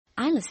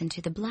I listen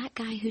to the Black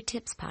Guy Who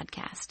Tips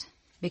podcast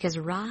because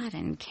Rod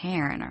and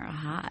Karen are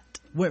hot.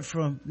 Went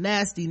from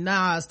nasty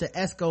Nas to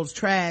Esco's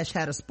trash,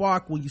 had a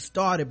spark when you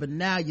started, but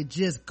now you're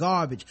just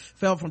garbage.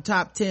 Fell from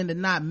top 10 to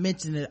not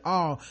mention it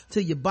all,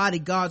 till your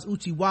bodyguard's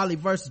Uchiwali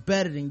verse is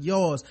better than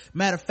yours.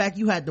 Matter of fact,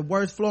 you had the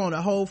worst flow on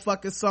the whole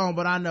fucking song,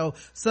 but I know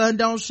sun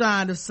don't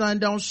shine if sun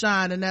don't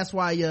shine, and that's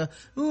why your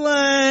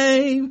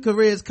lame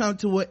careers come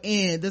to an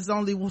end. There's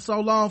only so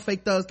long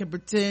fake thugs can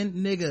pretend,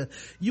 nigga.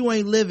 You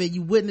ain't living,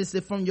 you witnessed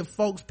it from your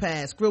folks'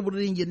 past, scribbled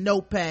it in your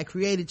notepad,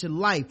 created your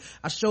life.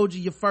 I showed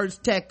you your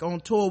first tech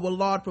on tour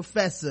with Lord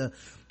Professor.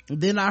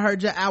 Then I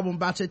heard your album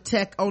about your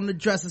tech on the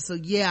dresser, so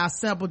yeah, I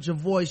sampled your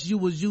voice. You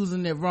was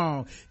using it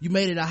wrong. You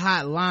made it a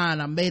hot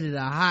line, I made it a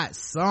hot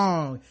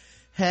song.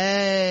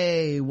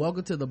 Hey,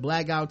 welcome to the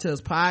Blackout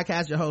Tales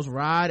podcast. Your host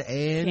Rod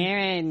and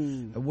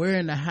Karen. We're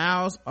in the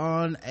house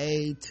on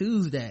a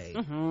Tuesday.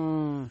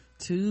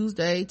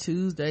 Tuesday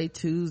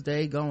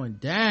going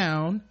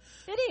down.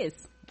 It is.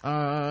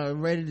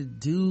 Ready to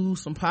do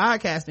some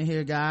podcasting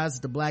here, guys.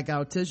 The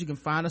Blackout Tips. You can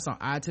find us on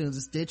iTunes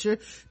and Stitcher.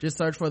 Just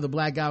search for the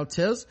Blackout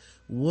Tips.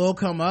 We'll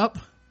come up.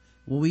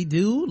 What we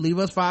do, leave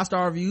us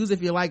 5-star reviews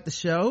if you like the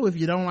show. If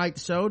you don't like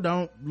the show,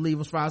 don't leave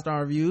us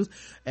 5-star reviews.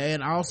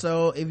 And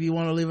also, if you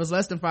want to leave us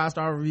less than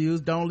 5-star reviews,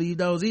 don't leave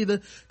those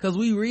either, because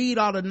we read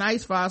all the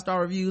nice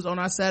 5-star reviews on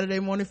our Saturday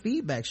morning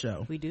feedback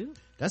show. We do.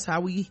 That's how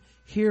we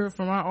hear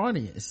from our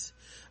audience.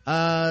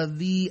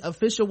 The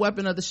official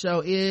weapon of the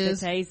show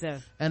is the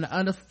taser, and the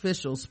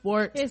unofficial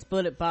sport is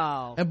bullet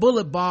ball and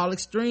bullet ball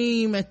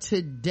extreme. And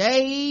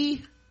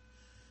today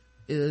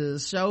the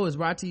show is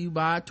brought to you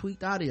by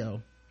Tweaked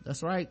Audio.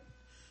 That's right,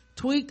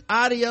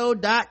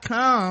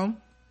 tweakedaudio.com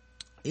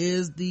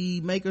is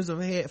the makers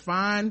of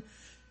fine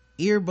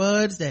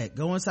earbuds that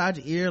go inside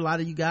your ear. A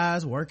lot of you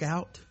guys work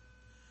out,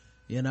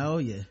 you know,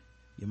 you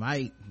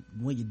might,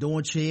 when you're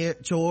doing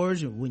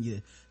chores, when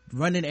you're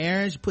running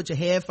errands, you put your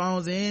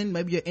headphones in.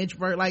 Maybe you're an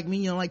introvert like me,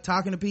 you don't like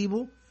talking to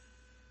people.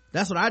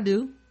 That's what I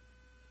do.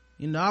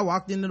 You know, I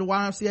walked into the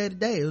YMCA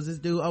today. It was this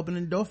dude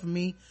opening the door for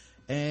me,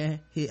 and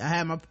I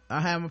had my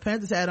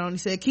Panthers hat on. He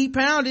said, "Keep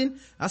pounding."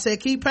 I said,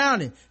 "Keep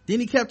pounding."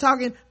 Then he kept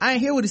talking. I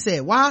didn't hear what he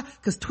said. Why?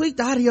 Because Tweaked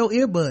Audio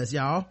earbuds,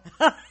 y'all.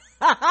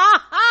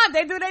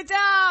 They do their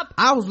job.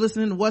 I was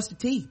listening to What's the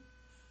Tea.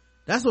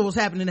 That's what was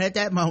happening at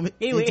that moment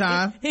in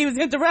time. He was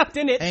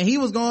interrupting it. And he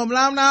was going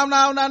blah, blah,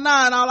 blah, blah,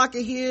 blah, and all I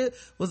could hear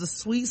was the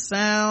sweet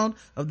sound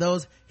of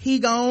those he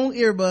gone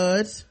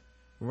earbuds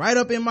right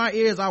up in my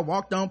ears. I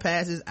walked on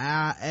past his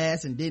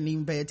ass and didn't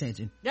even pay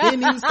attention.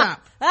 Didn't even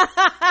stop.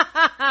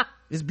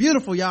 It's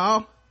beautiful,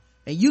 y'all.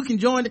 And you can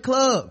join the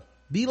club.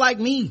 Be like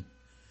me.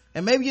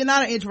 And maybe you're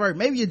not an introvert.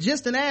 Maybe you're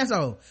just an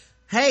asshole.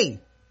 Hey,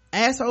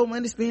 asshole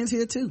money spins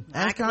here too.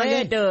 Ask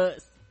Kanye. It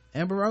does.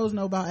 Amber Rose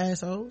know about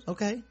assholes.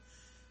 Okay.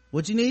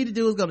 What you need to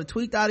do is go to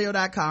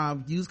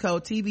tweakedaudio.com, use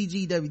code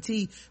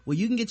TBGWT, where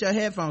you can get your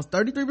headphones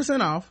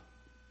 33% off.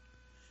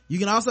 You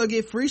can also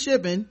get free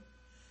shipping,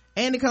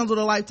 and it comes with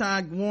a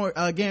lifetime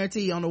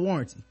guarantee on the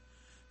warranty.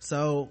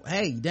 So,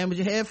 hey, you damage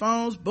your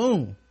headphones,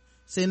 boom.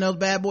 Send those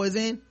bad boys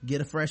in,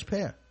 get a fresh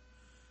pair.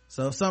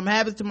 So if something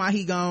happens to my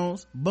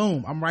he-gones,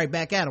 boom, I'm right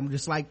back at them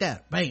just like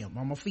that. Bam,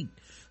 on my feet.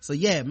 So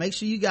yeah, make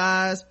sure you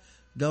guys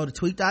go to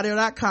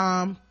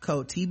tweakedaudio.com,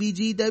 code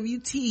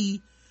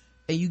TBGWT,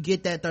 and you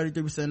get that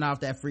 33%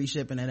 off, that free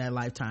shipping and that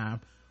lifetime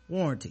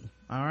warranty.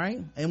 All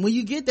right. And when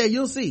you get there,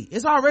 you'll see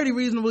it's already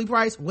reasonably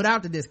priced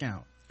without the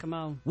discount. Come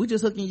on. We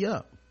just hooking you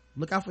up.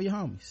 Look out for your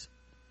homies.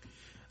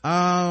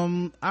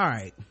 All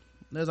right.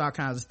 There's all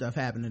kinds of stuff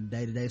happening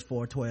today. Today's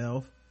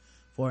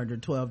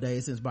 412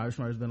 days since Bobby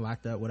Shmurda's been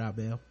locked up without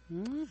bail.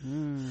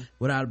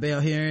 Without a bail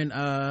hearing.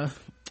 I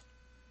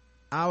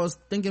was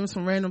thinking of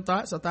some random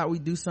thoughts. I thought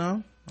we'd do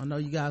some. I know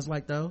you guys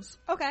like those.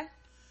 Okay.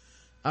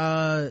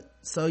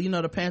 So you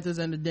know the Panthers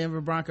and the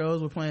Denver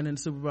Broncos were playing in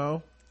the Super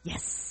Bowl.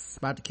 Yes.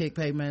 About to kick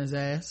Peyton Manning's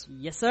ass.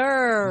 Yes,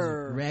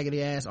 sir. His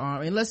raggedy ass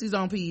arm, unless he's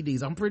on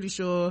PEDs. I'm pretty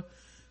sure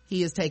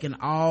he has taken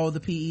all the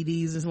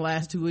PEDs in the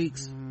last 2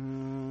 weeks.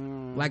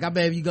 Like, I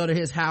bet if you go to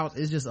his house,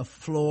 it's just a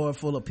floor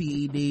full of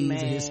PEDs. Man.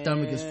 And his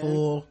stomach is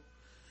full.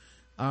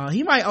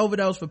 He might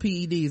overdose for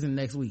PEDs in the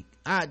next week.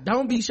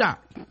 Don't be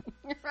shocked.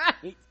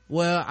 Right.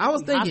 Well, I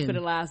was thinking,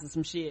 hospitalized with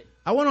some shit.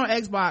 I went on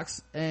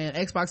Xbox, and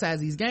Xbox has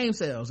these game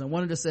sales, and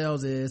one of the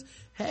sales is,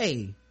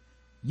 hey,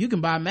 you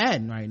can buy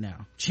Madden right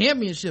now,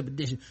 Championship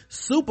Edition,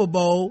 Super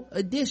Bowl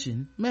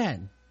Edition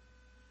Madden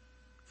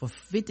for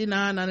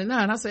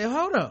 $59.99. I said,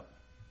 hold up,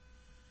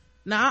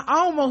 now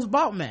I almost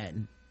bought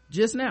Madden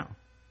just now,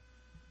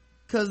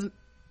 because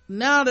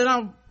now that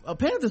I'm a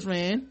Panthers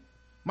fan,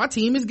 my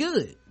team is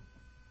good,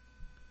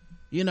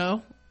 you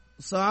know.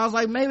 So I was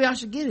like, maybe I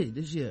should get it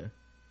this year.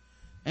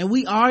 And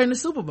we are in the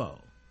Super Bowl.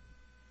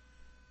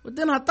 But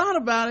then I thought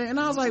about it and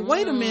I was like,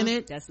 wait a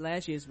minute. That's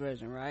last year's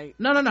version, right?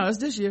 No, it's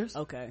this year's.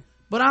 Okay.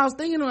 But I was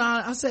thinking about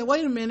it, I said,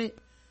 wait a minute.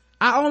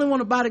 I only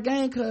want to buy the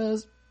game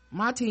because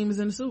my team is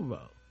in the Super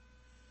Bowl.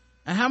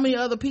 And how many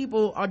other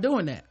people are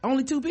doing that?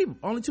 Only 2 people,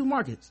 only 2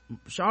 markets,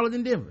 Charlotte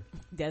and Denver.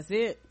 That's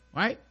it.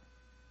 Right?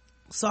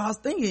 So I was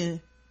thinking,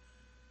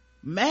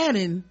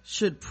 Madden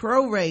should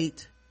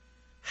prorate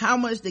how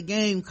much the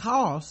game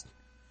costs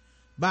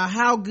by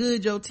how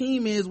good your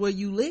team is where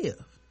you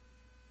live.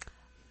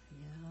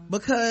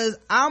 Because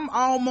I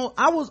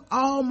was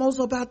almost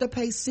about to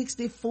pay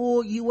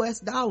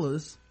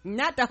 $64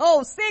 Not the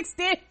whole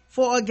 60.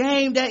 for a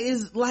game that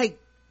is like,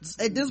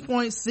 at this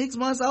point, 6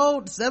 months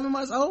old, 7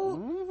 months old.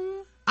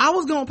 Mm-hmm. I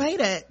was gonna pay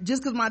that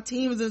just because my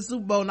team is in the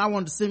Super Bowl and I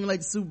wanted to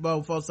simulate the Super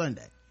Bowl for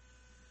Sunday.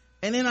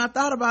 And then I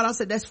thought about it, I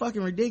said, that's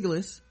fucking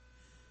ridiculous.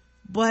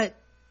 But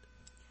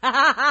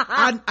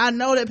I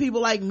know that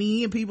people like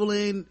me and people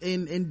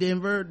in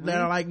Denver that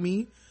are like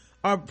me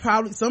are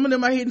probably, some of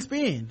them are hitting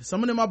spin.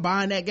 Some of them are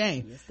buying that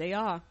game. Yes, they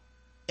are.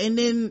 And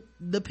then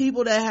the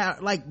people that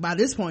have, like, by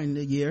this point in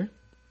the year,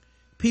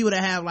 people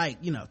that have, like,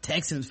 you know,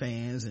 Texans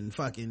fans and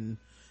fucking,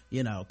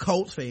 you know,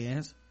 Colts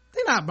fans,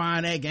 they're not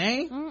buying that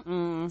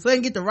game. So they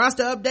can get the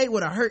roster update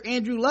with a hurt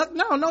Andrew Luck.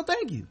 No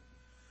thank you.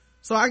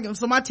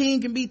 So my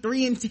team can be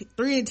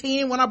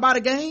 3-10 when I buy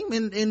the game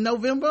in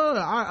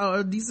November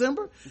or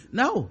December.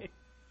 No.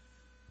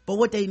 But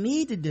what they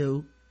need to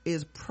do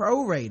is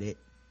prorate it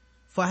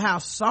for how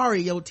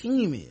sorry your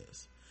team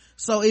is.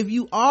 So if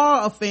you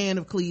are a fan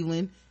of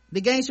Cleveland, the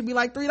game should be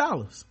like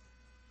 $3.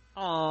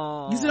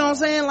 Oh, you see what I'm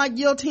saying? Like,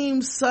 your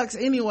team sucks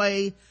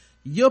anyway.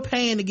 You're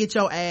paying to get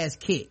your ass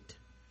kicked,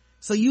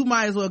 so you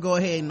might as well go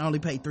ahead and only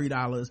pay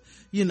 $3.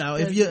 You know,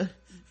 if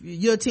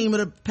you're a team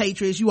of the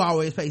Patriots, you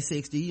always pay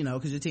 60, you know,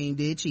 because your team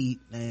did cheat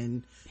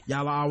and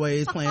y'all are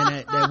always playing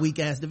that weak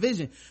ass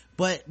division.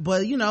 But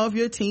you know, if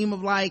you're a team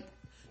of, like,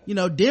 you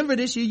know, Denver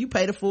this year, you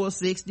pay the full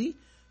 60.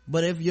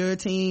 But if you're a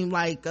team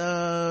like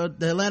the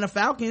Atlanta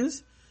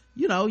Falcons,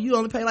 you know, you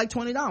only pay like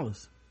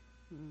 $20.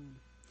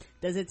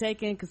 Does it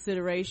take in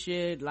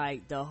consideration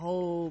like the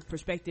whole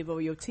perspective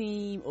of your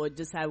team, or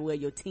just how well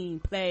your team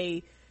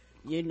play?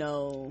 You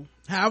know,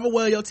 however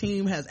well your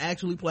team has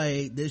actually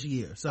played this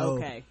year. So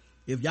okay,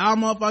 if y'all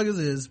motherfuckers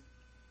is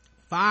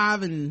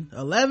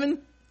 5-11,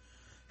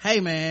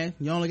 hey man,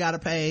 you only gotta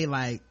pay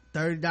like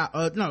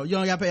 $30. No, you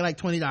only gotta pay like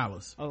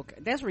 $20. Okay,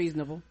 that's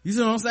reasonable. You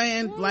see what I'm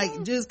saying?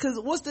 Like, just cause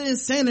what's the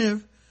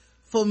incentive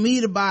for me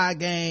to buy a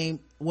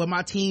game where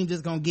my team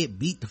just gonna get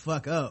beat the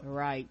fuck up?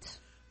 Right.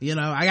 You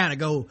know, I gotta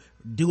go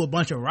do a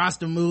bunch of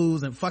roster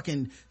moves and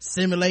fucking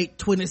simulate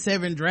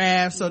 27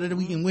 drafts so that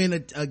we can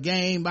win a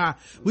game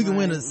we can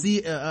win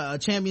a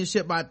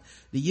championship by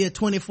the year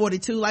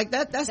 2042. Like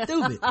that's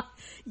stupid.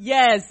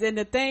 Yes, and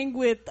the thing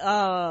with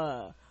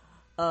Madden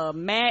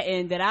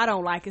that I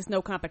don't like is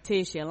no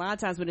competition. A lot of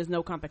times when there's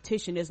no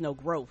competition, there's no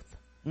growth.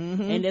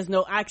 And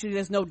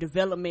there's no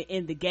development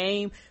in the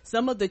game.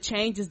 Some of the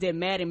changes that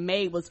Madden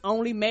made was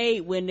only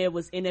made when there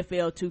was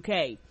NFL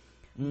 2K.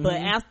 But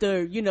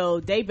after, you know,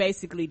 they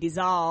basically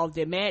dissolved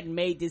and Madden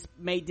made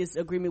this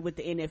agreement with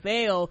the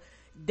NFL,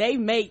 they've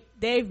made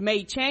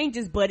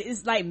changes, but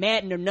it's like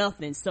Madden or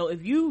nothing. So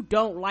if you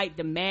don't like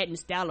the Madden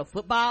style of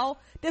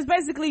football, there's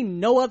basically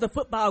no other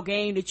football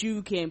game that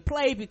you can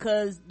play,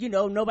 because, you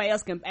know, nobody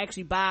else can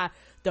actually buy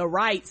the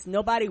rights.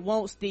 Nobody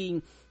wants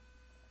the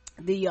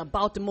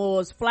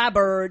Baltimore's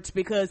Flybirds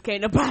because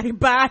can't nobody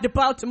buy the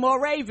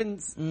Baltimore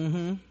Ravens.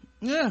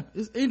 Yeah,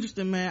 it's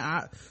interesting,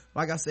 man.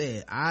 Like I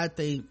said, I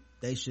think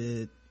they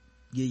should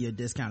give you a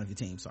discount if your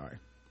team's sorry.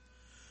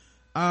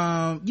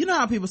 You know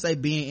how people say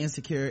being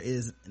insecure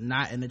is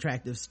not an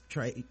attractive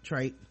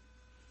trait?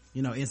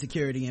 You know,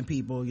 insecurity in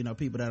people, you know,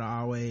 people that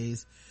are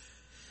always,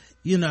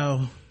 you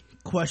know,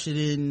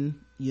 questioning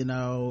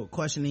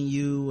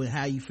you and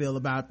how you feel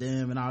about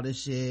them and all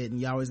this shit, and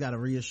you always got to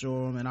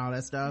reassure them and all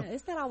that stuff. Yeah,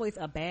 it's not always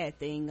a bad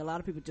thing. A lot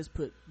of people just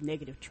put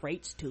negative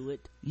traits to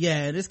it.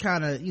 Yeah, it's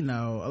kind of, you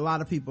know, a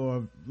lot of people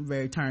are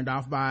very turned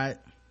off by it.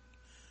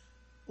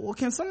 Well,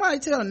 can somebody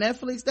tell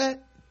Netflix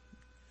that?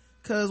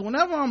 Because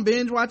whenever I'm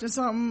binge watching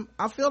something,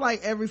 I feel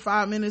like every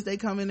 5 minutes they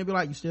come in and be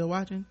like, you still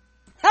watching?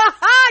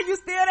 You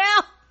still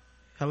there?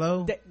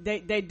 Hello?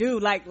 They do.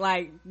 Like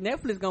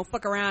Netflix gonna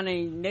fuck around,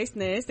 and next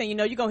thing you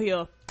know, you gonna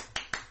hear,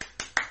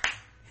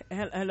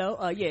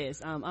 hello,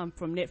 yes, I'm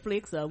from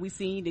Netflix. We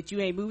seen that you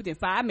ain't moved in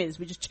 5 minutes.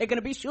 We're just checking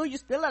to be sure you're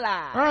still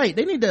alive. All right,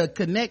 they need to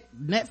connect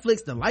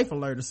Netflix to Life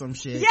Alert or some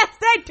shit. Yes,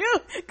 they do,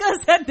 because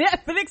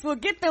Netflix will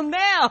get them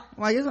now.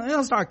 Like,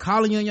 it'll start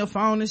calling you on your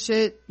phone and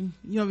shit.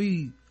 You'll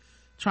be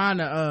trying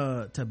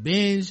to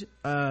binge,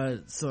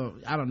 so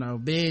I don't know,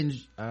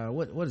 binge,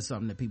 what is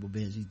something that people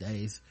binge these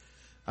days?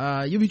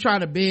 You'll be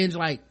trying to binge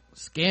like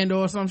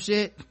Scandal or some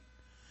shit,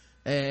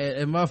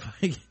 and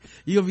motherfucker,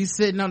 you'll be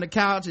sitting on the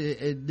couch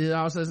and then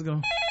all of a sudden it's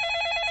going,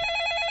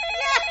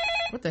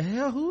 what the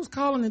hell, who's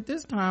calling at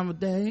this time of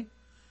day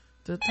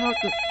to talk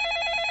to?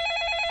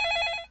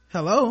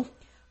 Hello?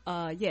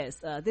 Yes,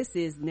 this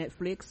is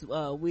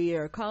Netflix. We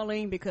are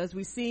calling because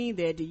we seen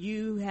that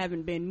you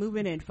haven't been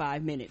moving in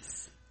 5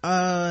 minutes.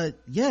 Yeah,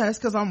 it's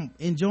because I'm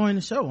enjoying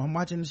the show. I'm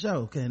watching the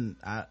show, and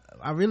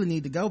I really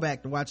need to go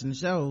back to watching the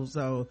show.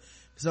 So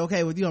if it's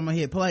okay with you, I'm gonna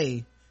hit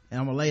play and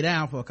I'm gonna lay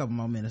down for a couple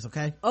more minutes.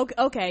 Okay.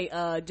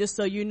 Just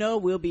so you know,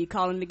 we'll be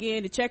calling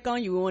again to check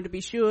on you. We want to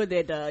be sure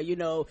that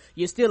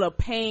you're still a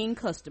paying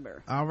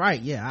customer. All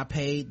right. Yeah, I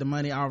paid the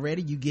money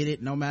already. You get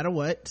it no matter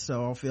what,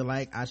 so I feel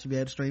like I should be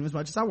able to stream as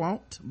much as I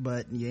want.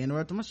 But you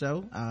interrupted my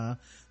show. As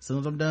soon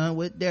as I'm done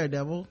with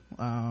Daredevil,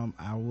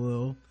 I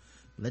will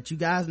let you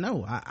guys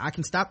know. I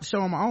can stop the show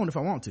on my own if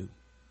I want to.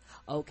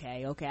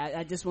 Okay.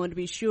 I just wanted to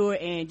be sure,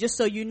 and just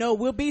so you know,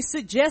 we'll be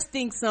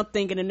suggesting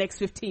something in the next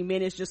 15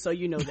 minutes, just so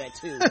you know that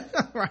too.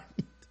 Right.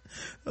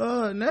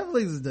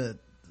 Netflix is the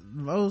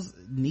most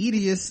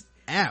neediest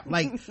app.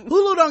 Like,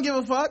 Hulu don't give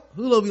a fuck.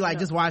 Hulu be like,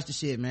 just watch the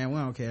shit, man. We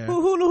don't care.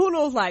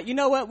 Hulu's like, you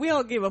know what? We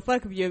don't give a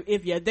fuck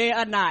if you're there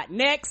or not.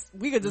 Next,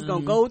 we just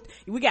gonna go.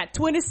 We got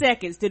 20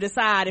 seconds to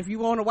decide if you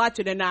want to watch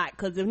it or not.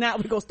 Cause if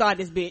not, we gonna start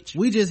this bitch.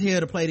 We just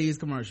here to play these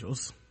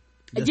commercials.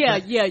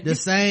 The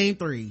same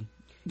 3.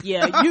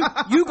 Yeah,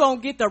 you gonna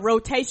get the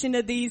rotation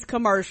of these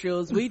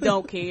commercials. We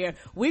don't care.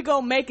 We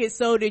gonna make it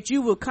so that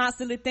you will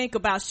constantly think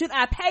about, should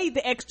I pay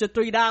the extra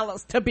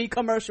 $3 to be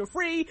commercial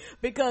free?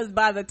 Because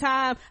by the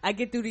time I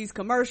get through these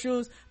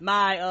commercials,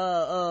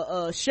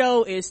 my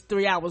show is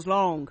 3 hours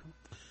long.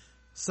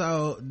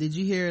 So did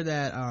you hear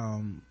that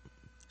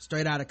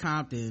Straight Outta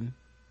Compton,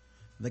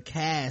 the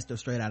cast of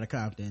Straight Outta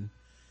Compton,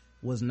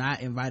 was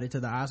not invited to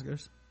the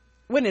Oscars?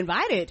 When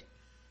invited?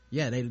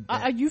 Yeah,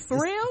 are you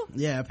for real?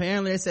 Yeah,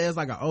 apparently it says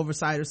like an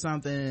oversight or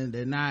something.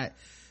 They're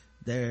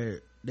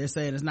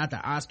saying it's not the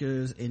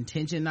Oscars'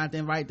 intention not to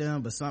invite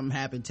them, but something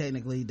happened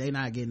technically. They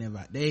not getting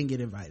invited. They didn't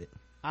get invited.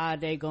 Are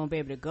they gonna be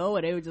able to go,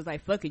 or they were just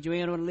like, fuck it, you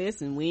ain't on the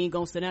list and we ain't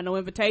gonna send out no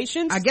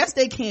invitations? I guess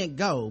they can't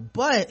go,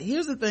 but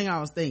here's the thing I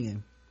was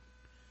thinking.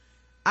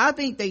 I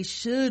think they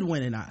should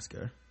win an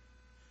Oscar.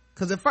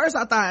 Cause at first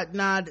I thought,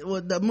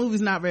 the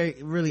movie's not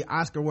really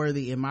Oscar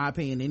worthy in my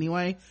opinion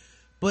anyway.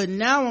 But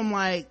now I'm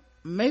like,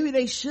 maybe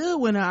they should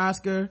win an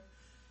Oscar,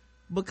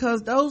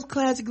 because those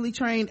classically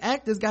trained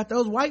actors got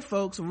those white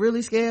folks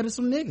really scared of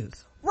some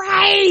niggas.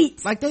 Right!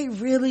 Like, they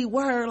really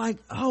were like,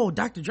 oh,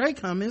 Dr. Dre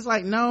coming. It's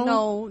like,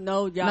 no,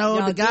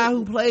 y'all the guy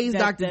who plays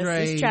Dr.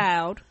 Dre, his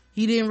child,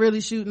 he didn't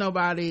really shoot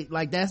nobody.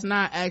 Like, that's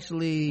not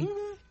actually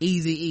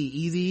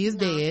Eazy-E. Eazy is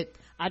dead.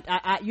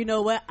 I you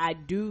know what, I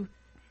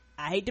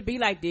hate to be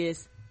like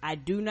this, I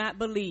do not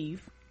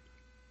believe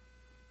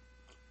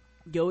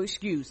your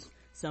excuse.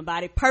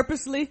 Somebody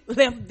purposely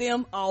left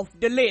them off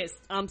the list.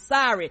 I'm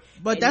sorry.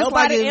 But that's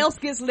nobody else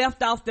gets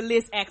left off the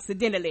list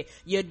accidentally.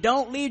 You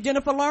don't leave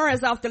Jennifer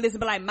Lawrence off the list and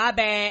be like, my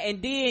bad. And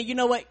then, you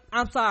know what?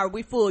 I'm sorry.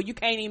 We full. You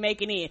can't even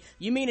make it in.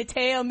 You mean to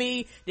tell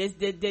me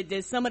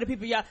that some of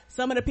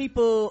the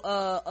people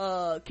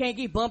can't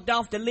get bumped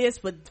off the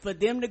list for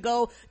them to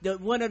go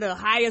one of the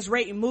highest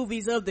rated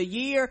movies of the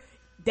year?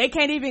 They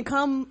can't even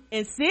come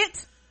and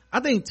sit? I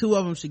think 2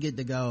 of them should get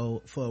to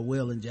go for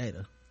Will and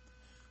Jada.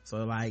 So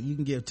like, you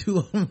can give 2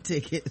 of them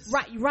tickets.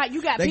 Right.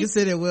 You got they can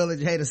sit at Will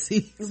and Jada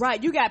seats.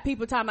 Right. You got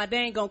people talking about they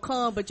ain't gonna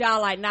come, but y'all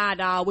like, nah,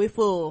 dawg, we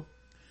full.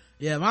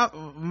 Yeah.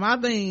 My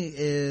thing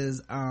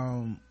is,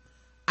 I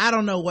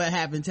don't know what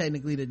happened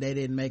technically that they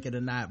didn't make it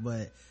or not,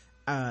 but,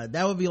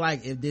 that would be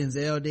like if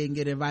Denzel didn't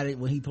get invited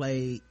when he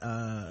played,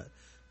 when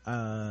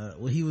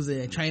he was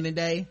in Training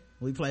Day,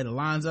 when he played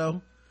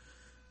Alonzo,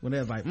 when they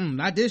was like,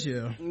 not this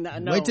year.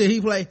 No. Wait till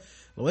he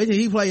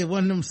play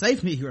one of them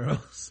safe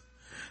Negroes.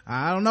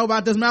 I don't know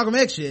about this Malcolm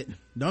X shit.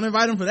 Don't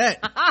invite him for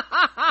that.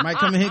 Might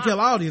come in here and kill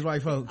all these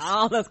white folks.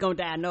 All that's gonna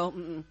die. No.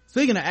 Mm-mm.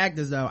 Speaking of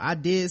actors though, I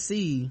did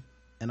see,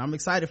 and I'm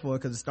excited for it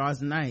because it starts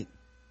tonight,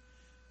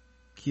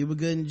 Cuba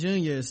Gooding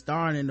Jr. is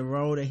starring in the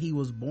role that he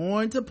was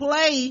born to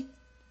play.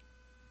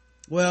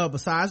 Well,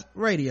 besides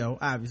radio,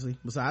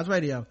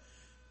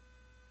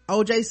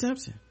 O.J.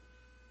 Simpson.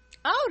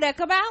 Oh, that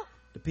come out?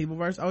 The People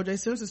vs. O.J.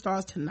 Simpson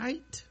starts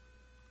tonight.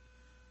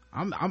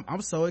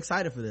 I'm so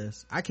excited for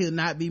this. I could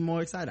not be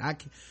more excited.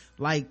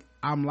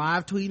 I'm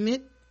live tweeting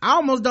it. I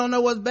almost don't know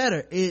what's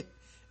better. If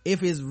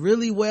it's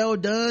really well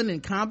done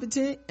and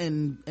competent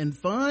and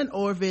fun,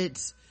 or if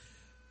it's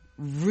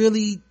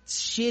really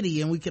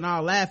shitty and we can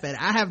all laugh at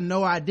it. I have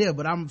no idea,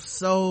 but I'm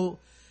so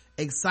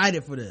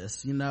excited for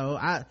this. You know,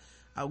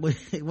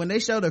 when they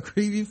showed a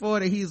preview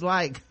for it, he's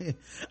like,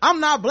 I'm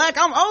not black,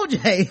 I'm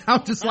OJ.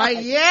 I'm just like,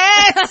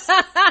 yes,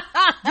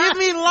 give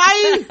me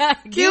life,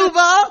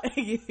 Cuba.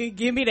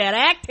 Give me that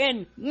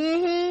acting.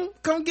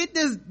 Come get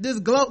this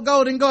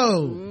golden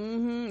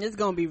gold. It's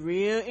gonna be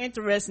real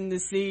interesting to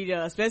see,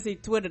 especially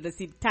Twitter, to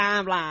see the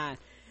timeline.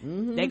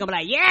 They're gonna be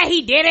like, yeah,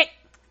 he did it.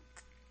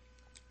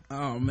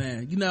 Oh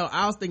man, you know,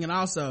 I was thinking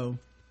also,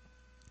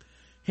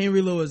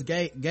 Henry Louis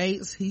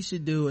Gates, he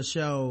should do a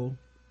show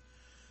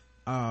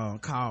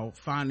called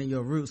Finding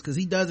Your Roots, because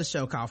he does a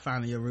show called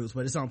Finding Your Roots,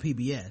 but it's on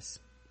PBS.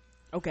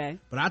 Okay.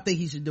 But I think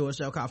he should do a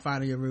show called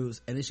Finding Your Roots,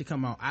 and it should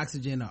come on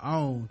Oxygen or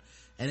OWN,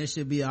 and it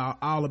should be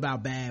all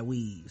about bad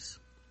weaves.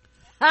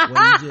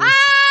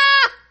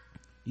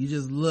 You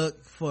just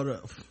look for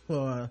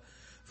the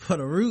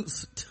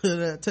roots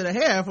to the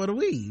hair for the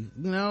weave,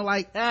 you know,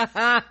 like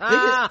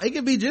it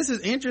could be just as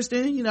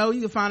interesting. You know,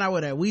 you can find out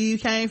where that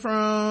weave came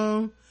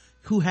from,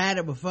 who had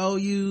it before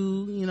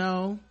you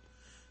know,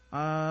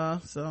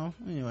 So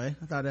anyway,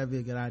 I thought that'd be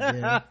a good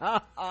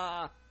idea.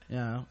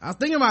 Yeah, I was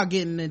thinking about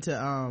getting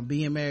into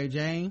Being Mary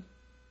Jane.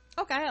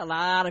 Okay, a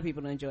lot of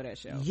people enjoy that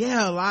show.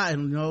 Yeah, a lot.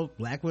 And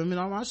black women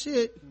on my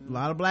shit. A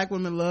lot of black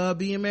women love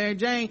Being Mary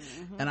Jane.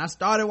 And I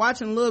started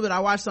watching a little bit. I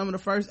watched some of the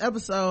first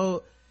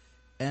episode,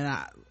 and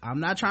I'm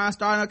not trying to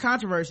start a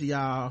controversy,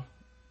 y'all,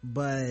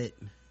 but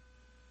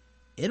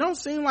it don't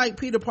seem like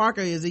Peter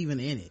Parker is even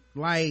in it.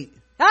 Like,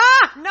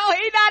 no,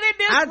 he not in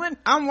this one.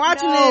 I'm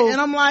watching it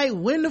and I'm like,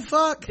 when the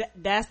fuck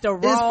that's the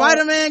wrong, is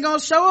Spider-Man gonna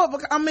show up?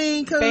 I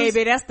mean, cause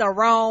baby, that's the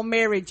wrong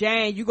Mary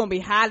Jane. You gonna be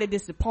highly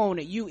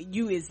disappointed.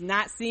 You is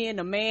not seeing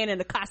the man in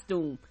the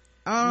costume.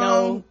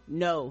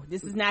 No,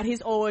 this is not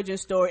his origin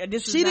story.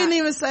 She didn't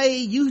even say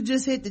you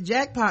just hit the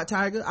jackpot,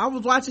 Tiger. I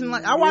was watching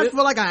I watched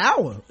for like an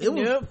hour. It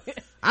was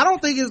I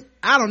don't think it's,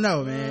 I don't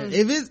know, man.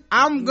 If it's,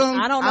 I don't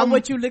know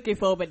what you're looking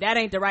for, but that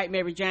ain't the right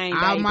Mary Jane,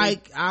 baby.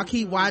 I'll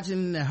keep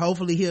watching and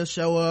hopefully he'll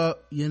show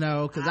up,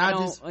 cause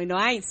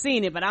I ain't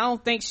seen it, but I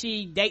don't think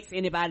she dates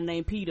anybody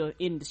named Peter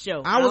in the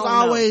show. I was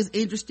always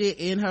interested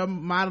in her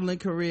modeling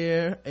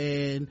career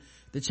and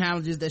the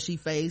challenges that she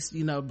faced,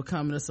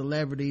 becoming a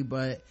celebrity,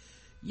 but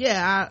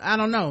yeah, I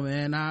don't know,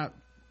 man.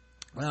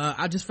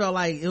 I just felt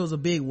like it was a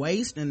big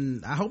waste,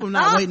 and I hope I'm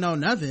not waiting on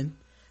nothing.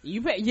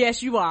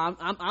 Yes, you are.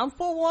 I'm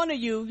forewarning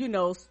you.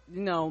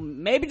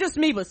 Maybe just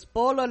me, but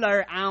spoiler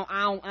alert.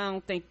 I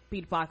don't think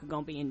Peter Parker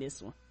gonna be in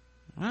this one.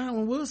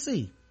 Well, we'll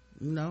see.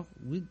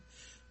 We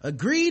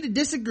agree to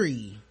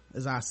disagree,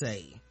 as I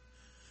say.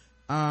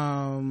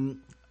 Also,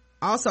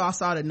 I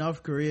saw that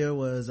North Korea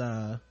was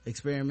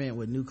experimenting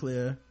with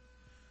nuclear,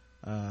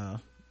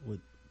 with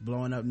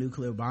blowing up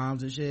nuclear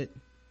bombs and shit.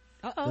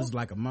 This was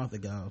like a month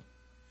ago,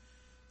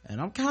 and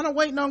I'm kind of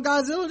waiting on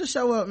Godzilla to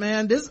show up,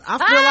 man. I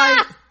feel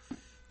like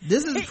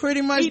this is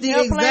pretty much the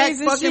exact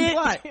fucking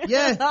plot.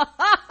 Yeah.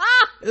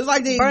 It's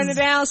like burning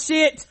down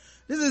shit.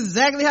 This is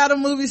exactly how the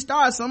movie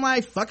starts. Somebody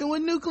fucking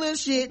with nuclear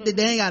shit that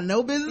they ain't got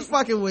no business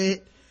fucking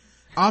with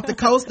off the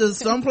coast of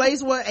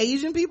someplace where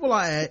Asian people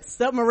are at.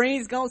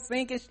 Submarines gonna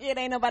sink and shit.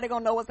 Ain't nobody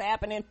gonna know what's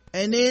happening.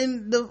 And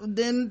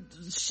then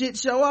shit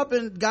show up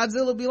and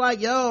Godzilla be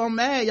like, yo, I'm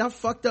mad. Y'all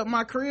fucked up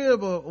my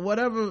crib or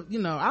whatever. I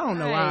don't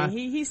know why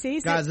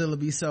Godzilla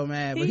be so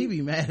mad, but he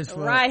be mad as fuck.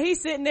 Right.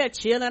 He's sitting there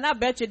chilling. I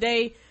bet you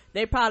they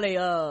probably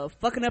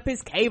fucking up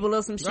his cable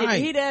or some shit.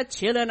 Right. He there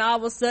chilling, all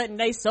of a sudden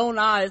they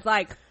sonar is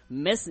like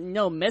messing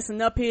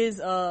up his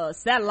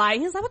satellite.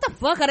 He's like, what the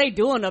fuck are they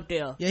doing up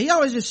there? Yeah, he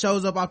always just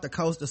shows up off the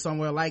coast or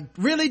somewhere like,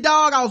 really,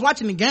 dog? I was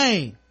watching the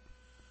game.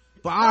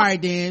 But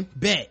alright then,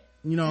 bet.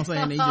 You know what I'm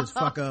saying? They just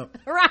fuck up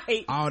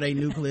right all they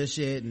nuclear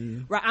shit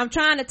and right. I'm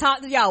trying to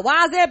talk to y'all.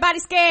 Why is everybody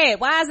scared?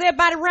 Why is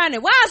everybody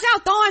running? Why is y'all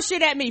throwing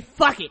shit at me?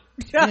 Fuck it.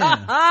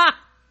 Yeah.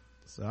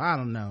 So I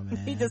don't know,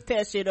 man. He just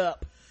tears shit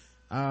up.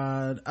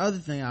 The other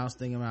thing I was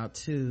thinking about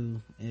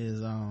too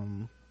is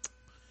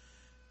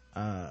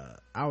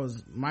I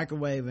was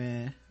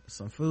microwaving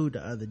some food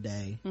the other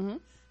day.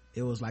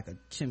 It was like a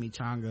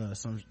chimichanga or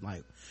some,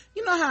 like,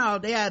 how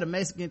they had the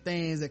Mexican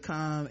things that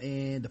come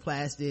in the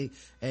plastic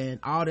and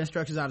all the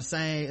instructions are the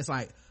same. It's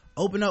like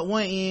open up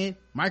one end,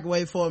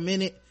 microwave for a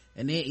minute,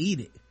 and then eat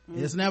it.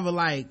 It's never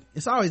like,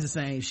 it's always the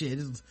same shit.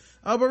 It's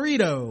a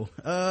burrito,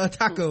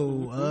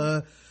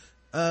 taco,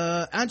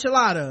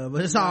 enchilada,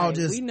 but it's all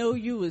just, we know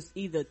you was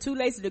either too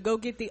lazy to go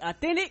get the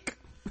authentic,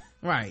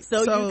 right?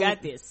 So you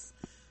got this.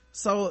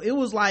 So it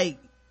was like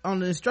on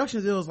the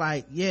instructions it was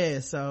like,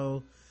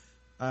 so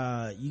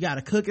you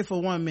gotta cook it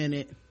for 1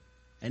 minute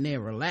and then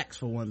relax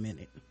for 1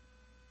 minute.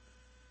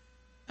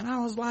 And I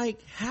was like,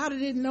 how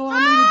did it know I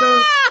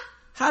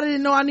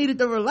needed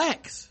to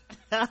relax?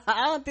 I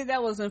don't think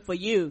that wasn't for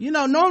you.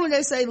 Normally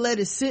they say let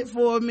it sit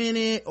for a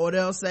minute, or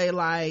they'll say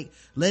like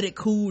let it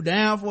cool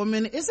down for a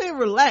minute. It said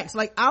relax.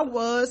 Like I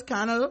was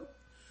kind of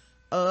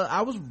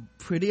I was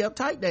pretty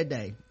uptight that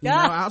day.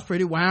 I was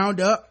pretty wound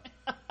up,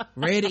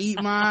 ready to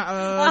eat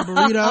my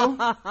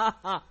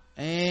burrito.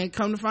 And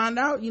come to find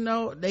out,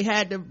 they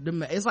had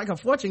it's like a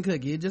fortune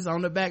cookie. It just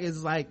on the back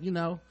is like,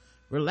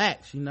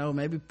 relax,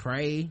 maybe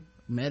pray,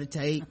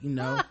 meditate,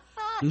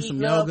 do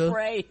some yoga,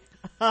 pray.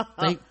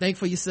 think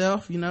for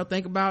yourself,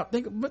 think about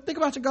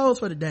your goals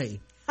for the day.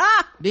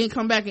 Then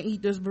come back and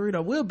eat this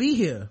burrito. We'll be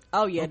here.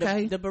 Oh yeah,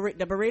 okay? the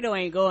burrito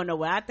ain't going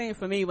nowhere. I think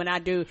for me, when I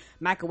do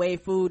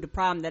microwave food, the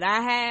problem that I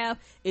have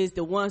is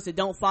the ones that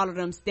don't follow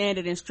them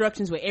standard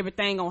instructions with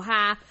everything on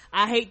high.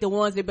 I hate the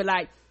ones that be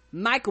like,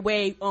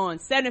 microwave on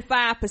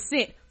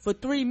 75% for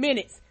 3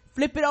 minutes,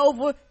 flip it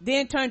over,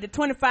 then turn to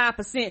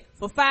 25%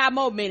 for 5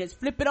 more minutes,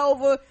 flip it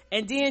over,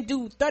 and then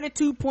do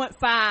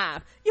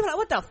 32.5. You're like,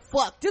 what the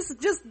fuck? Just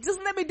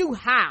let me do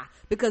high,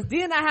 because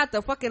then I have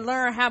to fucking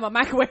learn how my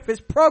microwave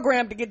is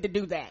programmed to get to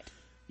do that.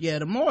 Yeah,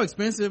 the more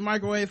expensive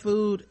microwave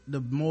food,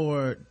 the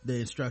more the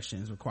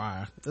instructions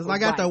require. It's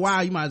like after a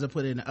while, you might as well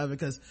put it in the oven,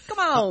 because come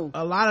on,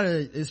 a lot of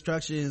the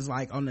instructions,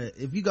 like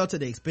if you go to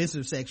the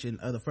expensive section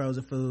of the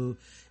frozen food,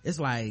 it's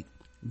like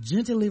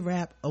gently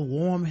wrap a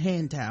warm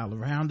hand towel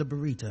around the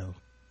burrito,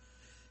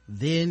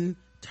 then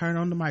turn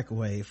on the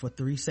microwave for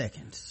 3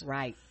 seconds.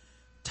 Right.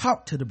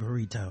 Talk to the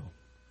burrito.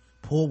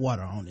 pour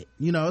water on it.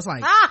 It's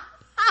like,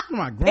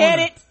 am I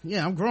growing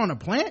I'm growing a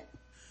plant.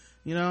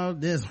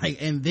 There's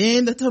like, and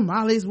then the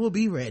tamales will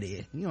be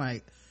ready.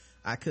 Like,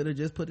 I could have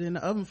just put it in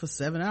the oven for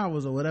 7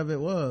 hours or whatever it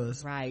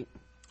was. Right.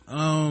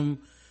 And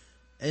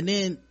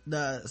then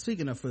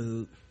speaking of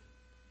food,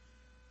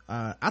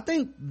 I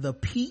think the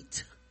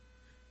Pete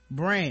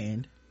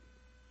brand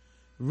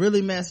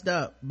really messed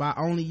up by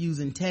only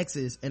using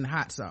Texas and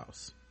hot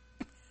sauce.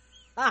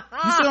 You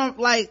see what I'm,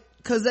 like,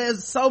 cause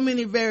there's so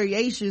many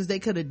variations they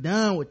could have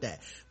done with that.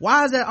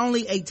 Why is that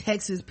only a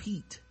Texas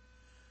Pete?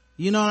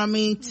 You know what I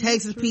mean?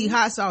 Texas Pete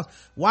hot sauce.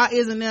 Why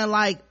isn't there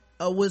like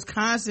a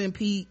Wisconsin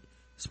Pete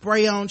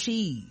spray on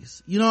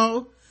cheese?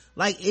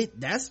 Like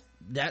that's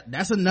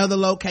another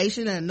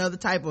location and another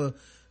type of,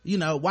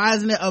 why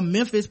isn't there a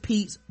Memphis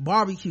Pete's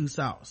barbecue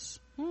sauce?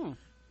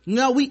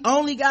 We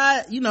only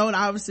got, and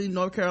obviously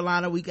North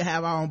Carolina, we could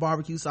have our own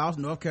barbecue sauce,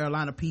 North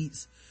Carolina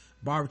Pete's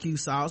barbecue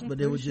sauce,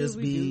 but it would just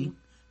be,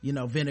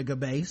 vinegar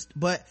based.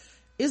 But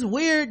it's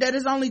weird that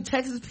it's only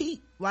Texas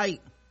Pete. Like,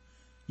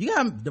 you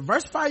gotta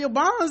diversify your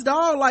bonds,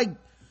 dog. Like,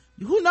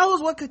 who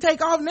knows what could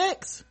take off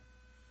next?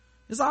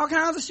 It's all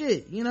kinds of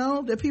shit,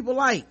 that people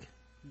like.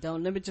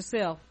 Don't limit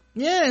yourself.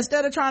 Yeah,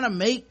 instead of trying to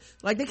make,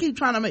 like, they keep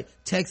trying to make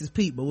Texas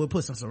Pete, but we'll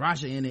put some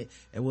sriracha in it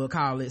and we'll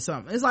call it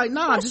something. It's like,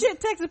 nah. Shit,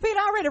 Texas Pete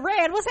already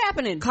read. What's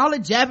happening? Call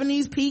it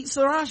Japanese Pete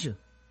sriracha.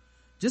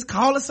 Just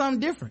call it something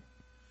different.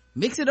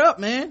 Mix it up,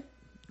 man.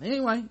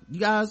 Anyway, you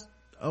guys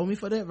owe me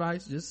for the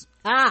advice. Just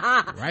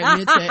write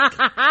me a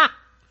check.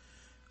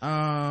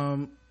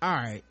 All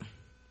right.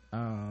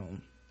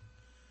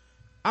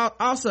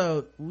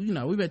 Also,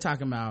 we've been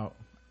talking about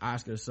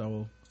Oscars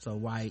so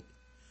white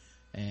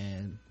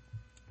and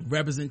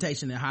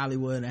representation in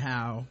Hollywood and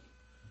how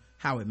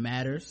it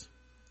matters.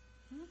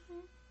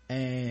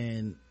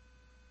 And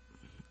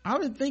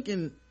I've been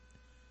thinking,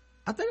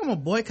 I think I'm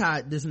gonna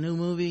boycott this new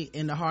movie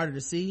In the Heart of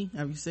the Sea.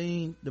 Have you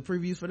seen the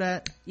previews for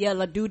that? Yeah,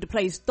 the dude that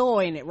plays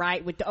Thor in it,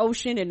 right? With the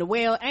ocean and the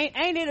whale.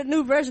 Ain't it a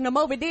new version of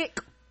Moby Dick?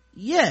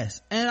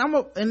 Yes.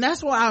 And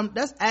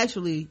that's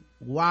actually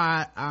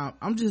why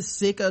I'm just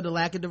sick of the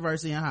lack of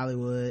diversity in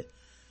Hollywood.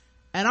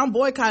 And I'm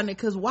boycotting it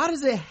because why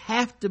does it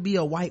have to be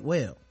a white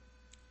whale?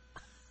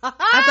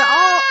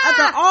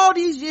 After all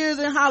these years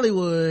in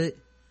Hollywood,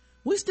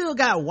 we still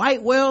got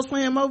white whales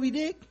playing Moby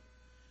Dick.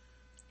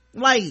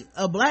 Like,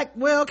 a black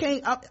whale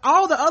can't,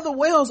 all the other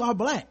whales are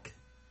black.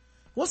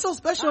 What's so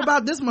special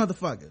about this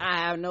motherfucker?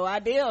 I have no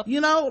idea.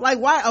 Like,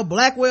 why a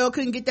black whale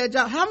couldn't get that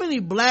job? How many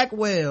black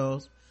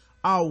whales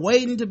are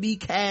waiting to be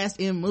cast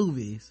in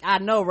movies? I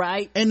know,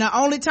 right? And the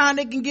only time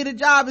they can get a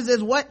job is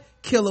as what?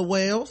 Killer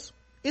whales.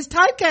 It's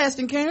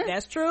typecasting, Karen.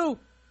 That's true.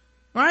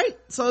 Right?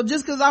 So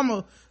just cause I'm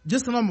a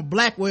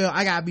black whale,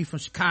 I gotta be from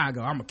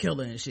Chicago. I'm a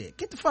killer and shit.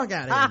 Get the fuck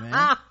out of here,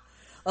 man.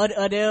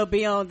 Or they'll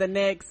be on the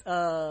next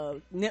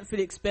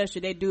Netflix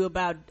special they do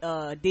about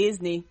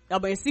Disney.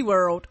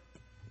 SeaWorld.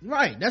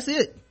 Right, that's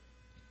it.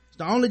 It's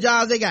the only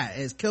jobs they got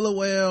is killer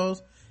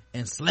whales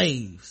and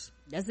slaves.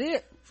 That's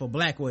it. For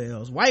black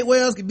whales. White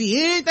whales can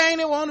be anything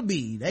they want to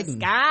be. They can.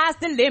 Sky's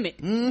the limit.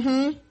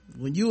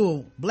 When you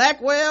a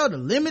black whale, the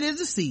limit is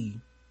the sea.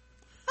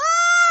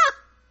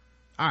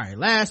 All right,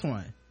 last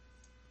one.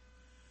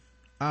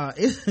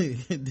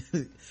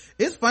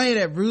 It's funny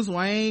that Bruce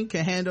Wayne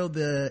can handle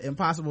the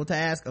impossible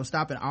task of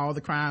stopping all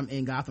the crime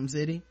in Gotham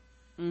City,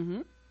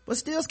 but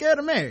still scared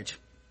of marriage.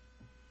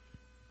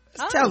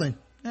 It's telling.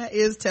 That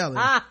is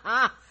telling.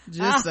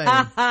 Just saying.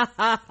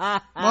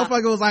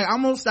 Motherfucker was like,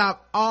 I'm gonna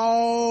stop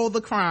all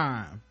the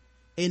crime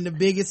in the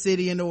biggest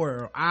city in the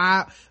world.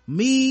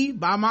 Me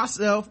by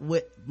myself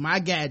with my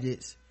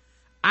gadgets,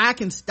 I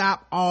can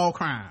stop all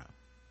crime.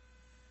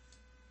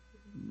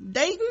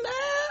 Dating,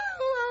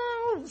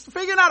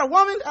 figuring out a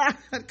woman,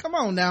 come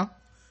on now,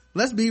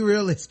 let's be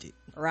realistic.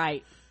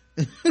 Right.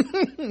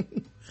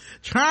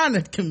 Trying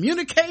to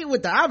communicate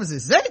with the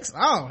opposite sex,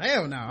 oh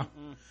hell no.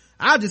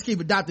 I'll just keep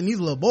adopting these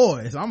little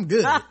boys. I'm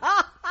good.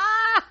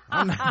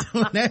 I'm not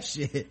doing that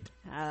shit.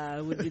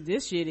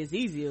 This shit is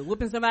easier.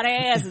 Whooping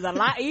somebody's ass is a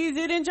lot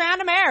easier than trying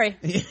to marry.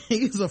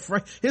 He's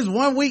afraid. His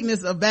one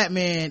weakness of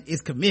Batman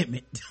is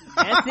commitment.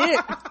 That's it.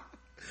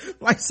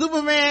 Like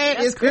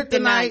Superman is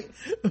kryptonite.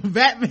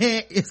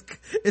 Batman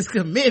is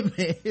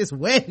commitment. It's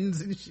weddings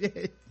and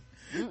shit.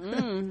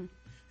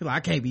 Like, I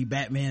can't be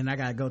Batman. I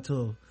gotta go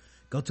to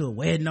a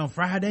wedding on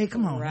Friday.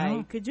 Come on, right?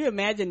 Huh? Could you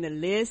imagine the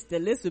list? The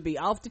list would be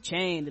off the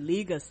chain. The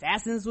League of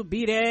Assassins would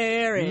be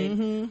there,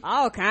 and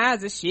all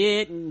kinds of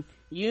shit. And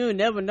you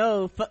never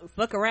know,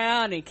 fuck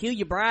around and kill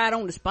your bride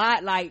on the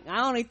spot. Like, I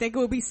don't even think it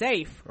would be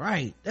safe.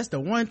 Right. That's the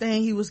one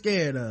thing he was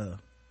scared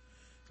of.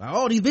 Like,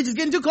 oh, these bitches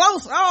getting too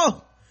close.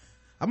 Oh,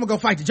 I'm gonna go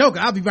fight the Joker.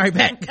 I'll be right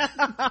back.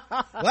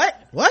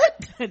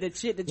 What? The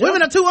Joker.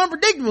 Women are too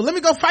unpredictable. Let me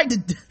go fight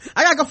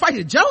I gotta go fight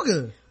the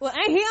Joker. Well,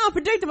 ain't he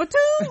unpredictable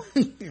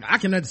too? I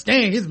can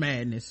understand his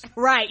madness.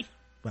 Right.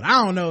 But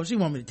I don't know if she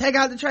want me to take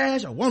out the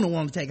trash or want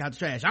to take out the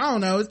trash. I don't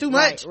know. It's too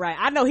much. Right.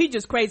 I know he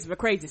just crazy for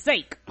crazy's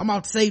sake. I'm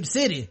out to save the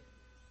city.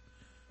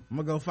 I'm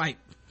gonna go fight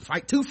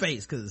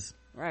Two-Face cause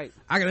Right.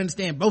 I can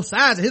understand both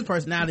sides of his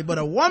personality, but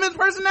a woman's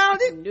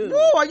personality?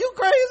 No, are you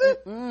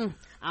crazy?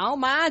 I don't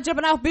mind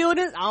jumping off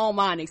buildings. I don't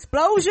mind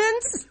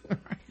explosions.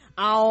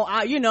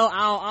 I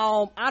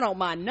don't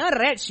mind none of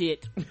that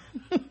shit.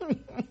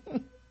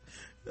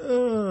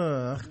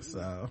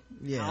 So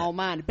yeah, I don't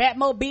mind the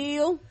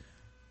Batmobile.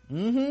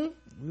 We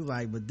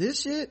like, but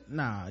this shit,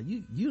 nah,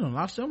 you done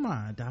lost your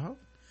mind, dog.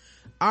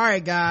 All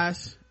right,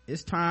 guys,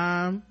 it's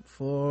time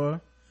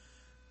for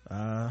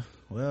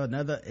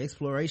another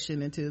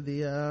exploration into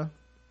the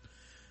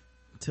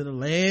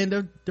land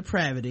of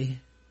depravity.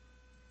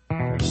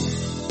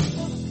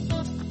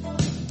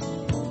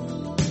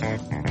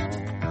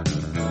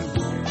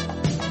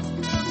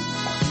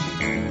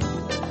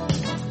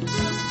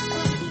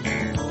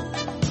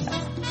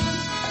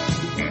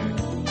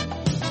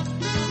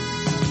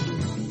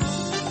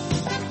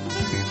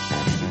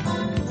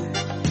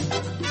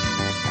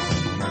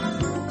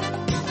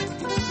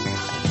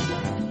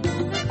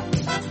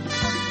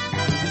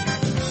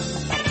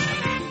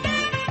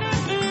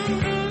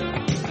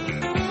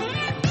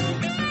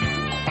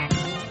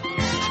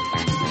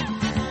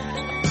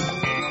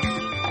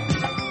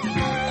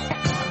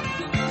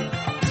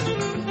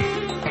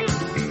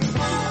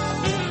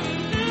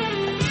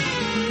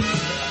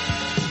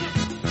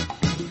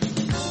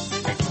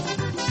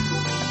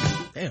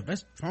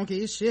 That's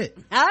funky as shit.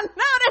 I know,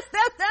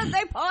 that's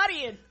they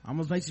partying.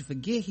 Almost makes you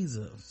forget he's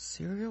a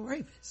serial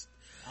rapist.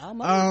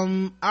 Almost.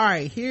 All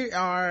right, here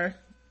are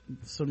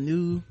some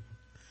new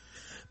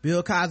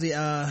Bill Cosby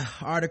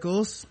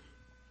articles.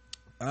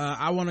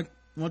 I want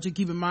you to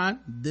keep in mind,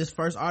 this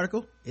first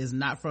article is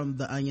not from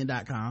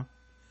theonion.com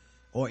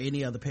or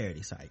any other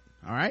parody site.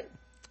 All right,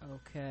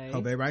 okay,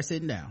 hope everybody's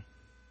sitting down.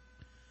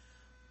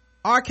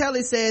 R.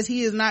 Kelly says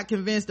he is not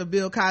convinced of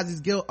Bill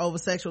Cosby's guilt over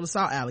sexual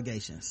assault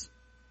allegations.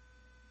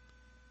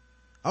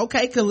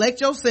 Okay,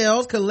 collect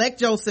yourselves.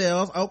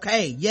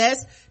 Okay,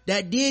 yes,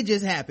 that did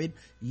just happen.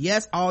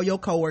 Yes, all your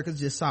coworkers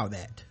just saw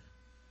that.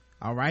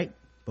 All right,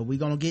 but we're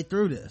gonna get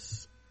through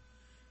this.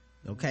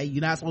 Okay, you're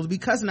not supposed to be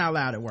cussing out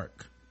loud at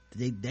work.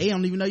 They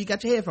don't even know you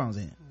got your headphones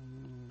in.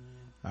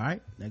 All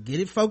right, now get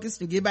it focused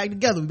and get back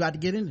together. We're about to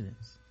get into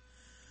this.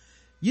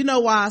 You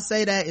know why I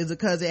say that is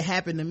because it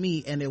happened to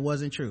me and it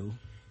wasn't true.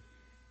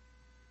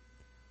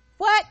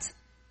 What?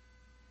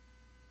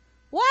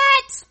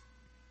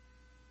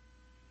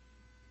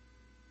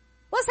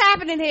 What's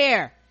happening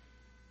here?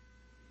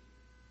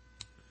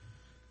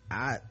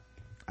 I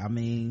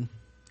mean,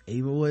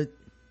 even with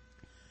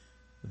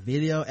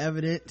video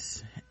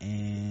evidence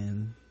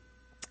and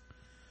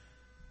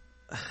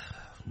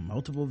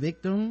multiple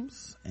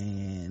victims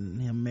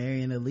and him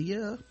marrying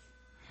Aaliyah,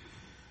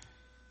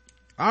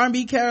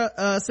 R&B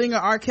singer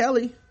R.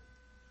 Kelly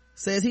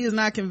says he is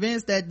not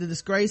convinced that the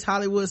disgraced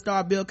Hollywood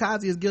star Bill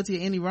Cosby is guilty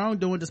of any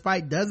wrongdoing,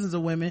 despite dozens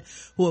of women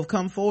who have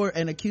come forward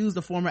and accused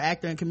the former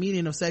actor and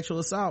comedian of sexual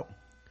assault.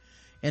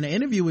 In an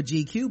interview with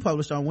GQ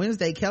published on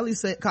Wednesday, Kelly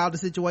called the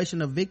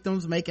situation of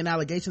victims making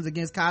allegations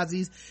against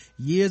Cosby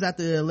years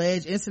after the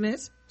alleged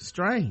incidents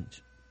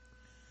strange.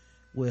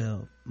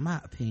 Well,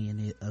 my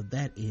opinion of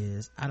that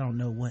is I don't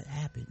know what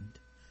happened,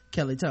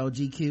 Kelly told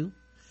GQ.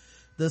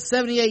 The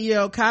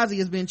 78-year-old Cosby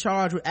has been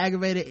charged with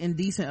aggravated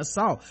indecent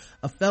assault,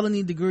 a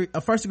first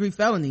degree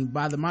felony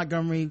by the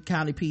Montgomery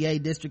County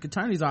PA District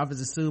Attorney's Office,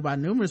 is sued by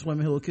numerous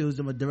women who accused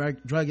him of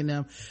drugging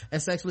them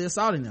and sexually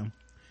assaulting them.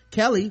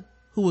 Kelly,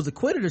 who was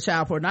acquitted of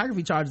child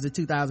pornography charges in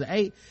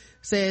 2008,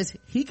 says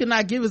he could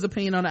not give his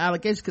opinion on the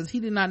allegations because he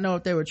did not know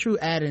if they were true,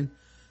 adding,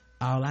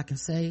 "All I can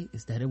say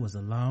is that it was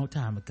a long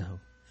time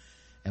ago.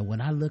 And when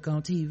I look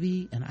on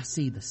TV and I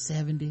see the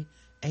 70,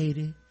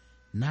 80,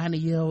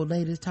 90-year-old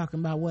ladies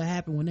talking about what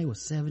happened when they were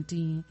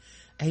 17,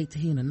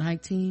 18, or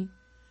 19,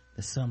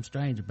 there's something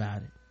strange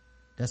about it.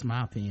 That's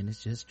my opinion.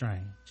 It's just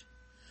strange."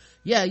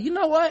 Yeah, you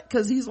know what?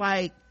 Because he's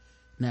like,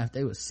 now if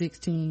they were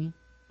 16,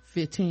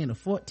 15, or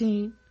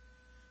 14,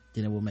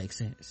 then it will make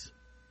sense.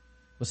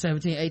 But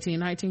 17, 18,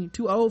 19,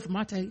 too old for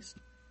my taste.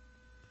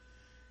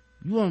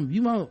 You want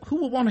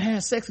who would want to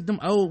have sex with them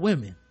old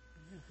women?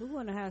 Who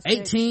want to have sex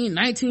 18,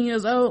 19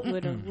 years old?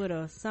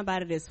 With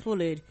somebody that's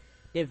fully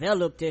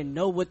developed and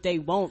know what they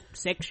want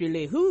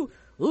sexually. Who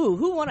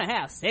want to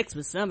have sex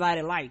with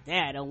somebody like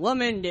that? A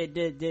woman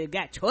that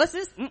got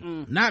choices?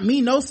 Not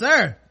me, no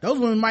sir. Those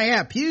women might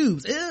have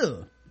pubes.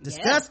 Ew,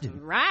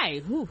 disgusting. Yeah,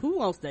 right. Who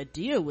wants to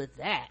deal with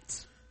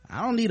that?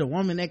 I don't need a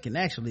woman that can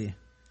actually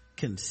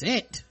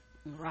consent.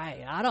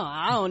 Right. I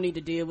don't need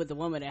to deal with the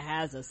woman that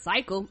has a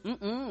cycle.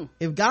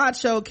 If God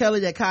showed Kelly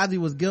that Cosby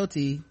was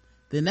guilty,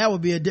 then that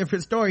would be a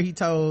different story, he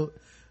told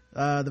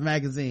the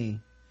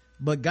magazine.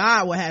 But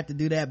God will have to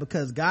do that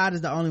because God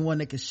is the only one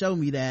that can show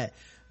me that.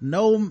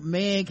 No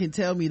man can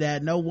tell me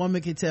that. No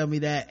woman can tell me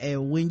that.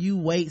 And when you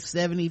wait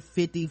 70,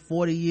 50,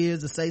 40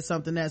 years to say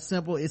something that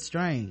simple, it's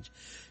strange.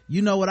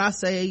 You know what I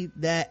say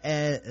that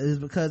is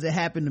because it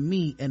happened to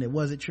me and it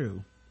wasn't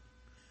true.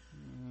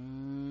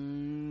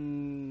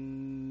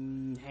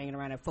 Hanging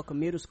around at fucking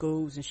middle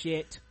schools and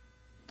shit.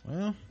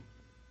 Well, I'm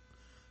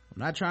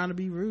not trying to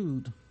be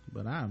rude,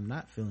 but I'm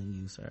not feeling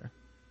you, sir.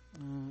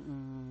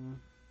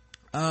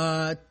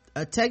 A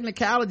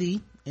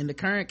technicality in the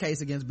current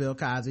case against Bill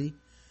Cosby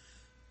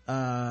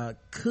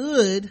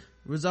could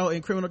result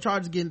in criminal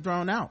charges getting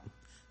thrown out,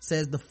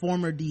 says the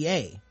former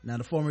DA. Now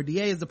the former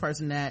DA is the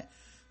person that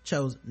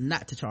chose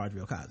not to charge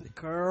Bill Cosby.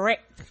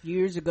 Correct.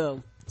 Years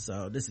ago.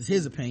 So this is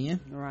his opinion.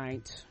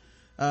 Right.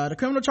 The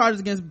criminal charges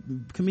against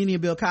comedian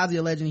Bill Cosby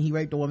alleging he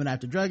raped a woman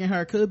after drugging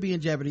her could be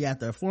in jeopardy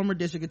after a former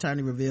district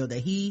attorney revealed that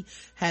he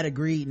had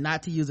agreed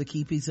not to use a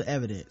key piece of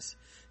evidence.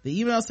 The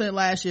email sent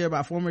last year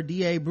by former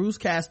DA Bruce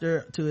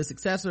Castor to his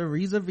successor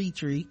Reza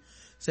Vitri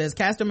says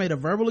Castor made a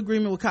verbal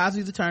agreement with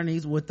Cosby's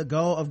attorneys with the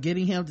goal of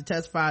getting him to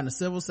testify in a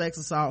civil sex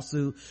assault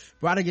suit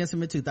brought against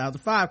him in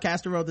 2005.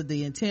 Castor wrote that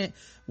the intent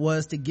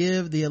was to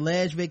give the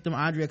alleged victim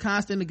Andrea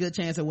Constant a good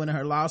chance at winning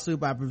her lawsuit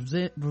by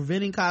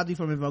preventing Cosby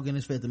from invoking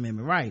his Fifth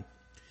Amendment right.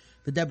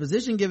 The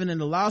deposition given in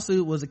the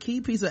lawsuit was a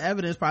key piece of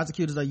evidence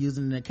prosecutors are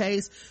using in the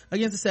case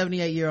against a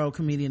 78-year-old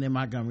comedian in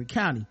Montgomery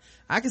County.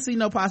 I can see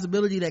no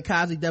possibility that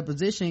Cosby's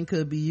deposition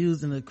could be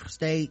used in a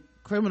state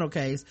criminal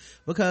case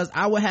because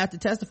I would have to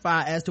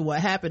testify as to what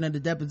happened and the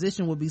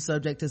deposition would be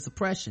subject to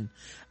suppression.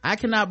 I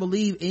cannot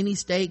believe any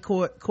state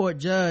court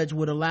judge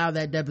would allow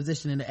that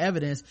deposition into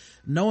evidence.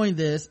 Knowing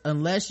this,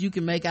 unless you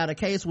can make out a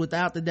case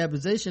without the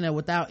deposition and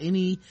without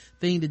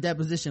anything the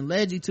deposition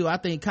led you to, I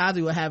think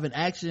Cosby would have an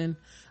action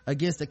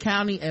against the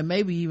county and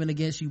maybe even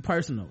against you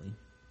personally.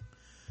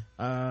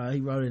 He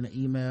wrote in an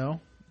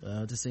email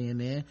to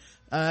CNN.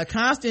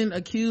 Constant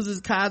accuses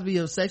Cosby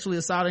of sexually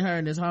assaulting her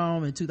in his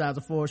home in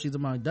 2004. She's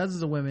among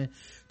dozens of women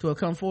to have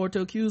come forward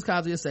to accuse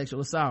Cosby of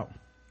sexual assault.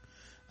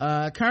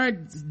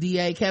 Current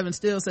DA Kevin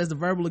Steele says the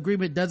verbal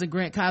agreement doesn't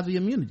grant Cosby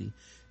immunity.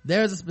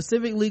 There's a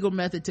specific legal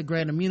method to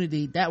grant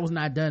immunity that was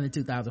not done in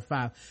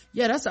 2005.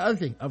 Yeah, that's the other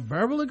thing. A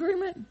verbal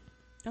agreement?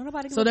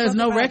 So there's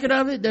no record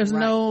of it? There's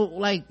no,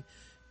 like,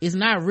 it's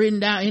not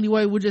written down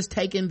anyway. We're just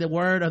taking the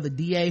word of the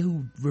DA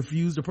who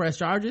refused to press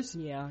charges.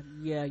 Yeah,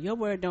 your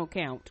word don't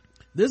count.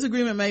 This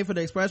agreement made for the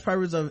express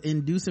purpose of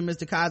inducing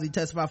Mr. Cosby to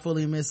testify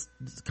fully in Ms.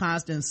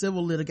 Constant's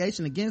civil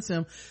litigation against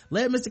him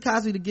led Mr.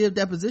 Cosby to give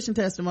deposition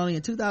testimony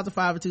in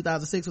 2005 and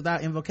 2006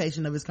 without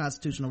invocation of his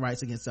constitutional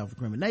rights against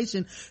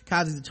self-incrimination,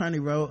 Cosby's attorney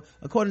wrote,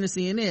 according to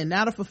CNN.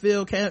 Now to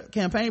fulfill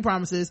campaign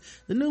promises,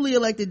 the newly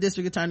elected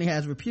district attorney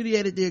has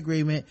repudiated the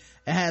agreement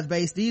and has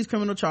based these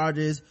criminal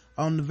charges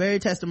on the very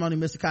testimony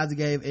Mr. Cosby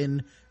gave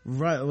in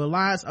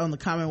reliance on the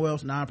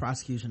Commonwealth's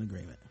non-prosecution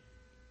agreement.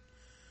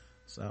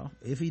 So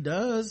if he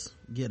does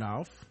get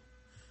off,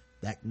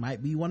 that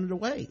might be one of the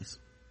ways.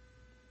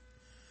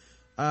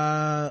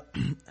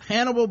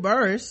 Hannibal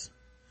Buress,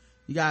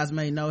 you guys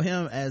may know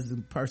him as the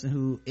person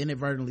who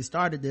inadvertently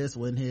started this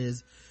when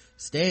his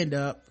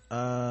stand-up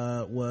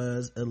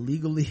was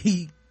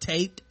illegally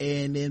taped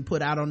and then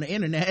put out on the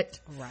internet.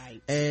 Right.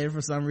 And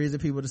for some reason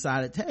people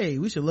decided, hey,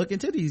 we should look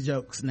into these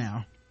jokes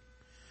now.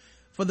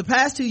 For the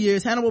past 2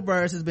 years, Hannibal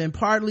Buress has been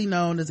partly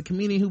known as a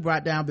comedian who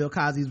brought down Bill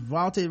Cosby's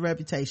vaulted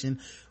reputation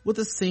with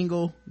a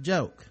single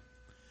joke.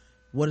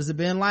 What has it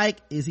been like?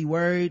 Is he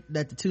worried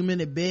that the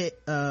 2-minute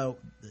bit,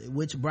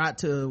 which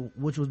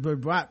was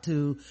brought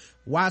to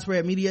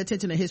widespread media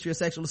attention, the history of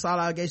sexual assault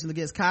allegations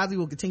against Cosby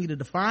will continue to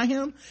define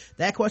him?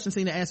 That question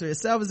seemed to answer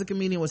itself as the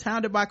comedian was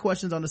hounded by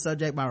questions on the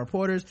subject by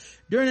reporters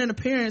during an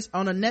appearance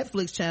on a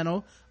Netflix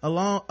panel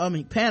along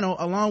with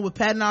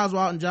Patton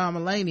Oswalt and John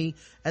Mulaney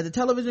at the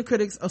Television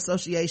Critics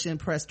Association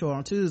press tour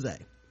on Tuesday.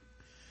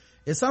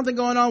 Is something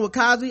going on with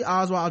Cosby?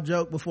 Oswalt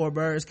joked before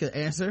Buress could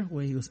answer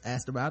when he was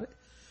asked about it.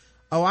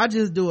 Oh, I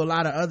just do a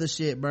lot of other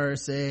shit, Buress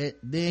said.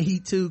 Then he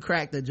too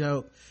cracked a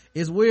joke.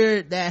 It's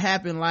weird that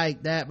happened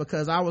like that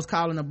because I was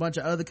calling a bunch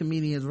of other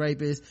comedians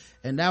rapists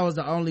and that was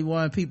the only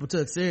one people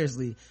took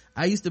seriously.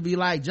 I used to be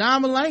like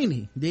John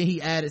Mulaney. Then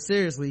he added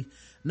seriously,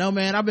 no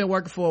man, I've been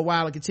working for a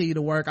while and continue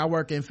to work. I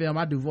work in film.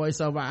 I do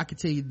voiceover. I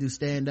continue to do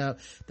stand up.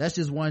 That's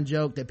just one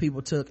joke that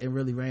people took and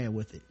really ran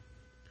with it.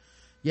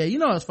 Yeah, you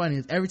know what's funny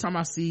is every time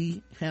I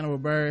see Hannibal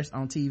Buress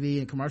on TV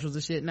and commercials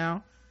and shit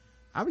now,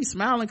 I be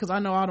smiling because I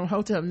know all them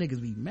hotel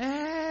niggas be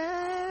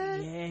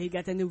mad. Yeah, he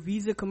got that new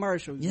Visa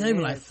commercial. Yeah, they be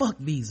like, fuck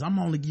Visa, I'm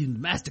only using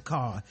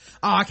MasterCard.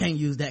 Oh, I can't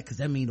use that because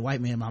that means the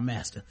white man my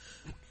master.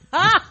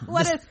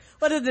 What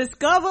is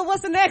Discover?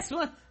 What's the next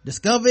one?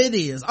 Discover it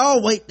is.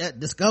 Oh wait, that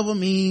Discover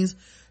means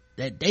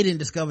that they didn't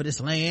discover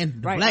this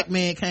land. The black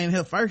man came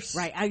here first.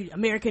 Right,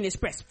 American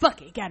Express.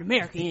 Fuck it, got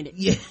America in it.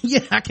 Yeah,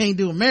 I can't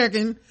do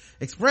American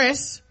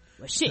Express.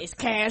 Well shit, it's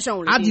cash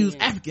only. I'd use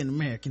African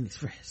American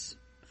Express.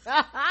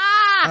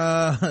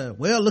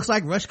 Well, looks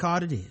like Rush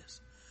Card it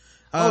is.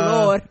 Oh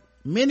Lord.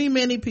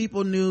 Many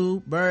people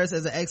knew Buress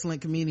as an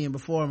excellent comedian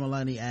before,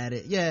 Mulaney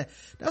added. Yeah,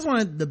 that's one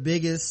of the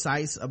biggest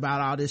sites about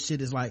all this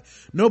shit is like,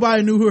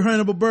 nobody knew who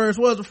Hannibal Buress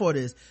was before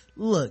this.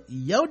 Look,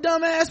 your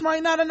dumb ass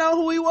might not have known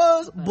who he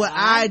was, but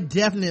I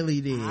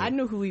definitely did. I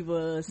knew who he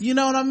was. You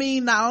know what I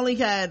mean? Not only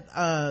had,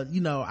 I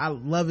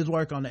love his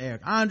work on the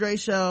Eric Andre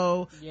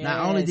show. Yes.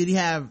 Not only did he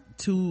have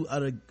two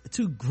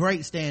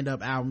great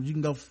stand-up albums. You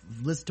can go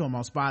listen to them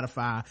on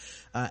Spotify.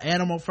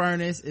 Animal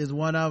Furnace is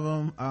one of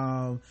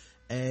them.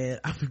 And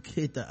I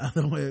forget the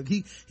other one.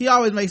 He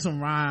always makes some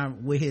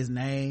rhyme with his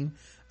name.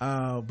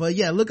 But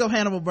yeah, look up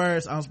Hannibal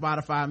Buress on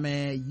Spotify,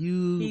 man.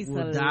 He's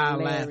will die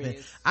laughing.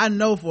 I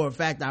know for a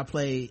fact I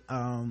played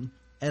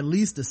at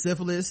least the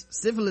syphilis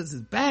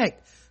is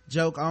back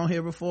joke on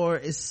here before.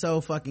 It's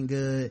so fucking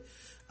good.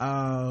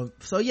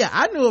 So yeah,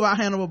 I knew about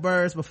Hannibal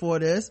Buress before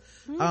this.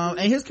 And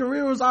his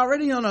career was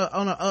already on a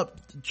up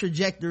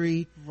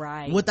trajectory,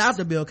 right, without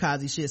the Bill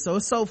Cosby shit. So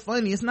it's so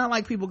funny. It's not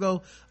like people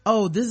go,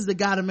 oh, this is the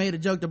guy that made a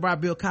joke that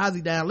brought Bill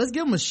Cosby down, let's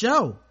give him a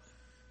show.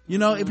 You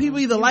know, if people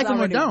either like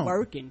him or don't.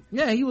 Working.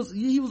 Yeah, he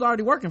was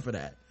already working for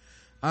that.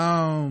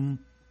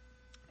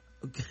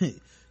 Okay.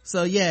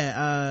 So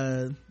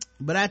yeah,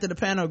 but after the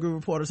panel, group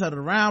reporters huddled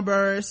around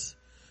Buress.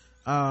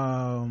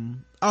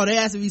 They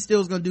asked if he still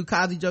was gonna do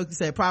Cosby jokes. He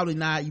said probably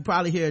not. You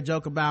probably hear a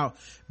joke about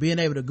being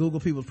able to Google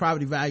people's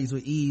property values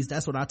with ease.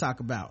 That's what I talk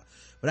about.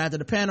 But after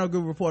the panel,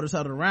 group reporters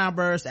huddled around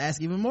Buress to ask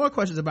even more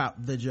questions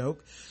about the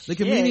joke. The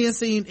comedian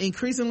seemed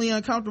increasingly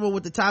uncomfortable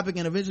with the topic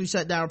and eventually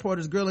shut down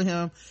reporters grilling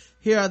him.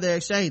 Here are their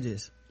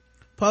exchanges.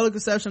 Public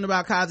perception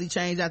about Cosby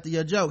changed after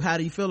your joke. How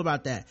do you feel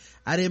about that?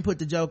 I didn't put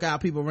the joke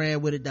out. People ran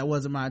with it. That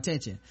wasn't my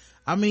intention.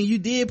 I mean, you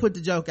did put the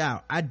joke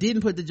out. I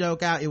didn't put the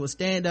joke out. It was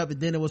stand up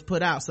and then it was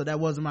put out. So that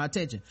wasn't my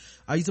intention.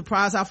 Are you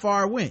surprised how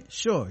far it went?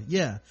 Sure.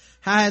 Yeah.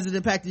 How has it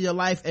impacted your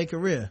life and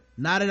career?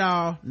 Not at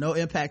all. No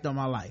impact on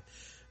my life.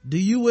 Do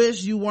you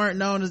wish you weren't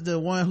known as the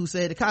one who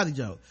said the Cosby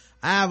joke?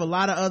 I have a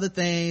lot of other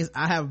things.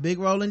 I have a big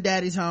role in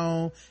Daddy's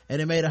Home,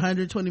 and it made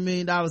 $120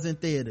 million in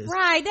theaters.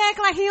 Right, they act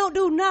like he don't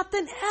do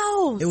nothing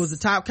else. It was the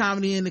top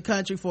comedy in the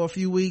country for a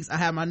few weeks. I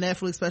have my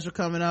Netflix special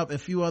coming up and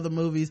a few other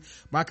movies.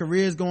 My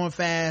career is going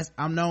fast.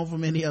 I'm known for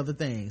many other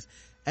things.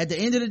 At the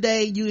end of the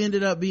day, you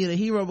ended up being a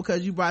hero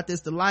because you brought this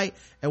to light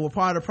and were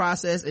part of the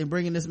process in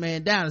bringing this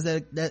man down.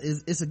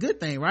 It's a good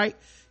thing, right?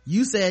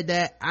 You said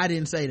that. I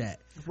didn't say that.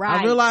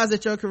 Right. I realize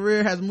that your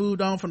career has moved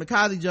on from the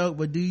Cosby joke,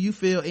 but do you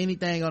feel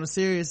anything on the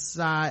serious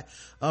side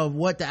of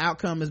what the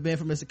outcome has been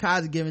for Mr.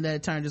 Cosby, given that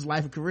it turned his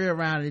life and career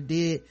around, and it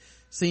did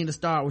seem to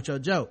start with your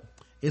joke?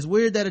 It's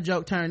weird that a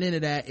joke turned into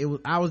that.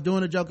 I was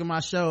doing a joke in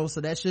my show,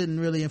 so that shouldn't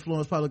really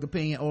influence public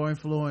opinion or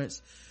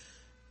influence.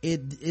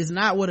 It is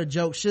not what a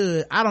joke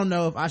should. I don't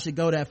know if I should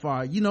go that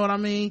far. You know what I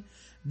mean?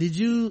 Did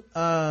you,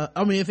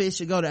 if it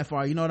should go that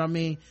far, you know what I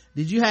mean?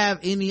 Did you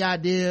have any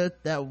idea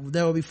that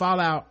there would be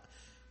fallout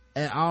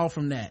at all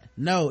from that?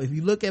 No. If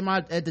you look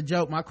at the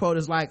joke, my quote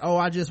is like, oh,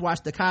 I just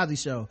watched the Cosby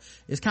Show.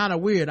 It's kind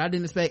of weird. I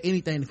didn't expect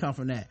anything to come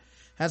from that.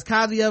 Has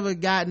Cosby ever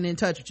gotten in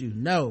touch with you?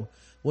 No.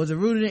 Was it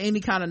rooted in any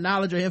kind of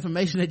knowledge or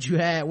information that you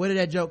had? Where did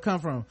that joke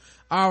come from?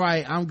 All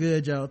right, I'm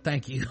good, Joe.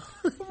 Thank you.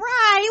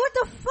 Right. What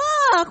the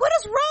fuck? What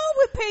is wrong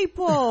with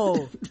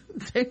people?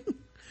 They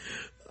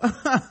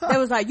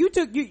was like, you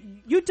took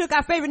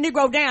our favorite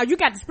Negro down. You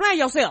got to explain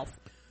yourself.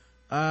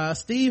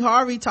 Steve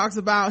Harvey talks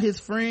about his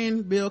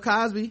friend Bill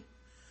Cosby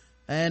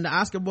and the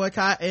Oscar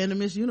boycott and the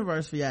Miss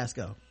Universe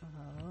fiasco.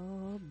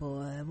 Oh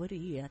boy, what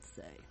did he have to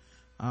say?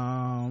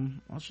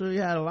 I'm sure he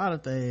had a lot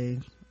of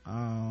things.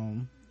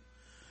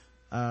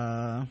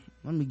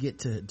 Let me get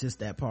to just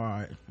that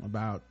part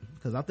about,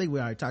 because I think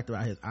we already talked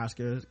about his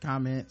Oscar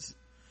comments.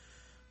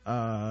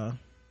 Let's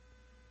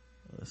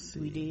see.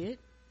 We did.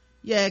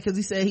 Yeah, because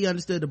he said he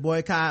understood the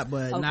boycott,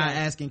 but not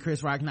asking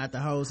Chris Rock not to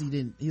host.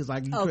 He was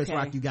like, Chris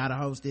Rock, you gotta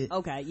host it.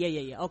 Okay,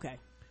 yeah, okay.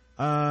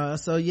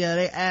 So yeah,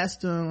 they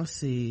asked him, let's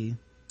see,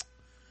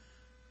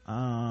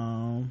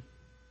 oh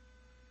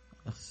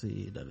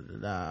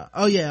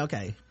yeah,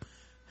 okay.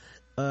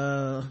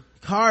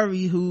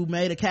 Harvey, who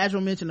made a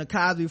casual mention of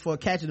Cosby before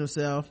catching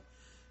himself,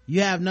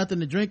 you have nothing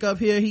to drink up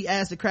here? He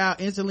asked the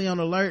crowd, instantly on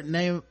alert,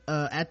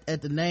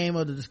 at the name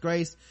of the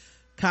disgraced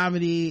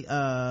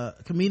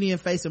comedian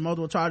facing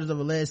multiple charges of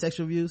alleged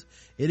sexual abuse.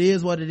 It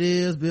is what it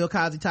is. Bill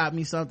Cosby taught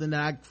me something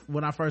that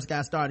when I first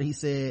got started. He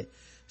said,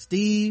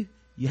 Steve,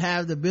 you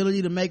have the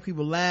ability to make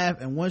people laugh,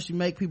 and once you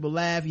make people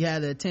laugh, you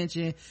have the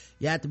attention.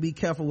 You have to be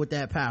careful with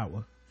that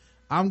power.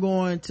 I'm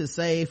going to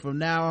say from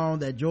now on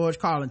that George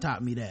Carlin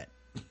taught me that.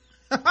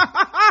 Not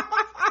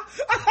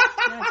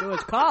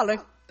George Carlin.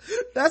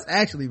 That's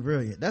actually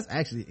brilliant. That's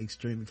actually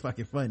extremely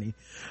fucking funny.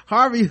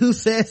 Harvey, who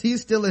says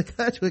he's still in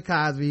touch with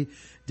Cosby,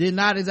 did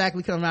not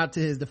exactly come out to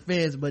his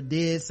defense, but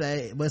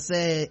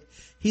said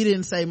he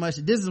didn't say much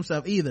to distance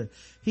himself either.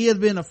 He has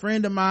been a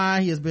friend of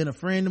mine. He has been a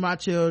friend of my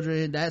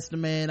children. That's the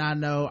man I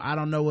know. I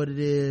don't know what it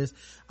is.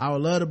 I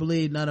would love to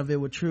believe none of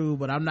it were true,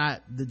 but I'm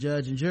not the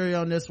judge and jury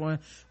on this one.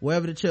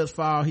 Wherever the chips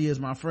fall, he is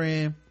my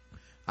friend.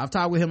 I've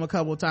talked with him a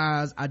couple of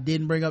times. I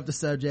didn't bring up the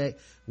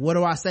subject. What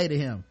do I say to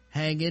him?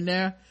 Hang in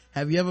there.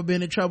 Have you ever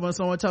been in trouble and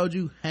someone told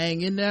you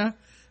hang in there?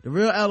 The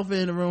real elephant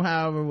in the room,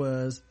 however,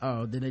 was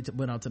then they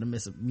went on to the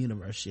Miss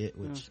Universe shit,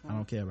 which I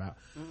don't care about.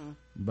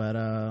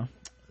 But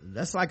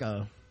that's like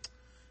a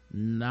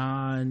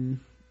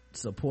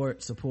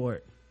non-support.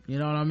 You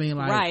know what I mean?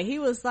 Like, right. He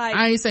was like,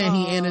 I ain't saying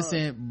he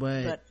innocent,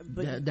 but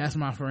that's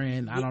my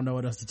friend. I don't know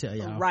what else to tell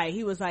y'all. Right.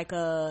 He was like,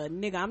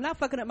 nigga, I'm not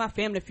fucking up my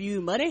Family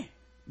Feud money.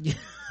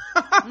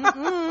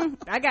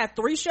 I got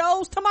 3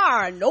 shows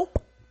tomorrow.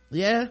 Nope.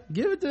 Yeah,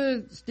 give it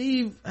to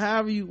Steve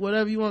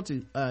whatever you want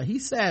to.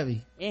 He's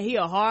savvy. And he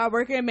a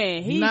hard-working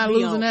man. He's not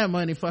losing that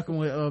money fucking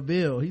with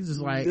Bill. He's just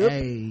like, yep.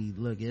 Hey,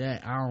 look at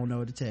that. I don't know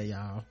what to tell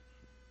y'all.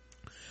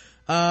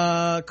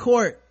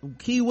 Court.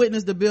 Key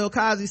witness to Bill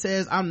Cosby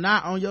says, I'm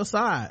not on your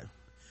side.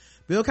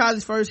 Bill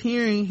Cosby's first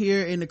hearing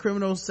here in the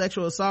criminal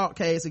sexual assault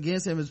case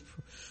against him is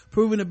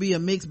proven to be a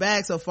mixed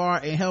bag so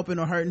far in helping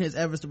or hurting his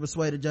efforts to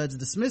persuade a judge to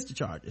dismiss the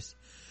charges.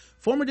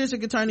 Former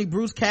district attorney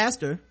Bruce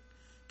Castor,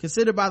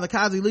 considered by the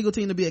Cosby legal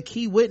team to be a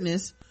key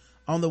witness,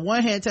 on the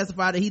one hand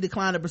testified that he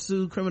declined to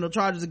pursue criminal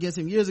charges against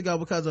him years ago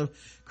because of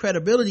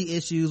credibility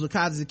issues with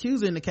Cosby's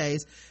accuser in the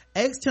case,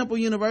 ex-Temple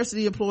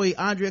University employee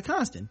Andrea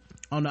Constant.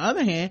 On the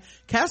other hand,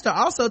 Castor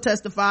also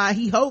testified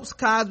he hopes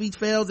Cosby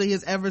fails in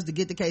his efforts to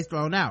get the case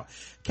thrown out.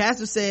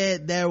 Castor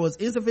said there was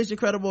insufficient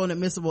credible and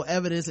admissible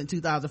evidence in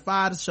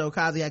 2005 to show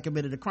Cosby had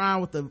committed a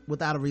crime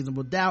without a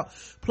reasonable doubt.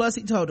 Plus,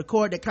 he told the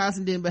court that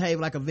Constant didn't behave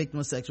like a victim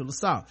of sexual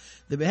assault.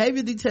 The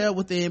behavior detailed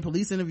within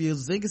police interviews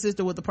was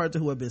inconsistent with the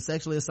person who had been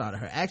sexually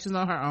assaulted. Her actions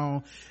on her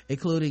own,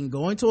 including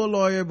going to a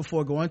lawyer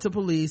before going to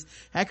police,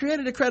 had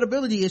created a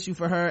credibility issue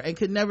for her and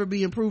could never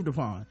be improved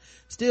upon.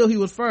 Still, he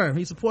was firm.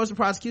 He supports the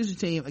prosecution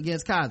team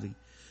against Cosby.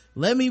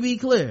 Let me be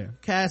clear,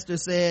 Castor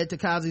said to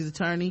Cosby's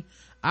attorney,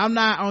 I'm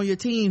not on your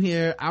team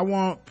here. I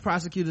want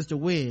prosecutors to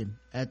win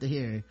at the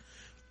hearing.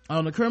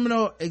 On the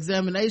criminal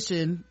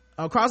examination,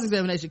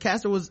 cross-examination,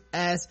 Castor was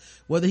asked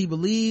whether he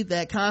believed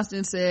that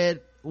Constant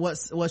said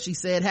what she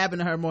said happened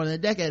to her more than a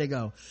decade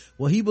ago.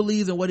 Well, he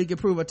believes in what he can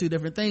prove are two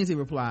different things, he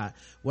replied.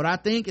 What I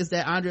think is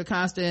that Andrea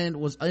Constant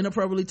was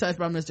inappropriately touched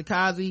by Mr.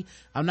 Cosby.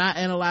 I'm not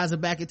analyzing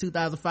back in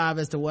 2005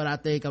 as to what I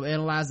think. I'm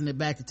analyzing it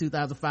back to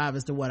 2005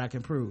 as to what I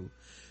can prove.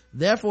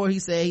 Therefore, he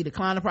said he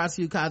declined to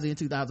prosecute Cosby in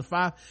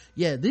 2005.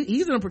 Yeah,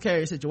 he's in a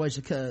precarious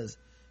situation because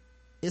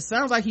it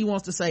sounds like he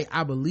wants to say,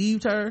 I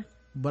believed her,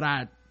 but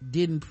I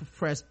didn't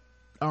press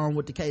on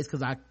with the case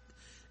because I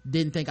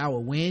didn't think I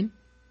would win.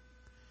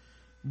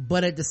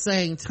 But at the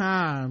same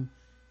time,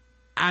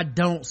 I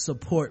don't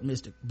support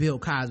Mr. Bill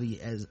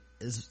Cosby as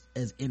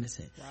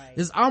innocent. Right.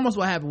 It's almost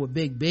what happened with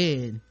Big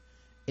Ben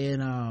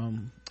in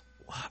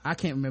I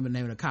can't remember the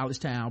name of the college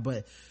town,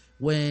 but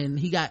when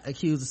he got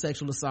accused of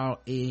sexual assault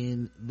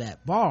in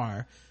that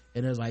bar,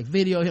 and there's like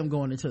video of him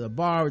going into the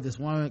bar with this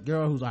one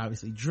girl who's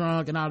obviously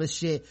drunk and all this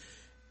shit,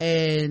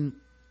 and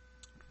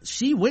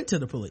she went to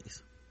the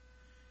police,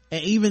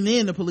 and even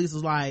then the police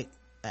was like,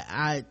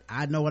 I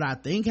know what I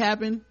think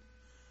happened,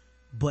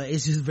 but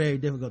it's just very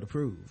difficult to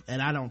prove,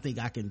 and I don't think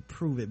I can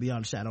prove it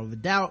beyond a shadow of a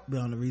doubt,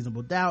 beyond a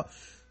reasonable doubt,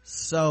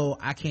 so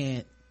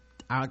I'm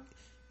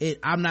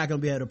not gonna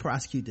be able to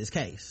prosecute this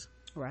case.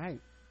 Right.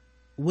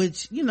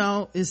 Which,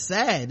 is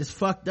sad. It's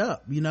fucked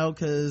up,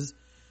 because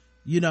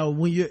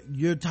when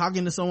you're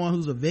talking to someone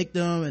who's a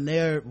victim and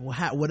they're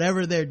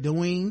whatever they're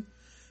doing,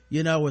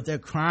 if they're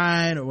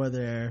crying or whether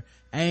they're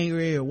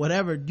angry or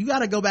whatever, you got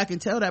to go back and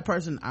tell that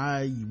person,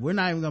 we're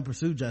not even gonna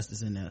pursue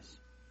justice in this.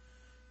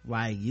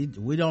 Like,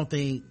 we don't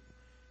think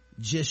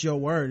just your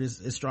word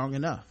is strong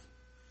enough,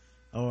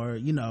 or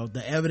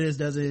the evidence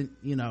doesn't,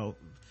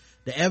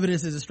 the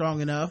evidence isn't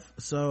strong enough,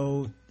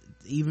 so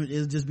even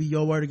it'll just be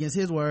your word against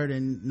his word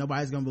and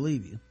nobody's gonna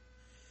believe you.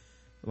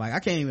 Like, I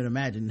can't even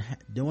imagine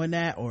doing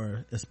that,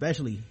 or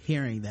especially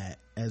hearing that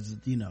as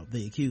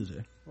the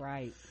accuser.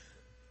 Right.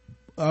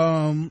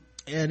 At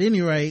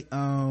any rate,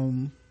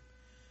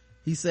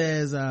 he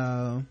says,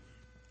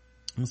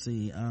 let's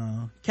see,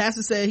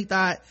 Castor said he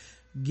thought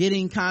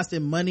getting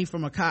Constant money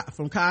from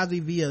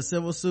Cosby via a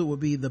civil suit would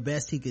be the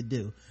best he could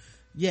do.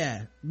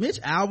 Yeah, Mitch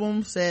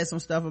Albom said some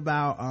stuff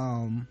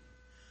about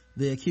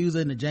the accuser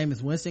in the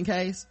Jameis Winston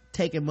case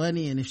taking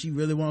money, and if she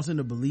really wants him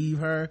to believe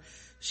her,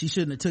 she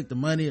shouldn't have took the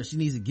money, or she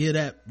needs to give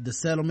the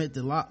settlement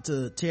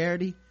to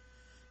charity.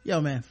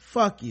 Yo, man,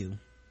 fuck you.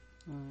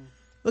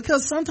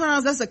 Because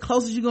sometimes that's the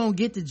closest you're gonna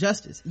get to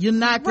justice. You're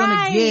not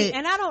gonna get.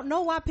 And I don't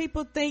know why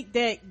people think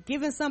that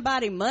giving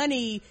somebody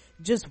money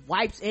just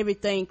wipes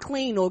everything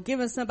clean, or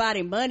giving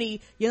somebody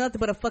money, you're nothing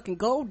but a fucking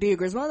gold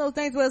digger. It's one of those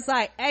things where it's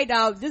like, hey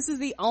dog, this is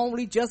the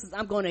only justice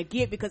I'm gonna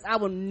get because I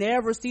will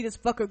never see this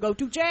fucker go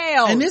to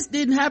jail. And this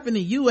didn't happen to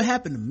you, it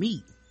happened to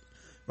me.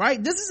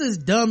 Right? This is as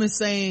dumb as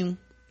saying,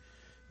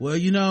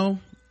 well,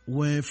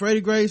 when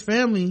Freddie Gray's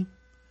family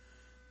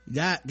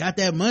got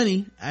that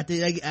money after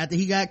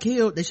he got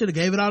killed, they should have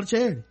gave it all to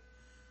charity.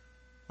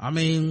 I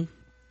mean,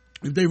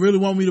 if they really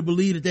want me to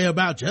believe that they're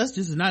about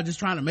justice and not just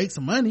trying to make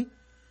some money,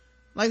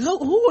 like,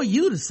 who are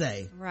you to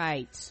say?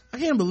 Right. I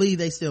can't believe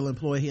they still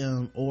employ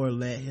him or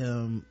let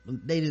him,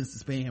 they didn't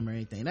suspend him or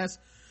anything. That's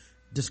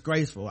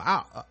disgraceful.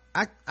 I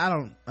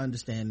don't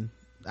understand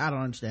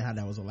how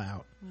that was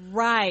allowed.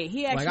 Right.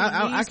 He actually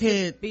I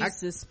can't be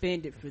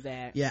suspended for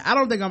that. Yeah, I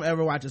don't think I'm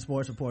ever watching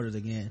Sports Reporters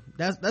again.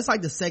 That's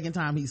like the second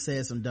time he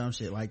said some dumb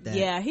shit like that.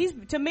 Yeah, he's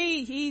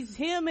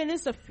him, and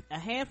it's a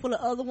handful of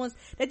other ones.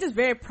 They're just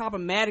very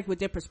problematic with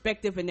their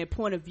perspective and their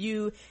point of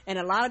view. And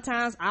a lot of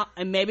times,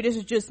 and maybe this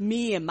is just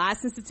me and my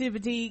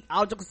sensitivity,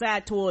 all joke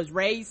aside, towards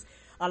race,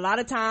 a lot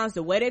of times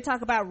the way they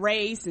talk about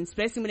race, and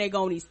especially when they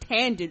go on these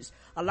tangents,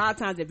 a lot of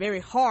times they're very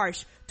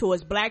harsh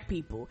towards black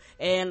people.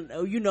 And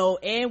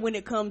and when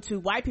it comes to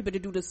white people to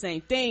do the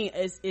same thing,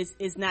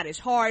 it's not as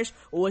harsh,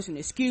 or it's an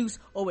excuse,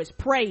 or it's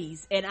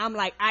praise. And I'm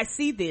like, I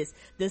see this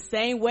the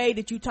same way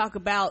that you talk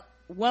about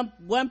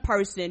one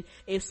person.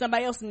 If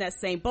somebody else in that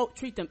same boat,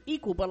 treat them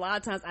equal. But a lot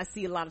of times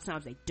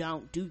they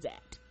don't do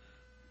that.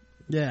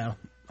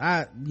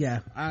 I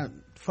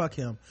fuck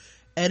him.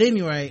 At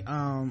any rate,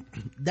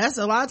 that's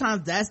a lot of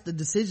times that's the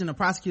decision a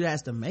prosecutor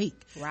has to make.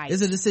 Right.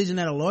 It's a decision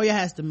that a lawyer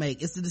has to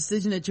make. It's the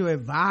decision that you're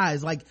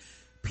advised. Like,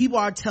 people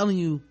are telling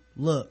you,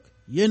 look,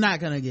 you're not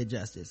gonna get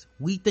justice.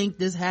 We think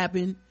this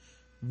happened.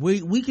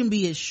 We can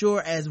be as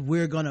sure as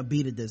we're gonna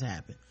be that this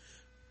happened.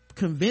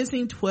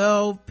 Convincing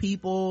 12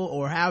 people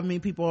or however many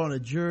people on a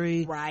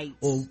jury, right,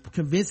 or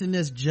convincing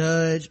this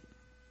judge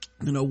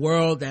in a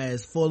world that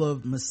is full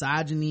of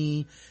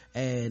misogyny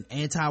and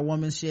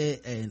anti-woman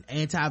shit and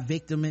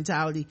anti-victim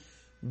mentality,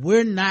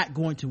 we're not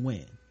going to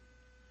win.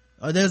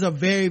 Or there's a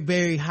very,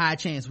 very high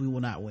chance we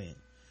will not win.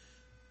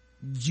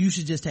 You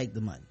should just take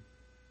the money.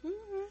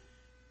 Mm-hmm.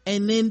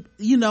 And then,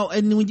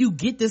 and when you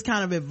get this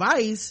kind of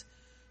advice,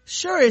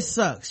 sure, it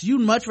sucks.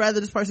 You'd much rather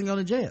this person go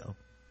to jail.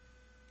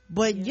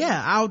 But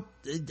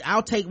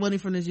I'll take money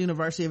from this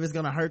university if it's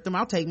gonna hurt them.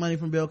 I'll take money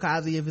from Bill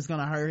Cosby if it's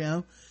gonna hurt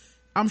him.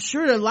 I'm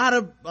sure a lot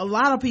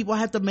of people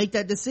have to make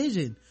that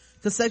decision,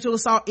 because sexual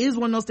assault is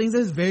one of those things that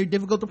is very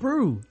difficult to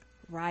prove.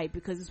 Right,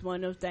 because it's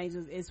one of those things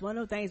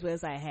where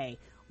it's like, hey,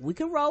 we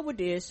can roll with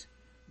this,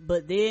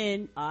 but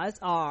then odds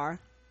are,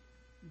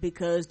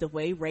 because the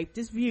way rape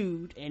is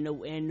viewed,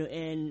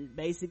 and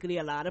basically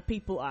a lot of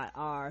people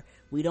are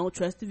we don't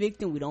trust the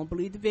victim, we don't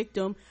believe the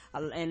victim,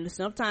 and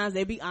sometimes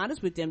they be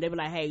honest with them. They be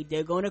like, hey,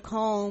 they're going to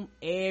comb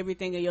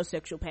everything in your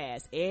sexual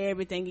past,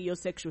 everything in your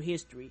sexual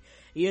history.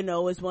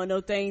 It's one of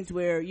those things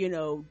where,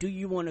 do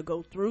you want to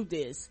go through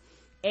this?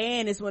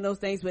 And it's one of those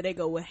things where they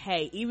go, well,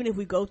 hey, even if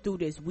we go through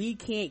this, we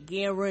can't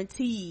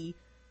guarantee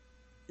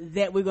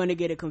that we're going to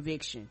get a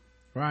conviction.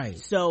 Right.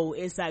 So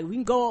it's like, we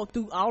can go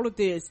through all of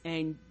this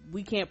and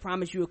we can't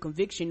promise you a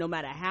conviction no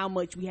matter how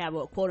much we have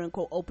a quote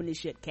unquote open and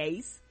shut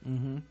case.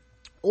 Mm-hmm.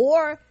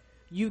 Or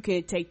you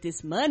can take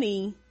this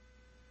money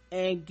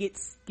and get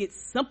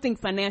something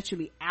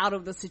financially out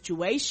of the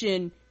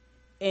situation,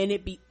 and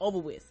it be over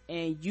with,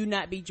 and you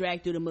not be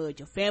dragged through the mud,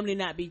 your family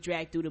not be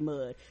dragged through the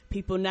mud,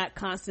 people not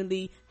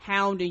constantly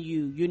hounding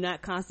you, you're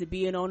not constantly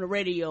being on the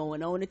radio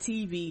and on the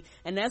TV.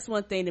 And that's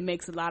one thing that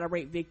makes a lot of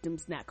rape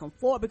victims not come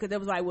forward, because they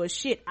was like, well,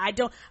 shit, I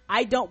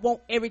don't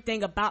want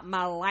everything about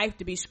my life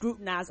to be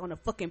scrutinized on a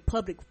fucking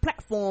public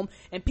platform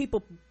and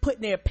people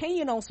putting their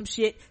opinion on some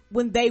shit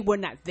when they were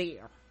not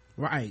there.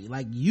 Right.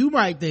 Like, you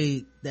might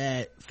think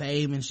that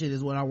fame and shit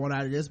is what I want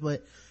out of this,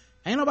 but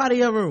ain't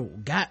nobody ever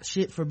got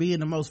shit for being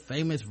the most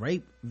famous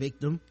rape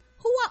victim.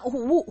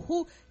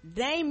 Who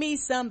name me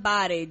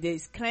somebody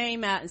that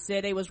came out and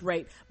said they was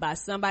raped by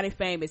somebody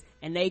famous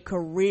and their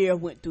career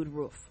went through the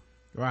roof.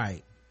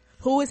 Right.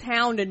 Who is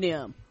hounding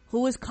them?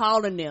 Who is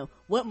calling them?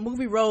 What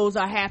movie roles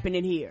are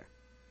happening here?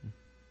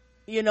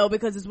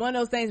 Because it's one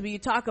of those things where you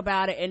talk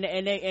about it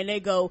and they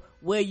go,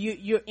 well,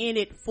 you're in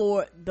it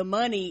for the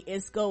money.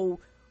 It's go,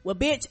 well,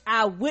 bitch,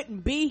 I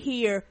wouldn't be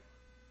here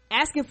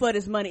asking for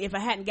this money if I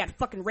hadn't got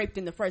fucking raped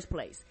in the first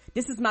place.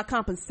 This is my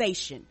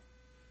compensation.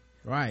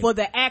 Right. For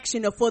the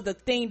action or for the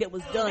thing that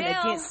was done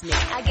against me.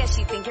 I guess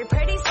you think you're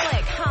pretty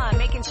slick, huh?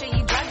 Making sure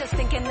you drugged us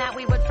thinking that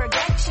we would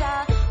forget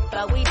ya.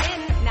 But we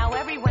didn't. Now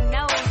everyone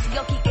knows.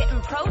 You'll keep getting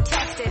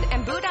protested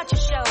and booed out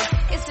your shows.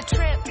 It's a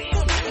trip.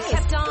 You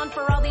kept on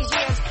for all these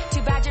years.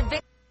 Too bad you're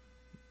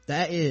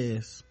That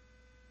is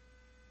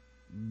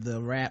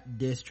the rap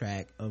diss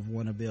track of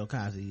one of Bill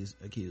Cosby's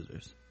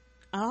accusers.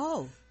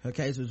 Oh. Her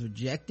case was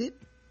rejected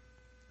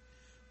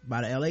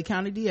by the LA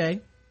County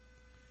DA.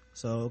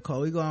 So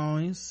Chloe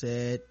Goins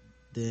said,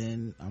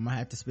 then I'm gonna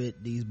have to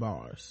spit these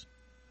bars.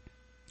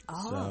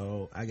 Oh.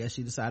 So I guess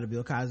she decided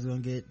Bill Cosby's gonna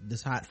get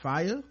this hot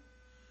fire.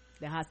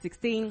 The hot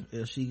 16.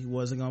 If she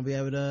wasn't gonna be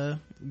able to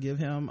give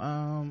him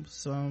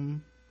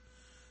some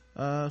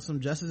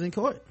justice in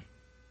court.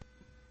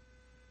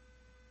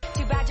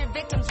 Too bad your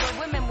victims were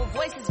women with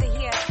voices to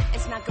hear.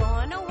 It's not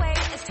going away.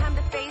 It's time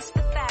to face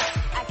the facts.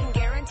 I can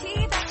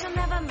guarantee that you'll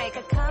never make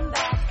a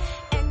comeback.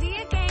 End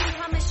the game,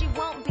 promise you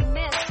won't be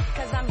missed.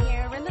 Cause I'm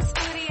here in the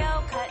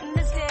studio cutting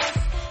this disc.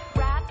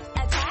 Rap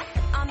attack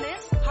on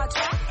this hot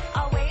track.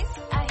 Always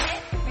a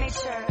hit, make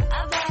sure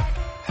of that.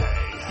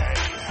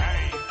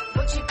 Hey.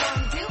 What you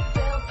gonna do,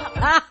 Bill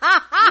Papa?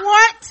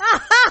 What?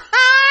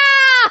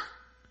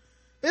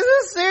 Is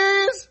this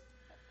serious?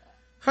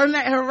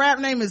 Her rap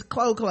name is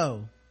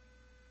Clo.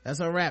 That's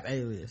her rap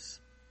alias.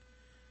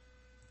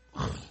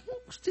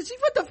 Did she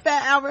put the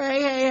Fat Albert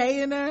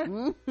hey in there?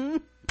 Mm-hmm.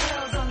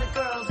 Girls on the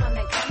girls when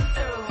they come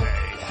through.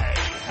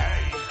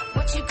 Hey.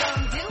 What you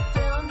gonna do,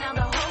 Bill? Now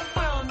the whole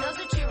world knows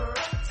that you're a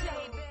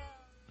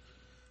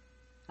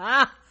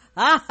Bill.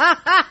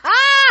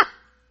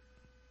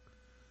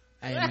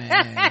 Hey,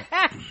 man.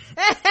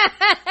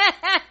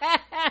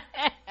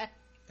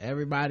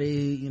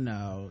 everybody,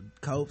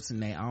 copes in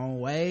their own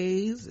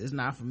ways. It's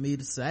not for me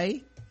to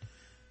say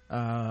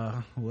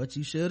what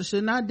you should or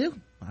should not do.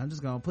 I'm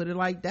just gonna put it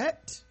like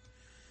that.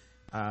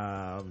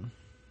 I'm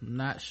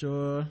not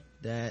sure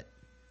that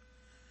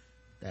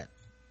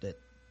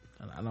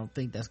I don't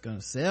think that's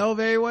gonna sell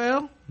very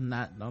well.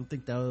 Don't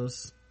think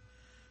those,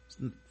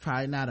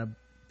 probably not a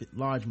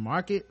large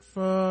market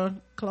for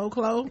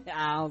Clo.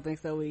 I don't think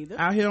so either.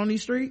 Out here on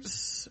these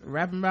streets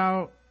rapping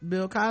about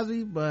Bill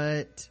Cosby,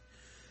 but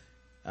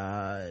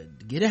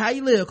get it how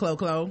you live, Clo.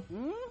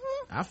 Mm-hmm.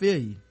 I feel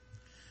you.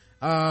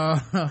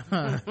 That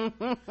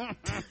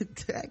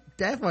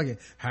fucking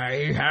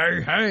hey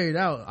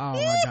that, oh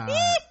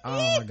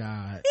my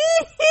god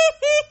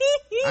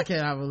I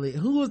cannot believe,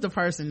 who was the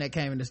person that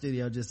came in the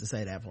studio just to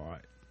say that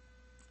part?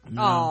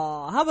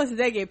 Oh, how much did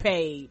they get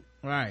paid?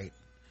 Right.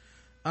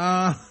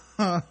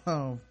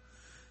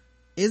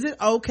 Is it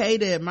okay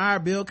to admire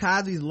Bill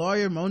Cosby's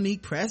lawyer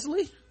Monique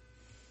Presley?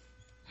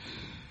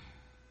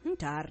 I'm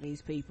tired of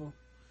these people.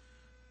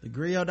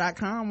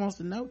 TheGrio.com wants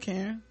to know,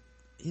 Karen,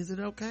 is it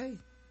okay?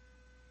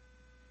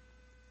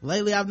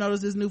 Lately, I've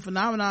noticed this new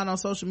phenomenon on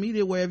social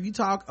media where if you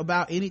talk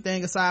about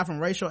anything aside from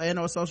racial and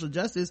or social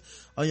justice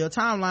on your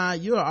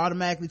timeline, you are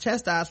automatically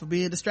chastised for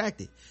being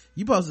distracted.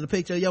 You posted a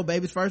picture of your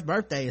baby's first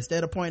birthday.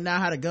 Instead of pointing out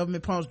how the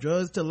government pumps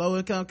drugs to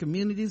low-income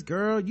communities,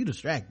 girl, you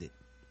distracted.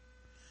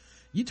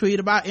 You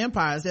tweet about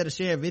empire instead of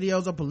sharing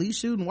videos of police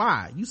shooting.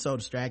 Why? You so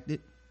distracted.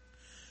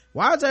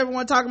 Why is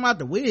everyone talking about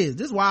the Wiz?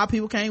 This is why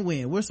people can't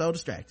win. We're so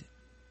distracted.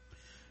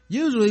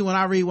 Usually when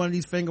I read one of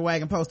these finger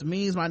wagging posted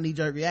memes, my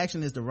knee-jerk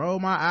reaction is to roll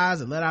my eyes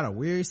and let out a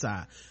weary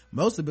sigh.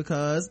 Mostly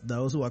because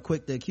those who are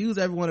quick to accuse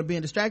everyone of being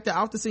distracted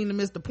often seem to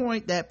miss the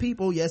point that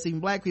people, yes, even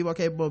black people, are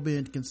capable of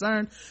being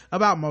concerned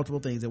about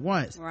multiple things at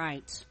once.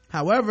 Right.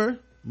 However,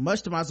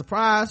 much to my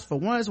surprise, for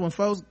once when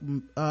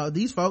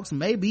these folks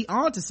may be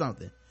onto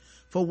something.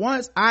 For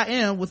once, I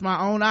am, with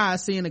my own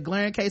eyes, seeing a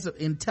glaring case of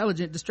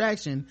intelligent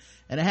distraction,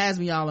 and it has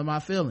me all in my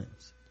feelings.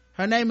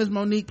 Her name is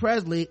Monique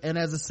Presley, and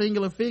as a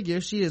singular figure,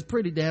 she is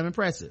pretty damn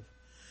impressive.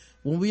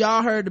 When we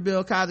all heard that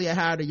Bill Cosby had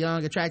hired a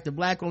young, attractive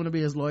black woman to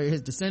be his lawyer,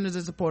 his descendants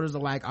and supporters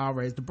alike all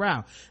raised the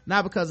brow.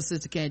 Not because the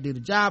sister can't do the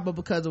job, but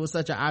because it was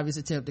such an obvious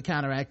attempt to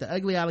counteract the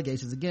ugly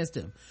allegations against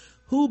him.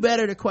 Who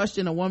better to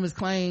question a woman's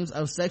claims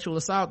of sexual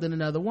assault than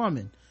another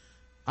woman?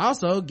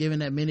 Also, given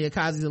that many of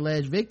Cosby's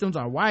alleged victims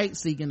are white,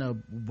 seeing a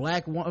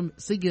black woman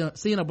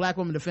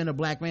defend a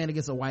black man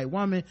against a white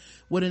woman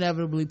would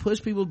inevitably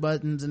push people's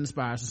buttons and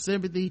inspire some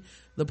sympathy.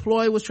 The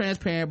ploy was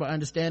transparent but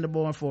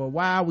understandable, and for a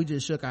while we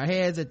just shook our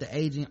heads at the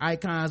aging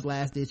icon's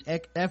last-ditch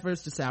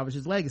efforts to salvage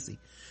his legacy.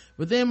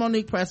 But then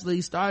Monique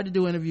Presley started to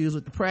do interviews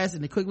with the press,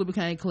 and it quickly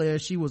became clear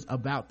she was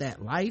about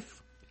that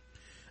life.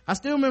 I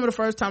still remember the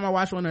first time I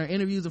watched one of her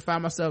interviews and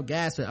found myself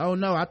gasping, oh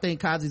no, I think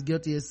Cosby's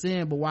guilty of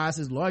sin, but why is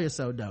his lawyer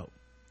so dope?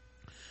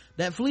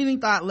 That fleeting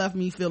thought left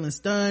me feeling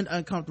stunned,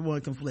 uncomfortable,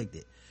 and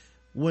conflicted.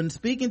 When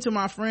speaking to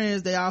my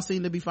friends, they all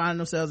seem to be finding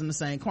themselves in the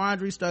same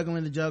quandary,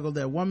 struggling to juggle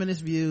their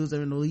womanist views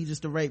and allegiance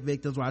to rape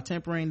victims while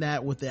tempering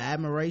that with the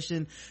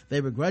admiration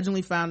they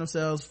begrudgingly found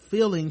themselves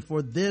feeling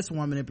for this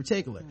woman in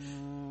particular.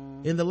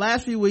 In the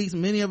last few weeks,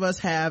 many of us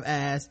have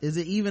asked, is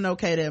it even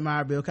okay to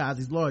admire Bill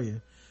Cosby's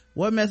lawyer?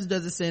 What message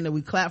does it send that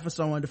we clap for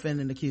someone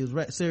defending the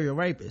accused serial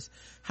rapist?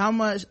 How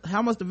must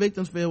the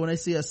victims feel when they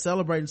see us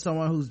celebrating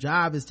someone whose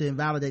job is to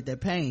invalidate their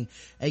pain?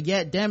 And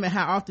yet, damn it,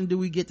 how often do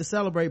we get to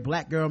celebrate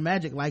black girl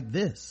magic like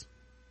this?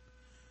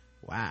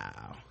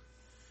 Wow.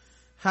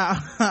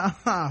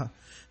 How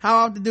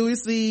often do we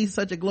see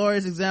such a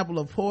glorious example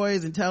of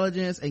poise,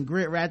 intelligence, and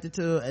grit wrapped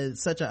into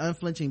such an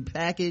unflinching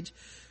package?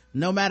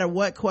 No matter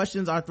what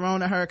questions are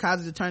thrown at her,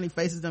 Cosby's attorney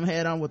faces them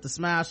head on with a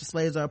smile. She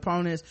slays her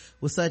opponents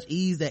with such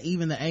ease that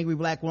even the angry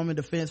black woman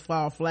defense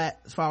falls flat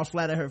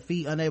at her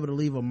feet, unable to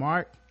leave a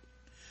mark.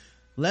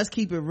 Let's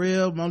keep it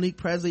real. Monique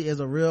Presley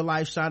is a real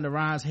life Shonda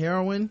Rhimes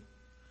heroine.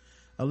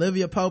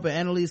 Olivia Pope and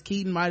Annalise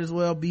Keaton might as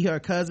well be her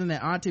cousin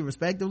and auntie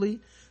respectively.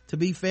 To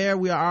be fair,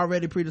 we are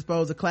already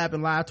predisposed to clap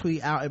and live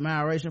tweet out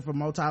admiration for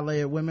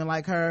multi-layered women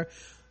like her,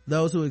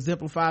 those who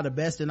exemplify the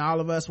best in all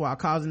of us while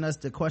causing us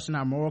to question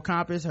our moral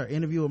compass. Her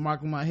interview with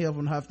Mark Lamont Hill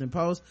from the Huffington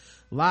Post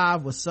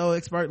live was so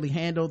expertly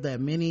handled that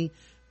many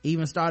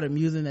even started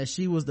musing that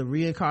she was the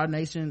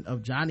reincarnation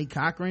of Johnny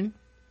Cochran.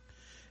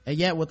 And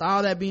yet, with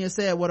all that being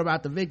said, what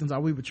about the victims? Are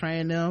we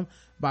betraying them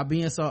by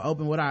being so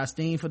open with our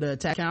esteem for the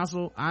attack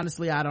counsel?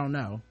 Honestly, I don't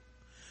know.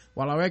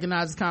 While I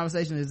recognize this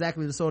conversation is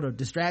exactly the sort of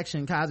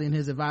distraction Cosby and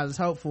his advisors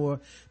hope for,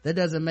 that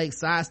doesn't make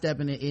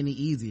sidestepping it any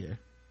easier.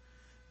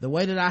 The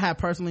way that I have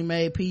personally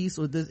made peace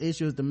with this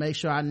issue is to make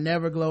sure I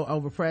never gloat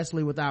over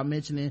Presley without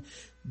mentioning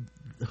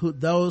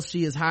those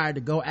she is hired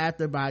to go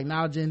after by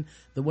acknowledging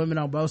the women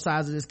on both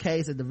sides of this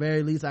case. At the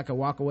very least, I could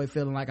walk away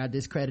feeling like I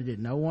discredited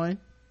no one.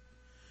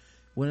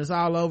 When it's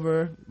all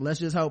over, let's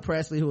just hope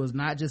Presley, who is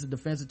not just a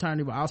defense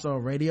attorney but also a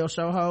radio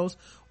show host,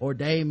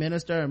 ordained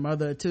minister, and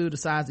mother of two,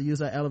 decides to use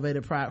her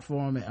elevated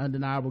platform and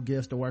undeniable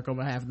gifts to work on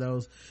behalf of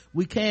those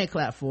we can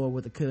clap for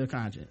with a clear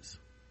conscience.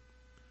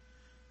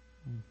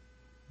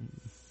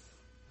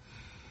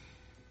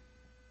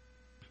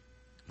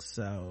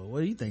 So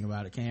what do you think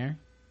about it, Karen?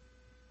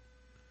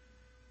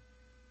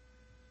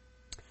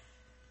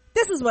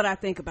 This is what I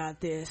think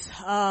about this.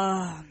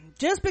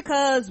 Just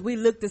because we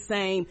look the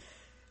same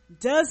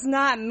does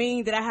not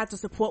mean that I have to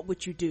support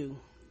what you do.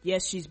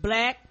 Yes, she's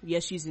black.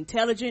 Yes, she's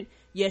intelligent.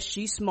 Yes,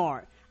 she's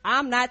smart.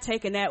 I'm not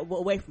taking that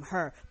away from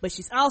her, but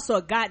she's also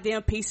a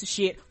goddamn piece of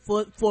shit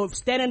for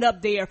standing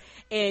up there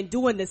and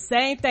doing the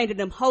same thing that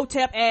them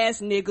hotep ass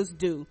niggas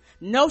do.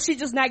 No, she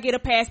does not get a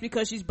pass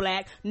because she's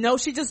black. No,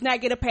 she does not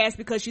get a pass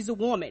because she's a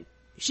woman.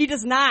 She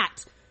does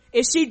not.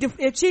 If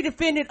she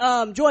defended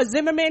George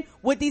Zimmerman,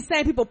 would these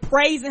same people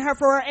praising her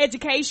for her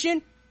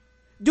education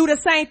do the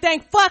same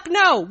thing? Fuck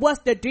no.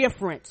 What's the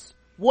difference?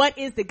 What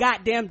is the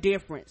goddamn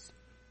difference?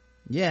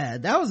 Yeah,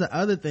 that was the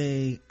other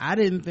thing. I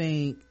didn't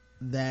think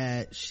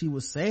that she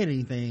was saying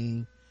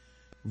anything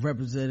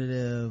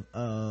representative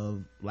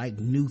of like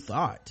new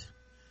thought.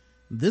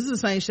 This is the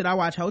same shit I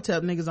watch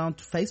hotep niggas on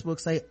Facebook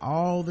say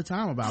all the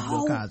time about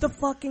Bill Cosby. All the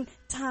fucking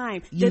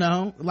time. You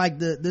know, like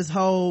this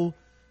whole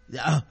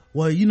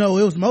well, you know,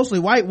 it was mostly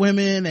white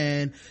women,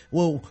 and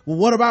well,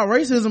 what about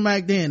racism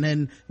back then?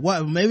 And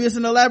what, maybe it's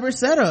an elaborate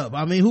setup.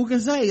 I mean, who can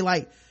say?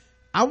 Like,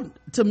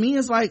 to me,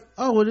 it's like,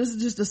 oh, well, this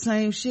is just the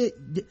same shit.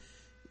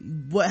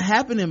 What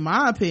happened, in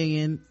my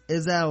opinion,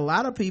 is that a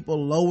lot of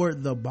people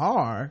lowered the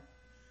bar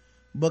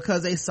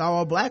because they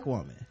saw a black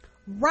woman.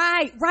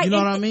 Right. You know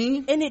what I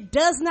mean? And it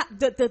does not,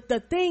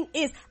 the thing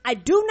is, I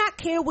do not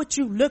care what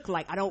you look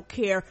like. I don't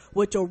care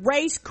what your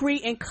race,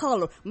 creed, and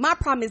color. My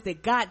problem is the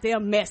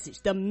goddamn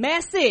message. The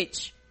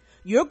message.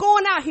 You're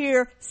going out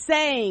here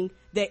saying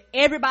that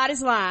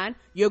everybody's lying.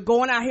 You're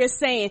going out here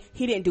saying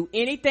he didn't do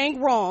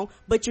anything wrong,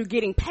 but you're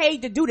getting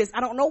paid to do this.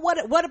 I don't know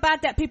what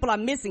about that people are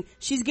missing.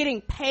 She's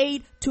getting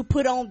paid to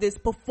put on this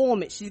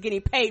performance. She's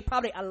getting paid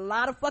probably a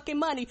lot of fucking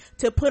money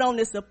to put on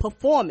this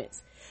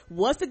performance.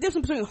 What's the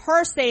difference between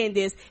her saying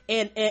this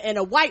and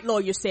a white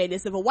lawyer saying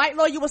this? If a white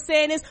lawyer was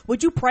saying this,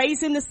 would you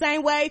praise him the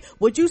same way?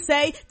 Would you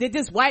say that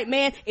this white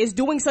man is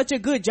doing such a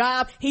good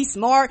job? He's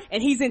smart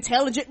and he's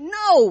intelligent?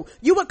 No,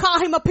 you would call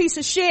him a piece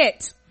of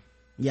shit.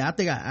 Yeah, I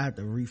think I have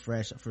to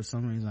refresh for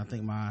some reason. I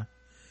think my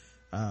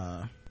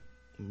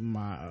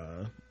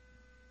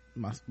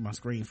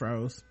screen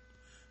froze.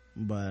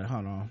 But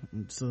hold on,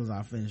 as soon as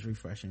I finish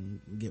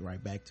refreshing, get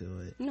right back to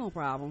it. No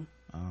problem.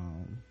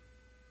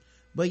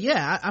 But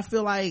yeah, I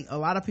feel like a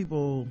lot of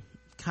people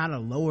kind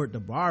of lowered the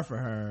bar for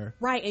her.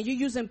 Right, and you're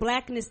using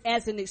blackness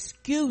as an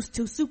excuse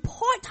to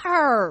support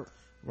her.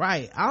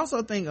 Right. I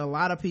also think a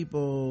lot of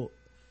people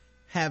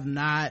have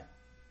not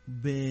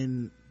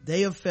been,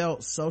 they have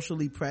felt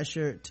socially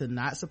pressured to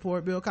not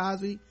support Bill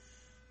Cosby,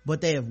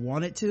 but they have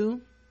wanted to.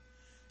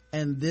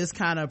 And this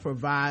kind of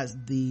provides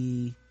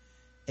the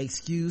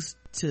excuse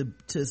to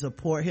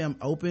support him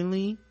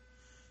openly,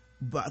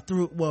 but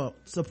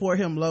support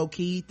him low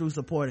key through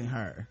supporting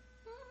her.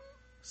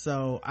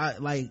 So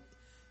I'm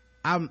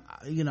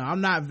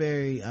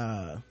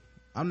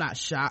not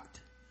shocked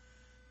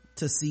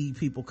to see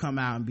people come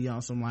out and be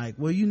on some like,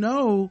 well, you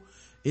know,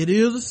 it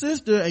is a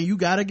sister and you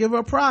gotta give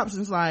her props.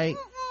 It's like,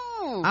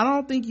 I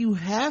don't think you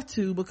have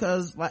to,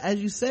 because like,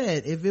 as you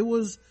said, if it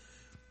was,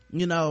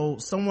 you know,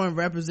 someone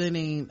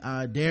representing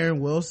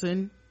Darren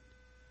Wilson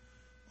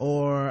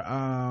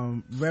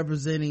or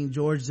representing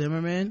George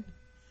Zimmerman,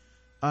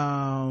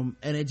 and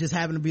it just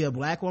happened to be a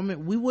black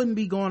woman, we wouldn't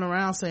be going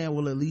around saying,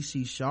 well, at least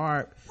she's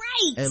sharp,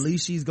 right, at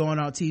least she's going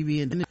on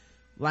TV, and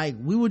like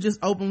we would just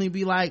openly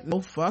be like, no,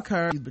 fuck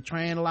her, she's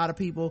betraying a lot of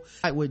people.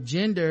 Like with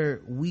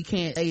gender, we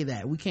can't say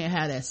that. We can't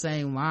have that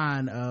same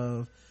line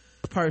of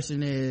the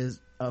person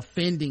is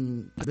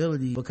offending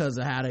ability because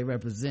of how they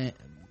represent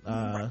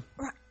the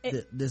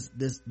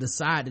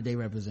side that they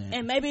represent.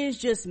 And maybe it's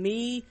just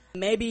me,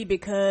 maybe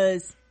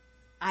because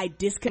I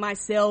disconnect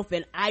myself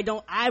and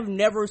I've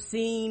never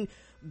seen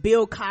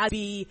Bill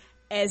Cosby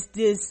as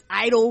this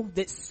idol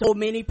that so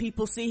many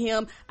people see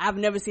him. I've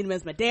never seen him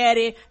as my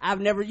daddy. I've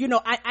never,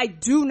 I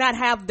do not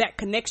have that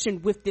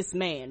connection with this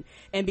man.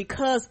 And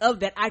because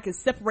of that, I can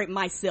separate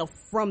myself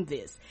from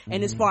this.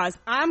 And as far as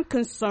I'm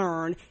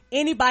concerned,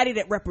 anybody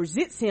that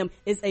represents him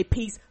is a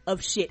piece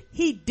of shit.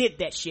 He did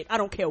that shit. I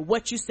don't care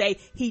what you say.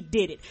 He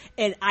did it.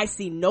 And I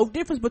see no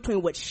difference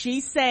between what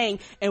she's saying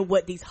and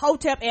what these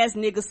hotep ass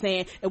niggas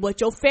saying and what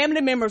your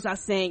family members are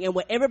saying and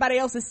what everybody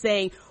else is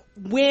saying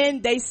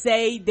when they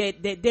say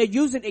that they're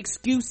using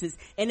excuses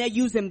and they're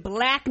using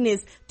blackness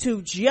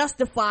to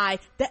justify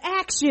the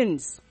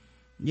actions.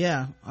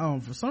 Yeah.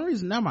 For some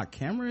reason now my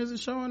camera isn't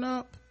showing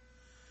up.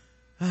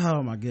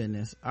 Oh my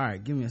goodness. All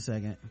right, give me a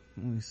second.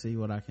 Let me see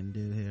what I can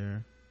do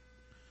here.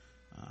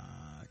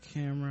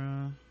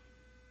 Camera.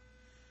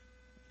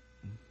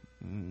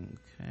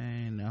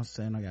 Okay, now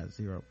saying I got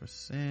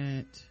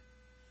 0%.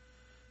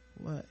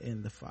 What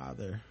in the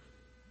father?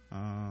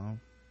 Okay,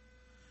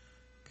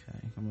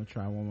 I'm gonna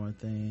try one more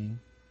thing.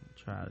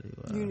 Try to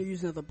you're gonna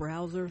use another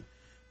browser?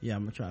 Yeah,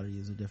 I'm gonna try to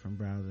use a different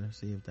browser,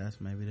 see if that's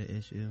maybe the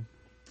issue.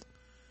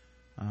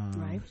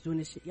 Right, I was doing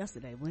this shit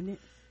yesterday, wasn't it?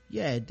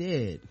 Yeah, it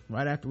did.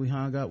 Right after we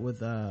hung up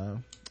with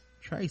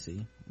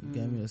Tracy, it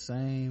gave me the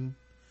same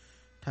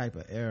type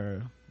of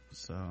error.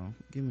 So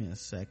give me a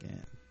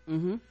second.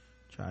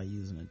 Try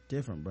using a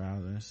different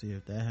browser and see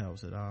if that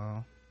helps at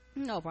all.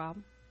 No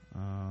problem.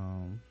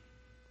 All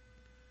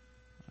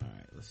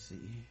right, let's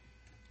see.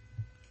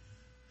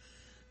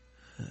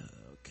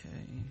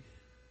 Okay.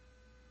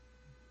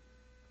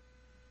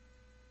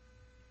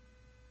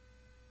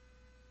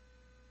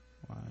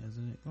 Why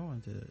isn't it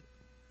going to it?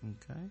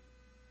 Okay.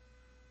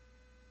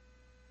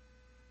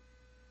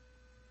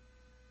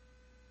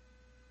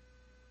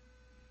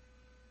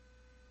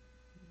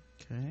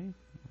 Okay.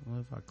 Well,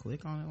 if I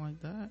click on it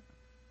like that.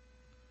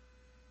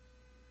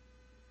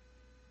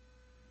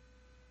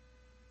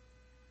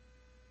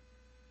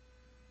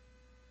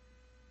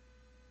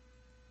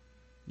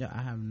 Yeah,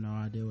 I have no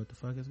idea what the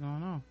fuck is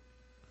going on.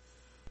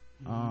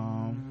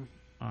 All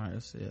right,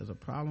 let's see. There's a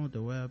problem with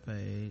the web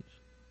page.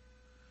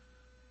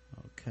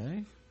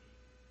 Okay.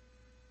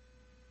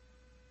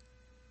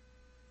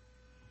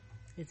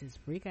 Is this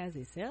freak as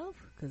itself?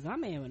 Because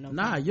I'm in with no.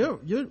 Nah, you're.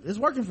 It's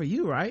working for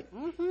you, right?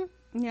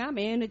 Yeah, I'm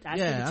in it. I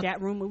see the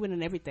chat room moving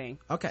and everything.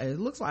 Okay, it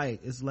looks like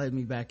it's letting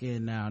me back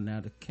in now.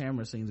 Now the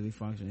camera seems to be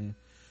functioning.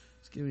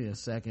 Just give me a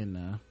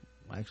second.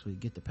 Actually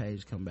get the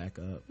page come back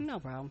up. No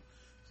problem.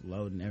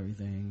 Loading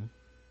everything.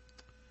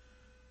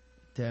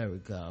 There we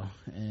go.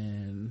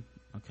 And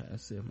okay,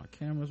 let's see if my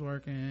camera's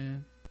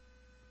working,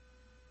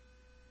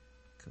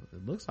 because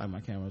it looks like my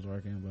camera's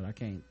working, but I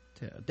can't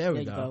tell. There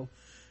we go.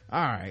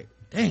 All right,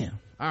 damn.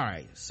 All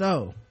right,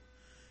 so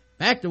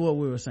back to what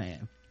we were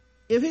saying.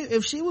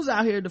 If she was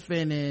out here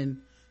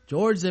defending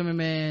George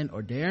Zimmerman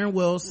or Darren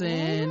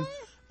Wilson,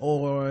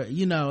 or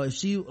if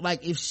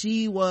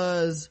she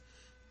was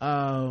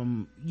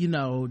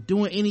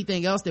doing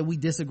anything else that we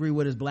disagree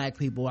with as black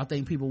people, I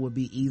think people would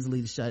be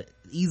easily shut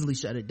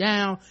it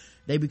down.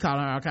 They be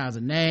calling her all kinds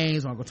of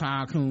names, Uncle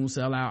Tom Coon,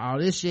 sell out, all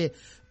this shit.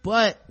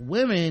 But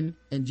women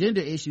and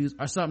gender issues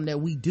are something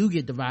that we do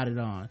get divided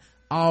on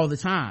all the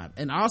time.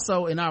 And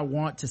also in our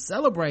want to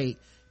celebrate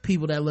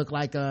people that look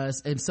like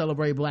us and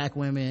celebrate black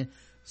women.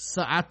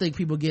 So I think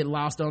people get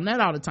lost on that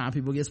all the time.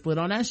 People get split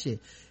on that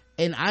shit.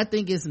 And I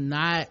think it's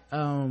not,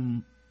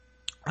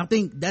 I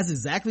think that's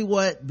exactly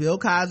what Bill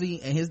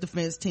Cosby and his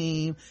defense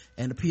team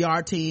and the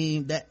PR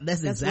team,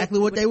 that's exactly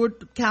what they were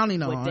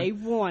counting on. What they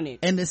wanted.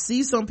 And to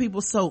see some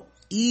people so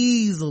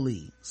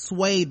easily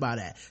swayed by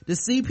that, to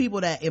see people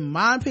that, in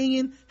my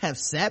opinion, have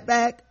sat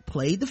back,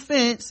 played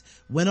defense,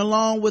 went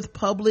along with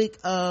public,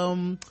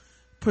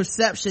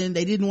 perception.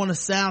 They didn't want to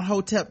sound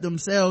hotep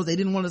themselves. They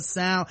didn't want to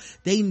sound,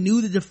 they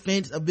knew the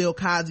defense of Bill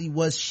Cosby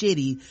was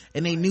shitty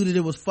and they knew that it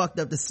was fucked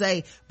up to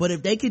say, but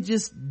if they could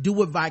just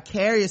do it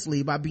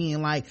vicariously by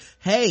being like,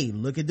 hey,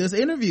 look at this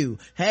interview,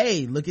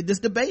 hey, look at this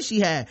debate she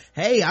had,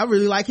 hey, I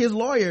really like his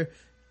lawyer,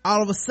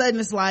 all of a sudden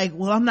it's like,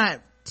 well, I'm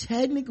not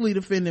technically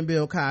defending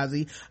Bill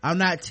Cosby, I'm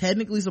not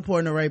technically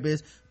supporting a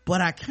rapist, but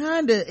I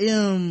kind of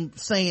am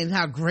saying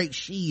how great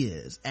she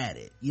is at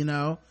it,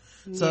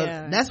 so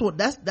that's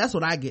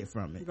what I get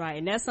from it. Right.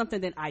 And that's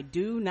something that I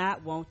do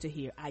not want to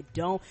hear. I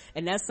don't.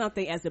 And that's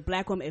something, as a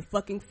black woman, it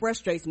fucking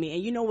frustrates me.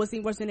 And you know what's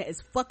even worse than that?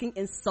 It's fucking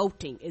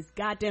insulting. It's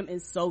goddamn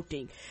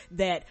insulting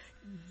that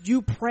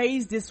you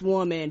praise this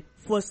woman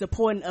for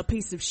supporting a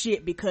piece of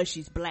shit because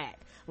she's black.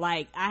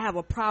 Like, I have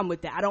a problem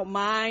with that. I don't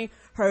mind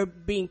her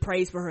being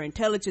praised for her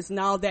intelligence and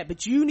all that,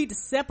 but you need to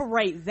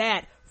separate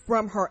that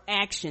from her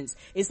actions.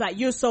 It's like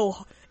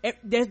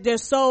they're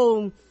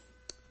so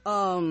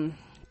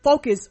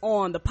focus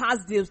on the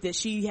positives that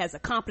she has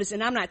accomplished,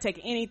 and I'm not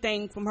taking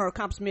anything from her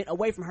accomplishment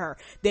away from her,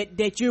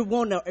 that you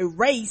want to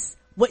erase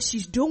what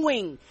she's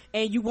doing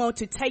and you want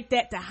to take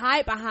that to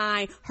hide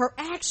behind her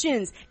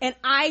actions, and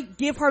I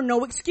give her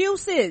no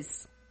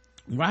excuses.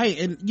 Right.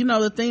 And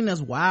the thing that's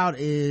wild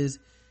is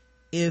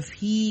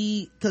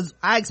because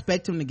I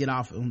expect him to get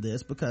off on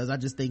this because I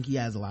just think he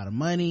has a lot of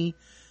money.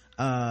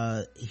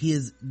 The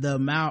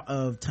amount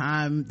of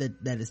time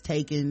that is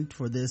taken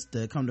for this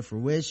to come to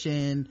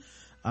fruition,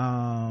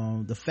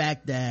 the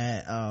fact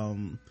that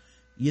our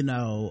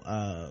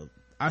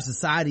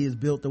society is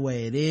built the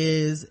way it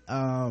is,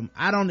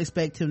 I don't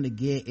expect him to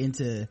get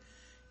into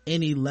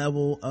any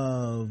level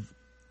of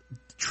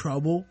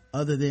trouble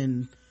other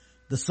than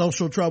the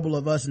social trouble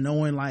of us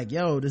knowing like,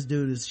 yo, this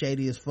dude is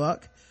shady as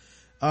fuck.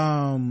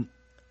 I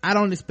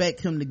don't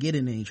expect him to get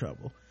in any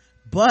trouble,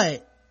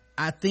 but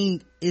I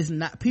think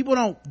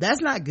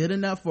that's not good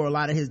enough for a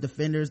lot of his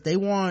defenders. They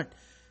want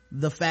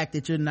the fact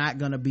that you're not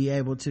going to be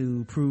able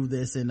to prove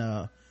this in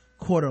a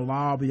court of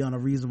law beyond a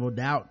reasonable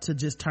doubt to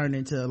just turn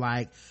into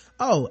like,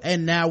 oh,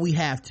 and now we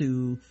have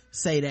to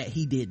say that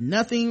he did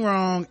nothing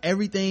wrong,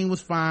 everything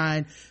was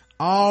fine,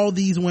 all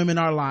these women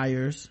are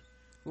liars.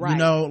 Right.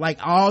 Like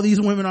all these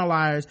women are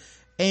liars,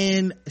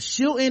 and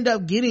she'll end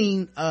up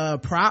getting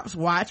props,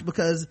 watch,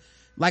 because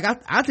like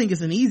I think it's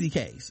an easy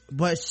case,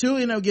 but she'll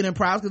end up getting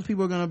props because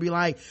people are going to be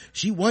like,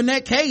 she won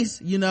that case,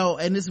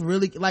 and it's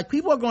really like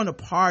people are going to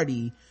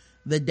party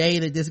the day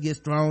that this gets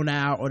thrown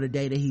out or the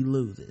day that he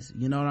loses,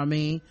 you know what I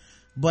mean?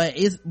 But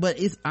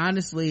it's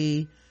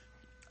honestly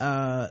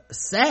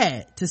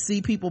sad to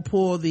see people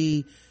pull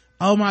the,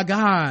 oh my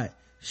god,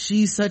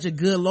 she's such a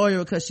good lawyer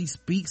because she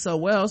speaks so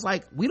well. It's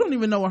like, we don't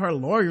even know what her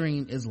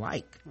lawyering is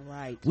like.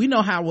 Right. We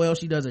know how well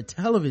she does a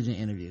television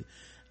interview.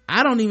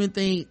 I don't even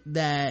think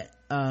that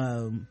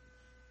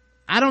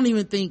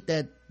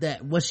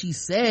that what she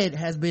said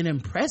has been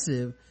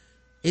impressive.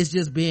 It's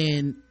just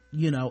been,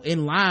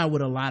 in line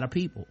with a lot of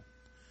people,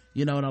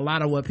 and a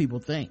lot of what people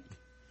think.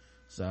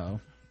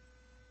 So,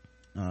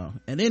 at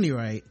any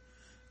rate,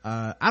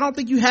 I don't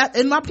think you have,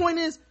 and my point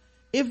is,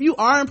 if you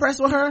are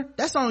impressed with her,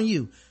 that's on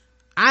you.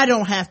 I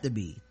don't have to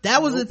be.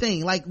 That was the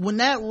thing. Like, when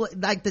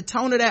the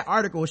tone of that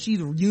article, she's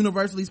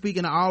universally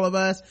speaking to all of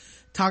us,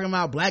 talking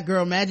about black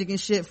girl magic and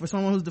shit for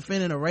someone who's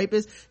defending a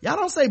rapist. Y'all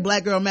don't say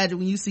black girl magic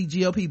when you see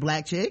GOP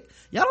black chick.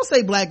 Y'all don't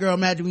say black girl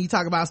magic when you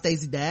talk about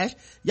Stacey Dash.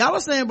 Y'all are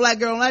saying black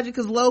girl magic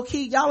because low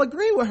key y'all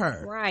agree with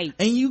her. Right.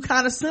 And you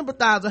kind of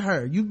sympathize with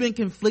her. You've been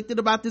conflicted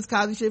about this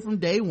Cosby shit from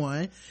day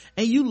one,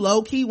 and you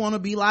low key want to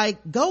be like,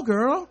 go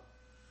girl.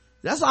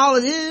 That's all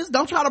it is.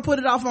 Don't try to put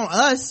it off on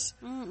us.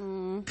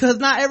 Cause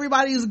not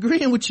everybody is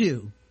agreeing with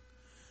you.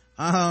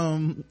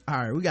 All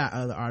right, we got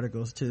other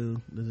articles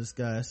too to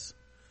discuss.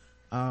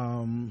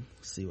 Let's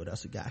see what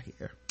else we got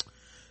here.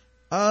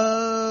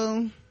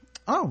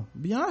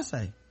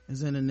 Beyonce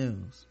is in the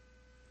news.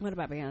 What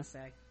about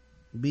Beyonce?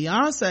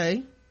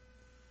 Beyonce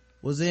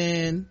was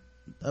in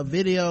a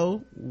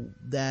video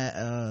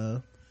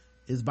that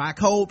is by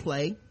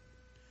Coldplay,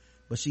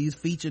 but she's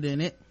featured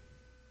in it,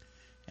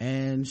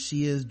 and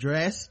she is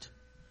dressed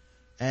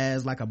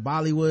as like a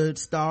Bollywood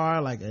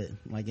star, like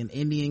an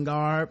Indian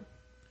garb.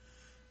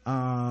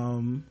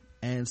 And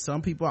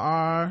some people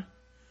are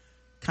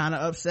kind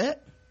of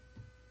upset.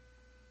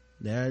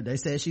 They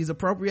said she's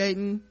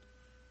appropriating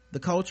the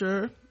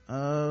culture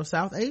of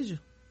South Asia.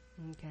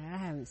 Okay, I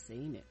haven't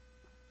seen it.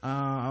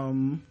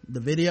 The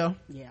video?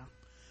 Yeah.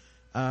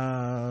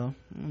 Let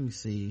me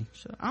see.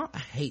 I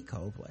hate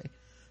Coldplay.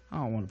 I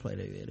don't want to play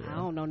their video. I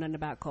don't know nothing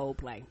about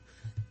Coldplay.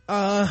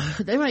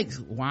 They make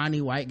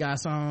whiny white guy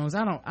songs.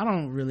 I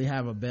don't really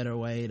have a better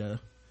way to,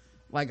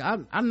 like,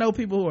 I know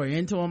people who are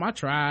into them. I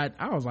tried.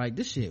 I was like,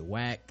 this shit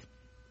whack.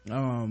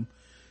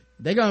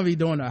 They're gonna be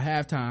doing a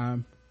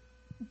halftime.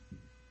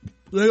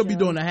 They're gonna be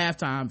doing a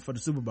halftime for the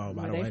Super Bowl,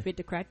 by the way. They fit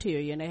the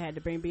criteria, and they had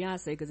to bring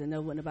Beyonce because they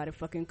know nobody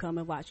fucking come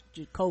and watch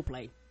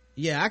Coldplay.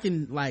 Yeah, I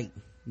can, like,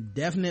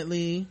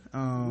 definitely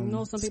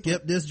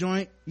skip this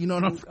joint. You know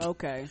what I'm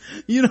okay.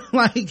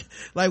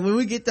 Like when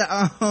we get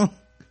to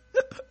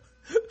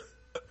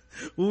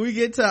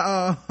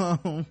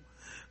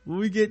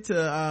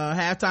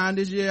halftime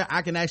this year,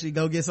 I can actually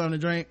go get something to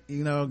drink,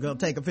 go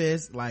take a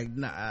piss. Like,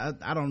 nah,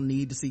 I don't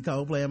need to see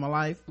Coldplay in my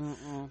life.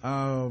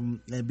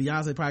 And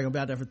Beyonce probably gonna be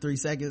out there for 3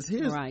 seconds.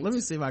 Let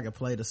me see if I can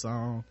play the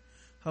song.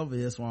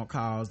 Hopefully this won't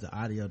cause the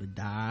audio to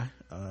die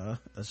a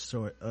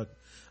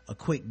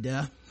quick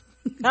death.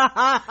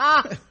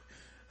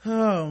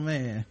 Oh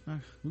man,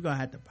 we're gonna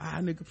have to buy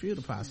a new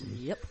computer possibly.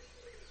 Yep.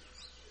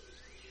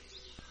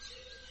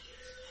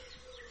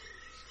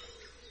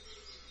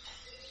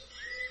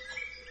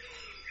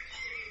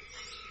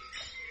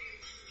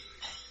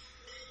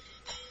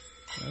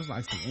 That's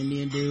like some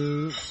Indian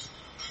dudes.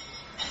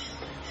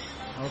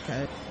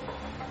 Okay.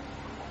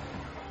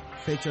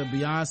 Picture of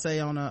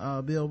Beyonce on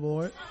a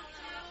billboard.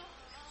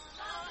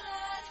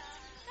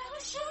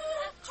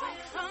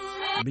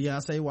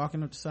 Beyonce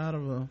walking up the side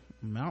of a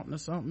mountain or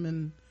something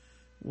in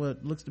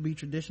what looks to be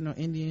traditional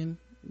Indian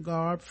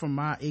garb from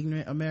my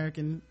ignorant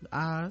American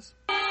eyes.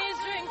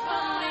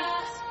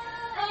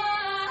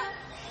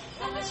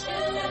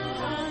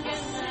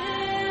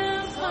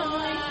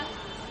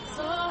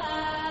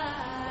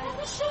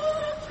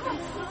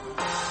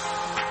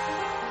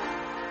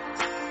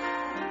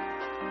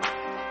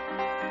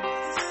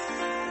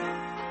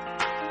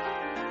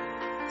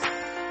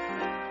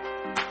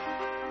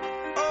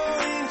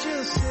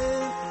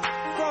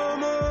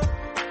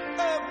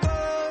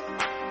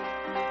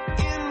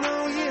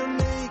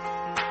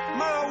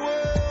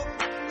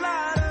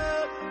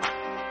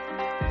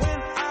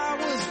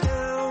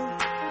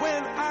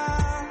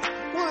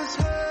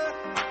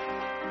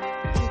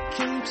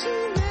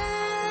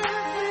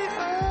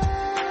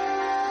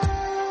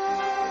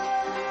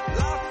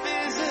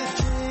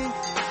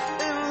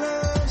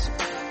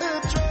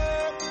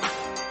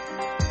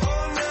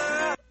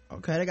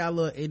 Okay, they got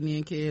little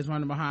Indian kids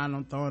running behind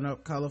them, throwing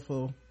up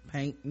colorful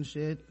paint and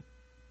shit.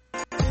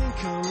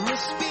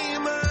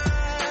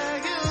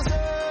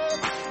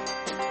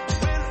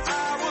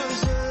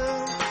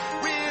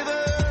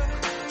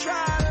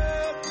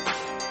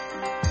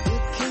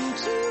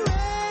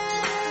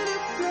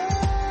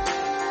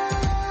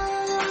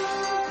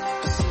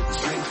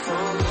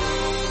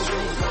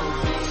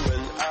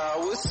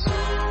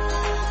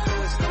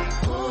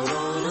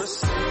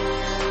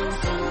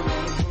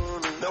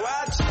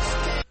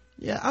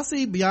 Yeah, I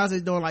see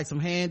Beyonce doing like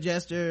some hand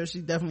gestures. She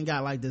definitely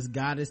got like this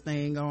goddess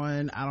thing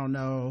going. I don't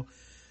know,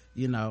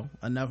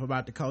 enough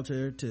about the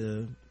culture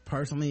to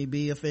personally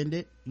be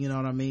offended. You know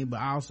what I mean? But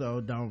I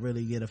also don't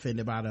really get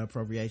offended by the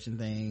appropriation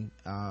thing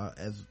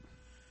as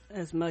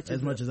much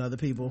as other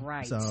people.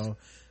 Right. So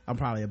I'm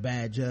probably a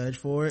bad judge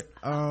for it.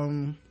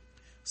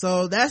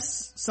 So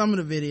that's some of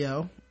the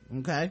video.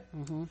 Okay.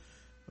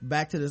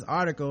 Back to this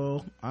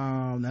article.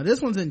 Now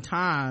this one's in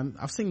Time.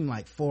 I've seen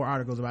like 4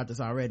 articles about this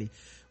already.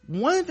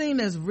 One thing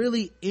that's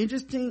really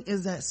interesting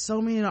is that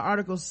so many of the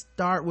articles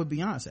start with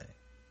Beyonce.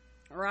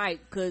 Right,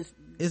 because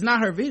it's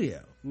not her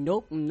video.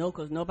 No,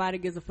 because nobody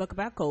gives a fuck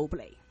about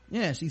Coldplay.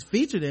 Yeah, she's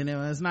featured in it,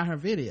 and it's not her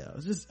video.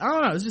 It's just, I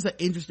don't know, it's just an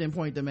interesting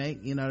point to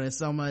make. You know, there's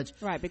so much.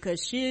 Right,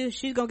 because she's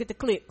gonna get the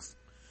clicks.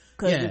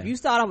 Because if you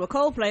start off with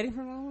Coldplay, I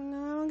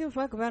don't give a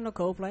fuck about no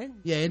Coldplay.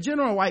 Yeah, in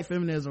general, white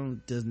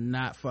feminism does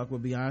not fuck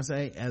with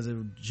Beyonce as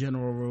a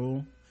general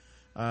rule.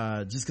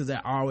 Just because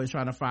they're always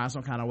trying to find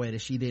some kind of way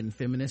that she didn't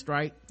feminist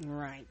right. You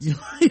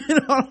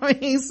know what I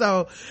mean?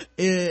 So,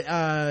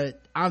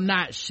 I'm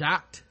not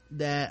shocked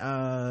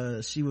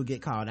that she would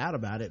get called out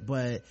about it,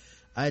 but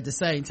at the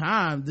same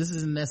time, this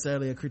isn't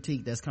necessarily a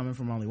critique that's coming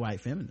from only white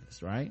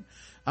feminists, right?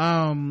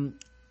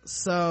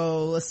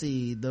 So let's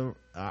see, the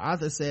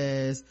author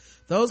says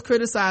those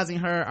criticizing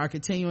her are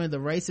continuing the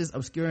racist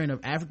obscuring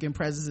of African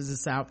presences in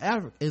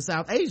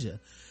South Asia,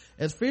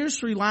 as fierce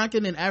Sri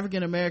Lankan and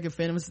African American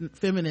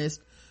feminists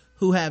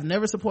who have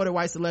never supported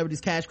white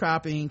celebrities cash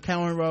cropping,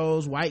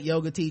 cornrows, white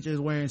yoga teachers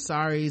wearing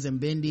saris and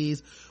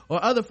bindis,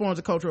 or other forms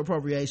of cultural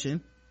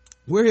appropriation.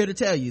 We're here to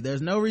tell you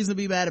there's no reason to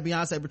be mad at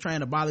Beyonce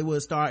portraying a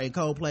Bollywood star in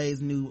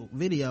Coldplay's new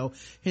video,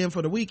 Him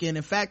for the Weekend.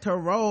 In fact, her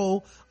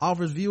role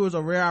offers viewers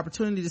a rare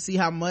opportunity to see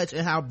how much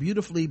and how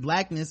beautifully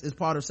blackness is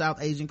part of South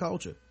Asian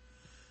culture.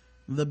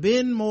 The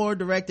Ben Moore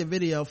directed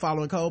video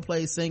following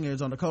Coldplay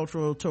singers on a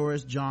cultural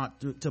tourist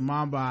jaunt to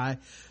Mumbai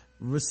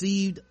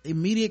received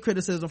immediate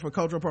criticism for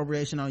cultural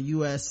appropriation on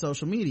U.S.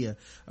 social media.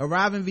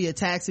 Arriving via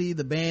taxi,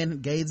 the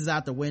band gazes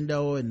out the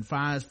window and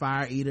finds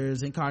fire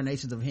eaters,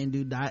 incarnations of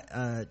Hindu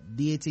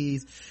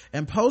deities,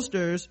 and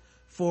posters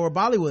for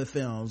Bollywood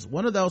films.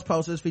 One of those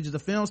posters features a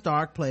film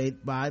star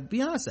played by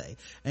Beyonce,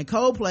 and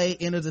Coldplay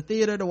enters a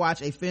theater to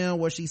watch a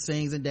film where she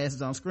sings and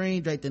dances on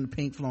screen draped in a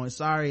pink flowing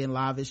sari and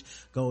lavish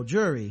gold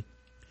jewelry.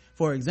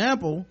 For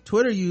example,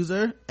 Twitter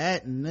user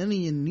at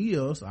Neon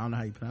Neos, I don't know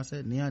how you pronounce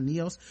that, Neon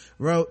Neos,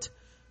 wrote,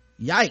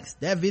 "Yikes,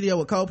 that video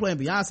with Coldplay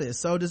and Beyonce is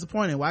so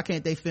disappointing. Why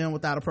can't they film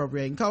without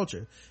appropriating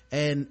culture?"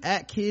 And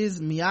at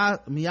Kiz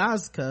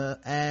Miyazka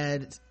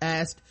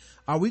asked,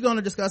 "Are we going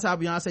to discuss how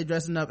Beyonce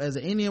dressing up as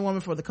an Indian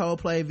woman for the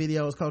Coldplay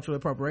video is cultural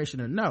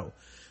appropriation or no?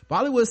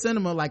 Bollywood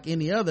cinema, like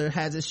any other,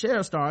 has its share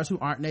of stars who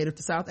aren't native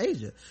to South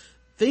Asia.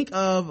 Think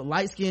of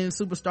light-skinned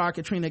superstar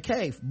Katrina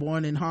Kaif,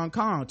 born in Hong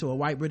Kong to a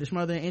white British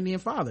mother and Indian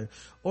father.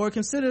 Or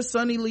consider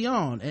Sunny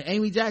Leon and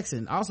Amy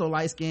Jackson, also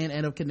light-skinned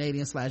and of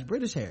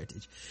Canadian/British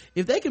heritage.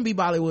 If they can be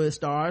Bollywood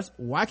stars,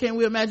 why can't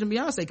we imagine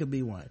Beyonce could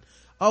be one?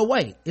 Oh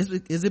wait,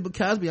 is it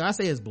because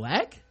Beyonce is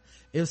black?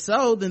 If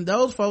so, then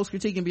those folks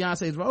critiquing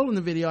Beyonce's role in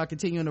the video are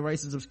continuing the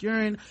racist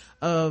obscuring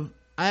of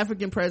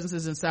African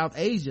presences in South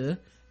Asia.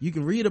 You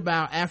can read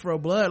about Afro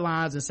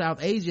bloodlines in South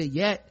Asia,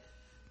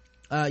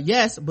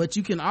 yes, but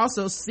you can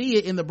also see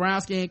it in the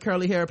brown skinned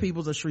curly hair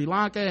peoples of Sri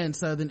Lanka and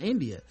southern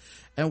India.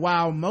 And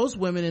while most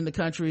women in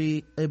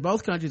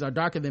both countries are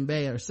darker than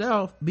B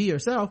herself,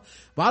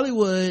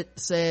 Bollywood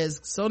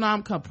says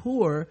Sonam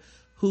Kapoor,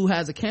 who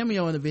has a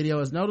cameo in the video,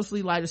 is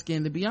noticeably lighter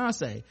skinned than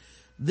Beyonce.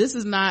 This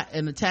is not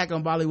an attack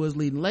on Bollywood's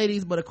leading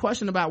ladies, but a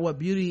question about what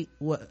beauty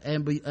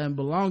and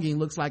belonging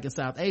looks like in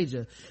South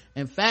Asia.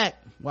 In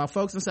fact, while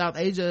folks in South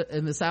Asia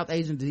and the South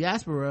Asian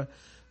diaspora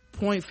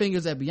point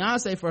fingers at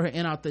Beyonce for her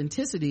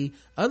inauthenticity,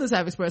 others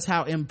have expressed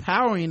how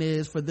empowering it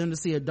is for them to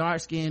see a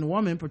dark-skinned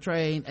woman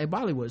portraying a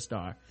Bollywood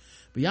star.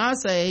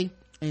 Beyonce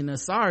in a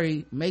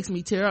sari makes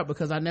me tear up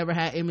because I never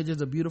had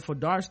images of beautiful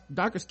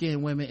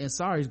darker-skinned women in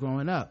saris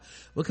growing up,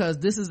 because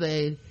this is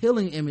a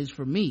healing image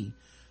for me.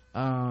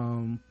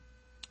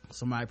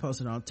 Somebody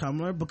posted on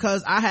Tumblr,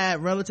 because I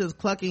had relatives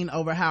clucking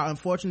over how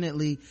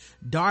unfortunately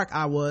dark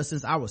I was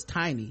since I was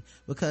tiny,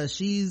 because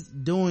she's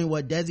doing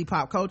what Desi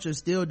pop culture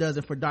still does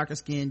it for darker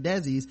skinned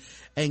Desis,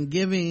 and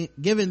given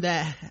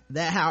that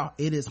how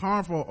it is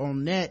harmful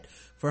on net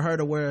for her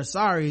to wear a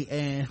sari,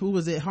 and who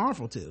was it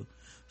harmful to?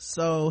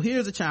 So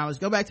here's a challenge.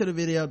 Go back to the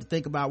video to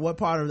think about what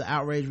part of the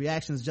outrage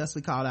reactions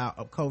justly called out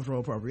of cultural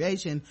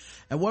appropriation,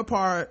 and what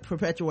part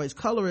perpetuates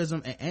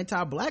colorism and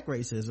anti-black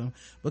racism,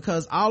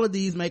 because all of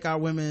these make our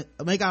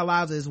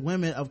lives as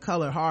women of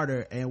color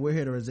harder, and we're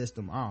here to resist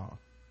them all.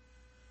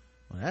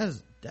 Well,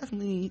 that's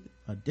definitely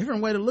a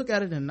different way to look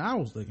at it than I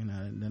was looking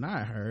at it, than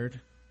I heard.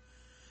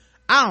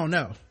 I don't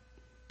know.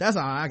 That's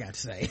all I got to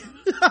say.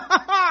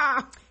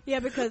 Yeah,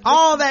 because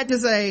all that to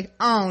say,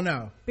 I don't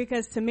know.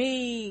 Because to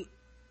me,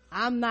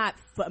 I'm not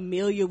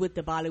familiar with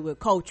the Bollywood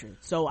culture,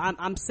 so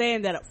I'm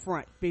saying that up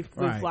front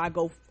before I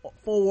go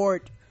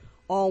forward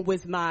on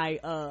with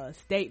my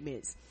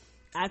statements.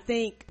 I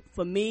think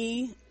for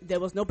me,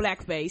 there was no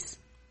blackface.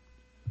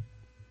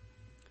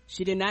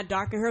 She did not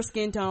darken her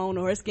skin tone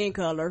or her skin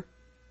color.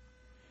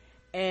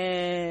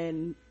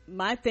 And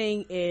my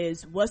thing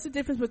is, what's the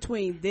difference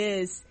between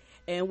this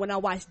and when I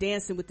watch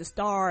Dancing with the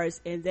Stars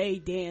and they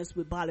dance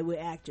with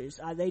Bollywood actors?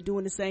 Are they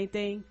doing the same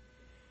thing?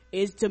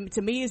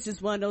 To me, it's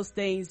just one of those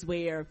things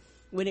where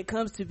when it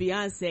comes to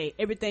Beyonce,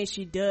 everything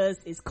she does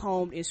is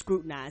combed and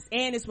scrutinized.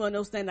 And it's one of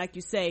those things, like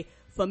you say,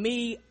 for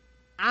me,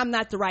 I'm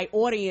not the right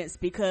audience,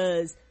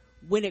 because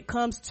when it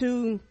comes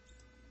to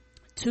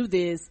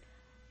this,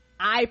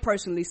 I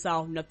personally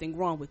saw nothing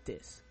wrong with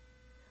this.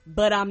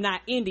 But I'm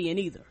not Indian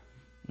either.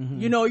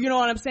 You know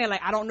what I'm saying?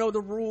 Like, I don't know the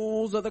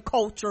rules or the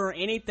culture or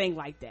anything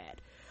like that.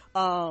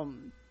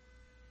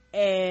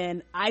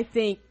 And I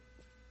think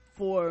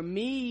for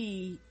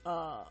me,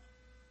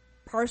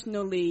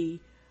 personally,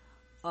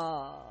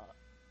 on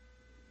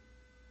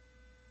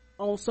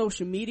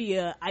social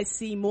media, I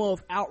see more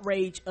of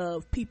outrage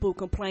of people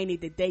complaining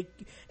that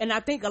and I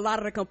think a lot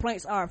of the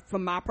complaints are,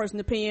 from my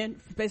personal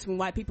opinion, especially from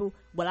white people,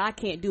 well, I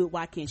can't do it,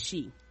 why can't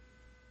she?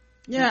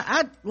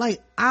 Yeah,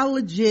 I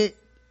legit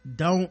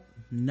don't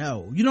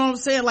know. You know what I'm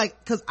saying?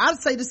 Like, cause I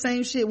say the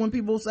same shit when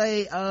people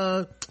say,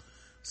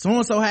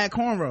 so-and-so had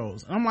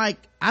cornrows. I'm like,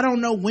 I don't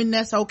know when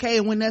that's okay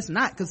and when that's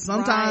not, cause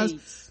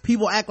sometimes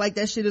people act like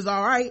that shit is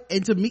alright.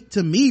 And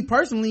to me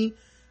personally,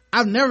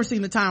 I've never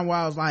seen a time where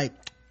I was like,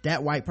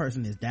 that white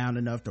person is down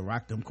enough to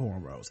rock them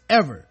cornrows,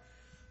 ever.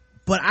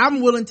 But I'm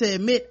willing to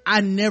admit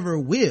I never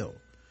will.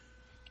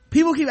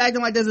 People keep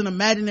acting like there's an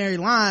imaginary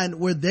line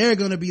where they're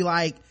gonna be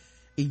like,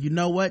 you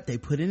know what, they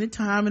put in the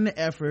time and the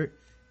effort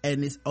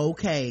and it's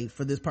okay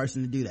for this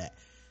person to do that.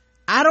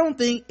 I don't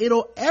think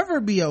it'll ever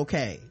be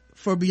okay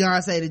for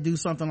Beyonce to do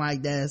something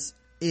like that.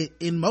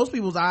 In most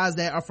people's eyes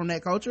that are from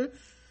that culture,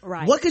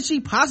 right? What could she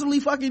possibly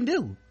fucking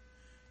do?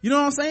 You know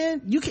what I'm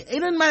saying? It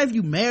doesn't matter if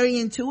you marry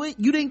into it.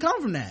 You didn't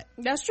come from that.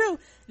 That's true.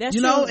 That's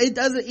true. You know, it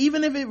doesn't,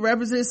 even if it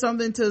represents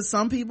something to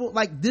some people,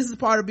 like, this is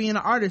part of being an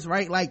artist,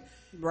 right? Like,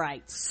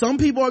 right. Some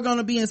people are going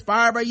to be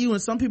inspired by you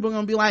and some people are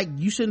going to be like,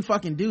 you shouldn't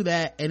fucking do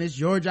that. And it's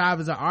your job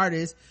as an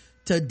artist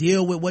to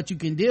deal with what you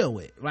can deal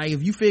with. Like,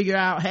 if you figure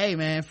out, hey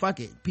man, fuck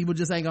it. People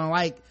just ain't going to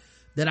like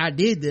that I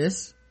did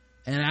this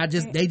and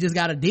they just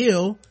got a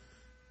deal.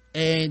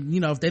 And,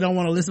 you know, if they don't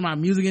want to listen to my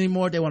music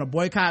anymore, if they want to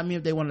boycott me,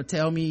 if they want to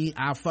tell me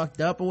I fucked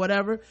up or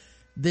whatever,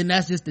 then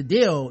that's just the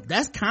deal.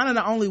 That's kind of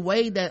the only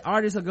way that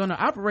artists are going to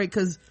operate,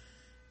 because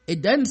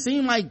it doesn't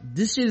seem like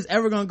this shit is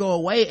ever going to go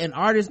away, and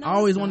artists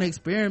always want to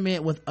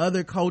experiment with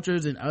other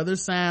cultures and other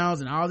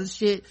sounds and all this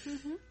shit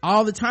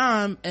all the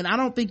time. And I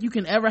don't think you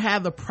can ever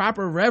have the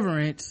proper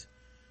reverence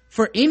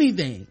for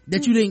anything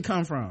that you didn't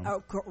come from.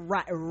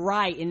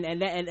 Right.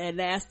 And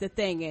that's the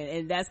thing.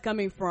 And that's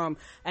coming from,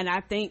 and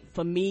I think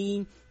for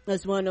me,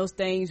 it's one of those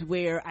things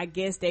where I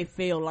guess they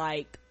feel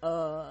like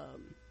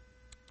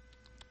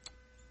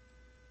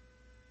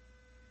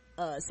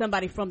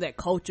somebody from that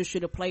culture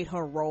should have played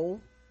her role.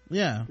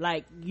 Yeah.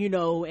 Like, you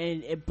know,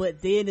 but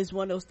then it's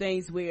one of those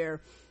things where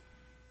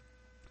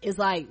it's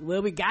like,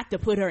 well, we got to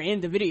put her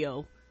in the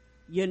video,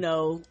 you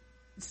know.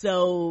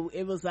 So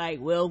it was like,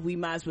 well, we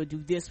might as well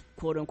do this,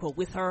 quote unquote,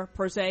 with her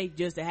per se,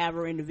 just to have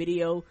her in the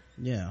video.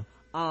 Yeah.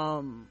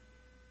 And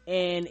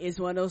it's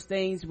one of those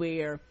things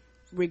where,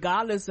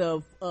 regardless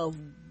of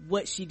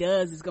what she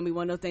does, it's gonna be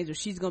one of those things where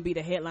she's gonna be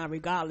the headline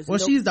regardless. Well,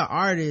 she's the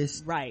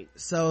artist, right?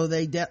 So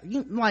they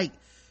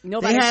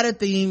Nobody, they had a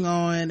theme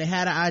going, they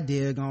had an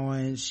idea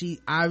going. She's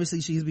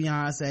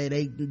Beyonce.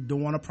 They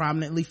don't want to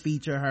prominently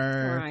feature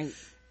her, right?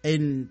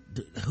 And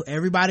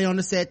everybody on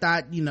the set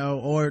thought, you know,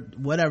 or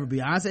whatever,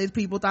 Beyonce's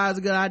people thought it was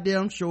a good idea,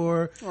 I'm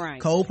sure. Right.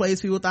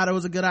 Coldplay's people thought it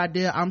was a good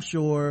idea, I'm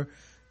sure.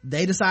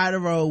 They decided to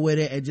roll with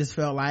it and just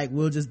felt like,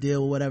 we'll just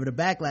deal with whatever the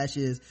backlash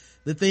is.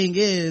 The thing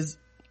is,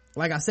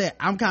 like I said,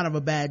 I'm kind of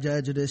a bad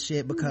judge of this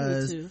shit,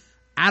 because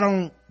I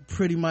don't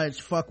pretty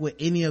much fuck with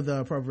any of the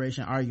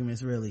appropriation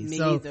arguments, really.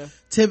 Me either.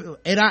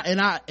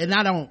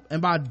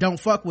 And by don't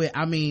fuck with,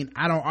 I mean,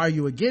 I don't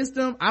argue against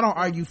them, I don't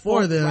argue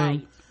for them.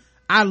 Right.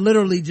 I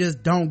literally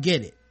just don't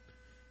get it.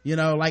 You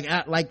know,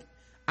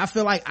 I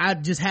feel like I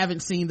just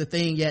haven't seen the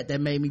thing yet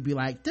that made me be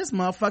like, this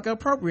motherfucker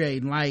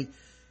appropriating. Like,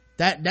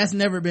 that's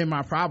never been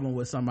my problem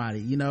with somebody,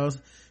 you know.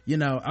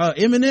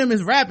 Eminem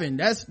is rapping,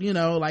 that's, you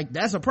know, like,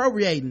 that's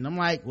appropriating. I'm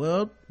like,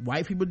 well,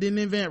 white people didn't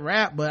invent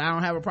rap, but I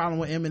don't have a problem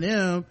with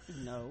Eminem.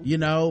 No. You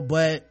know,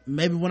 but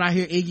maybe when I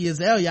hear Iggy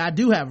Azalea, I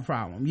do have a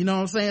problem, you know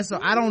what I'm saying? So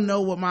I don't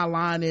know what my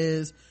line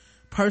is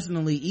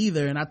personally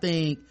either, and I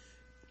think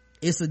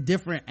it's a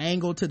different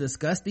angle to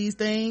discuss these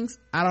things.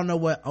 I don't know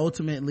what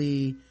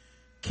ultimately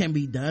can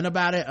be done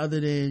about it, other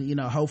than, you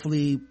know,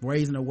 hopefully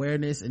raising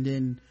awareness, and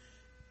then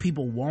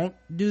people won't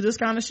do this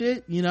kind of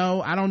shit. You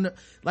know, I don't know,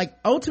 like,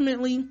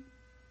 ultimately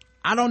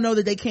I don't know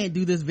that they can't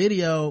do this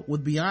video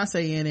with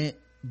Beyonce in it,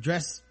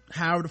 dress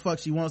however the fuck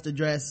she wants to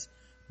dress,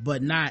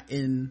 but not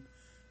in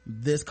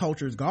this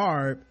culture's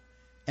garb,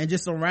 and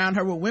just surround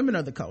her with women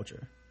of the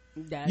culture.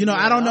 You know,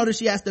 I don't know that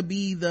she has to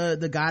be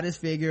the goddess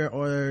figure,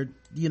 or,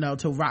 you know,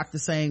 to rock the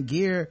same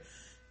gear.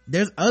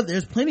 There's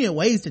plenty of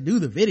ways to do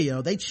the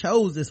video. They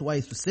chose this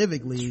way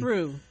specifically.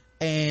 True.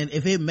 And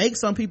if it makes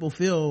some people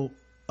feel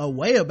a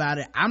way about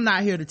it, I'm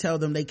not here to tell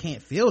them they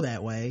can't feel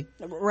that way.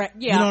 Right.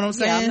 Yeah. You know what I'm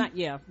saying?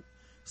 Yeah.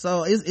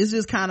 So it's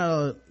just kind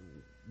of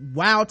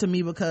wild to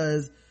me,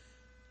 because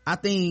I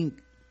think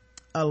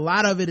a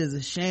lot of it is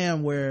a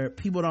sham where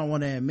people don't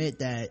want to admit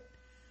that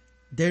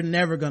they're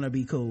never gonna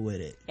be cool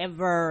with it.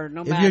 Ever,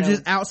 no matter. If you're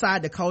just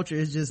outside the culture,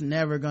 it's just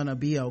never gonna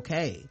be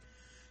okay.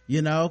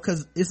 You know,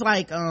 cause it's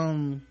like,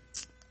 to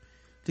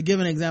give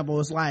an example,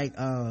 it's like,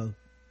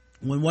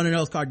 when one of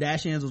those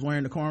Kardashians was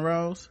wearing the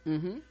cornrows.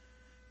 Mm-hmm.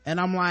 And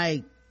I'm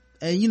like,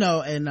 and you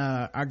know, and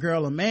our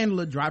girl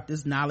Amanda dropped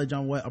this knowledge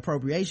on what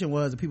appropriation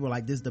was, and people were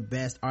like, this is the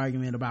best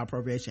argument about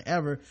appropriation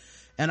ever.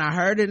 And I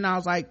heard it and I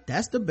was like,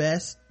 that's the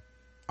best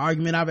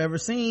argument I've ever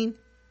seen.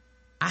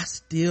 I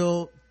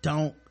still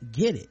don't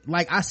get it.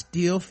 Like, I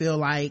still feel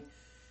like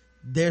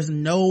there's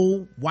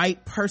no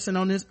white person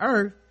on this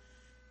earth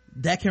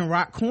that can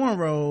rock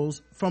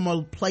cornrows from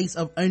a place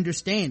of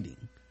understanding.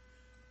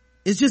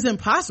 It's just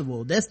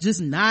impossible. That's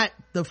just not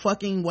the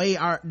fucking way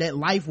that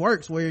life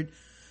works, where,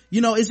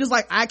 you know, it's just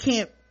like, I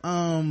can't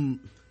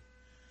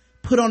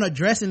put on a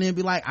dress and then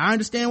be like, I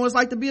understand what it's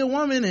like to be a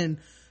woman, and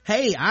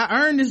hey,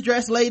 I earned this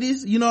dress,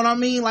 ladies. You know what I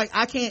mean? Like,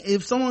 I can't,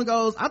 if someone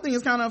goes, I think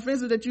it's kind of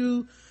offensive that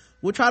you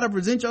would try to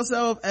present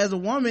yourself as a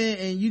woman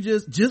and you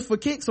just for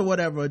kicks or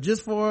whatever,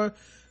 just for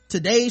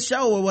today's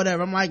show or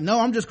whatever. I'm like, no,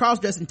 I'm just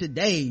cross-dressing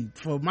today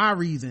for my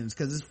reasons,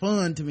 because it's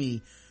fun to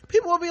me.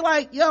 People will be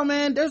like, yo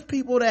man, there's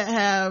people that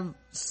have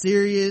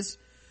serious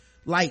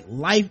like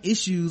life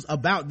issues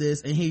about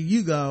this, and here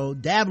you go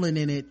dabbling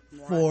in it,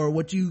 right, for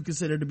what you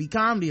consider to be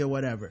comedy or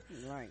whatever.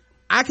 Right.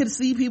 I could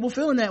see people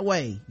feeling that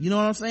way, you know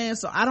what I'm saying?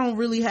 So I don't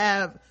really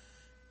have,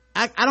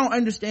 I don't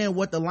understand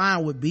what the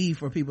line would be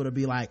for people to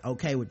be like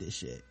okay with this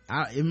shit,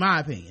 in my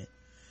opinion.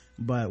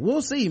 But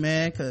we'll see,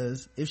 man,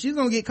 because if she's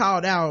gonna get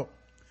called out,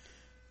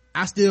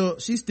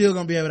 she's still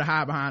gonna be able to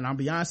hide behind, I'm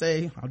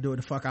Beyonce, I'll do what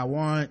the fuck I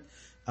want.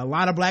 A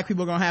lot of black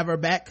people are gonna have her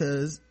back,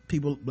 because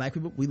black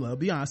people, we love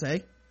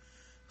Beyonce.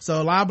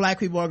 So a lot of black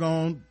people are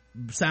gonna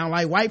sound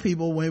like white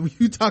people when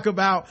you talk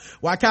about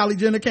why Kylie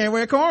Jenner can't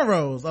wear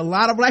cornrows. A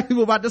lot of black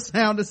people about to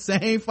sound the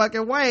same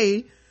fucking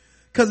way,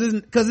 cause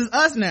it's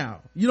us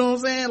now. You know what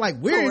I'm saying? Like,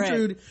 we're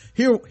intruding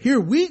here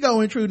we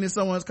go intruding in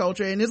someone's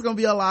culture, and there's gonna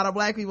be a lot of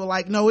black people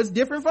like, no, it's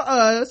different for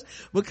us,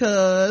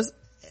 because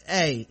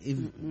hey,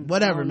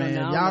 whatever,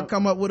 man. Y'all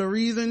come up with a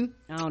reason.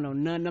 I don't know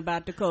nothing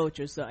about the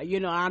culture, so you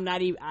know, I'm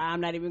not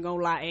even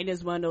gonna lie. And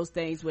it's one of those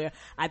things where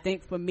I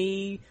think for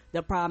me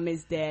the problem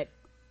is that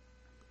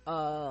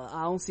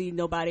I don't see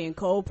nobody in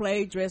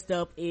Coldplay dressed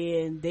up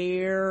in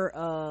their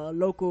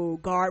local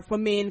garb for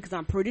men, because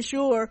I'm pretty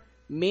sure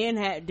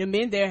the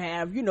men there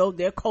have, you know,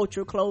 their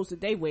cultural clothes that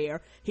they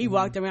wear. He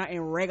walked around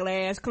in regular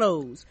ass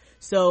clothes,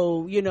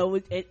 so you know.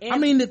 I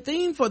mean, the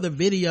theme for the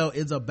video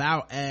is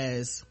about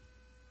as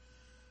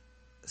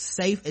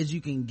safe as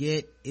you can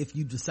get if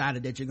you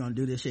decided that you're gonna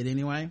do this shit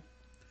anyway.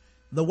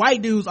 The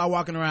white dudes are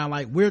walking around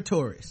like, we're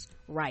tourists,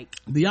 right?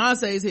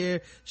 Beyonce's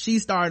here, she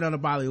starred on a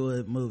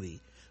Bollywood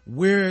movie,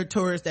 we're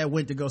tourists that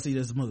went to go see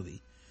this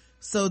movie.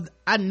 So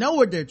I know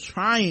what they're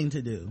trying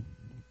to do,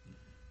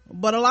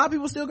 but a lot of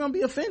people still gonna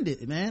be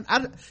offended, man.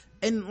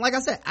 And like I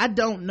said, I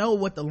don't know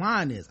what the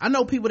line is. I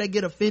know people that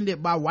get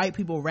offended by white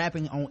people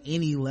rapping on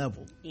any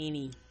level,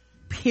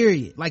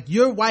 period. Like,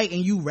 you're white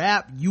and you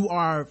rap, you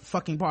are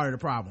fucking part of the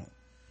problem.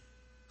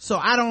 So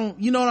I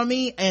don't, you know what I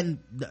mean? And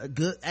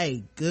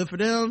good for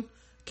them.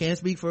 Can't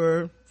speak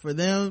for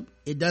them.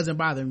 It doesn't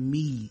bother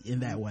me in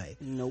that way.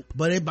 Nope.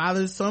 But it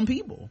bothers some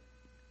people,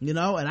 you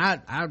know, and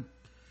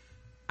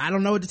I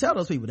don't know what to tell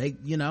those people. They,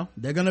 you know,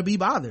 they're gonna be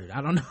bothered.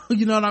 I don't know,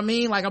 you know what I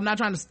mean? Like, I'm not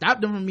trying to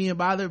stop them from being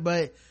bothered,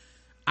 but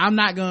I'm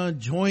not gonna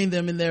join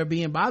them in their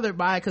being bothered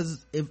by it,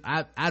 because if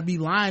I'd be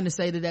lying to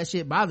say that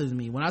shit bothers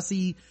me. When I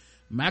see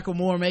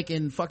Macklemore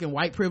making fucking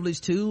white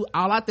privilege too,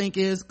 all I think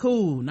is,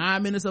 cool,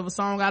 9 minutes of a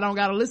song I don't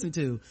gotta listen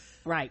to.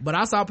 Right. But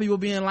I saw people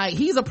being like,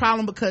 he's a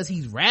problem because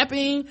he's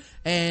rapping,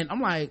 and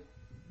I'm like,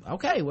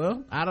 okay,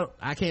 well,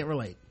 I can't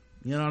relate.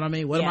 You know what I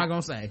mean? What am I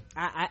gonna say?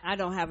 I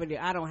don't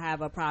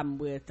have a problem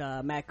with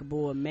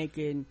Macklemore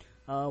making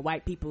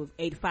white people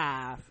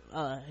 85.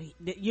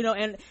 You know,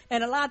 and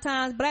a lot of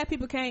times black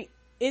people can't.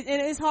 And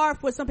it's hard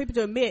for some people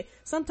to admit,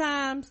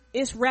 sometimes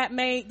it's rap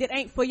made that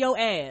ain't for your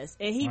ass,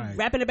 and he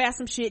rapping about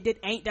some shit that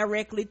ain't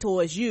directly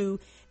towards you,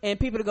 and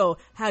people to go,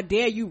 how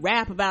dare you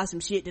rap about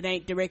some shit that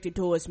ain't directed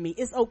towards me?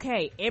 It's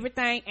okay,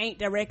 everything ain't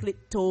directly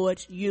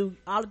towards you.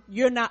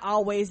 You're not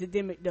always the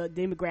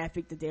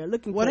demographic that they're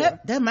looking for.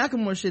 That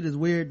Macklemore shit is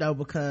weird though,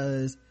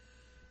 because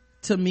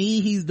to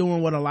me he's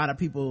doing what a lot of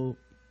people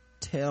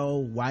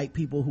tell white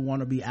people who want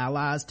to be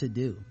allies to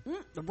do,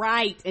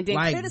 right? And then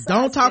like,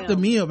 don't talk to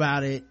me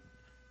about it.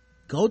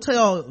 Go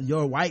tell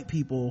your white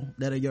people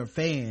that are your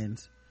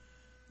fans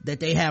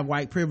that they have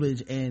white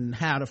privilege, and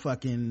how to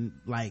fucking,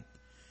 like,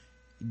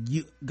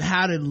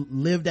 how to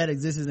live that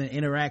existence and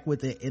interact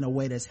with it in a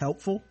way that's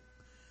helpful.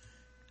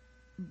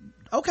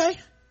 Okay.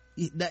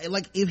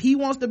 Like, if he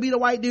wants to be the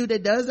white dude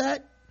that does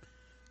that,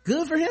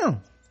 good for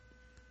him.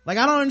 Like,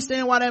 I don't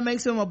understand why that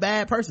makes him a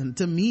bad person.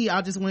 To me,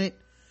 I just went,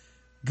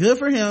 good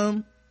for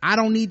him. I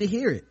don't need to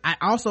hear it. I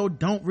also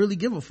don't really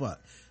give a fuck.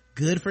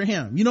 Good for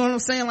him. You know what I'm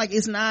saying? Like,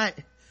 it's not,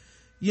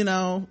 you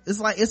know, it's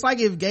like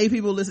if gay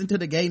people listen to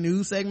the gay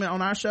news segment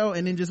on our show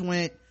and then just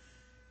went,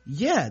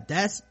 yeah,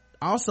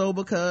 also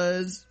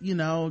because, you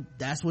know,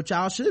 that's what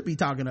y'all should be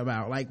talking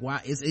about. Like,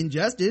 why it's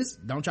injustice.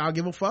 Don't y'all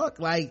give a fuck?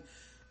 Like,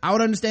 I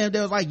would understand if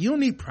they was like, you don't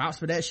need props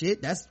for that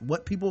shit. That's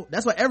what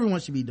everyone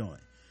should be doing.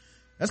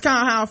 That's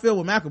kind of how I feel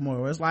with Macklemore,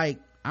 where it's like,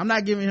 I'm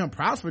not giving him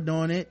props for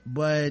doing it,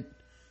 but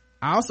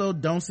I also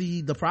don't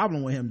see the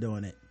problem with him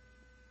doing it.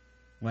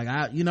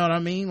 Like, you know what I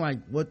mean?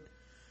 Like, what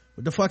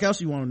the fuck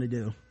else you want him to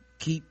do?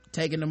 Keep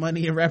taking the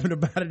money and rapping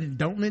about it and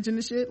don't mention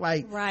the shit?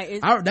 Like, right.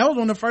 that was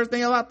one of the first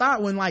things I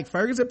thought when, like,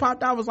 Ferguson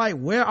popped out, was like,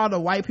 where are the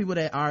white people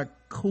that are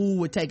cool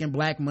with taking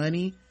black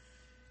money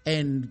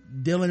and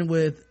dealing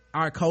with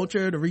our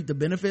culture to reap the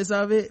benefits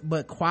of it,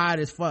 but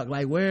quiet as fuck?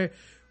 Like, where,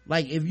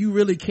 like, if you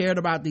really cared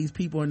about these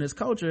people in this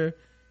culture,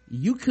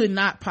 you could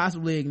not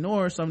possibly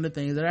ignore some of the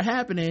things that are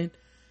happening,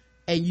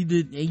 and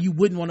you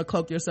wouldn't want to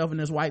cloak yourself in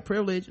this white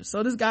privilege.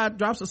 So this guy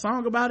drops a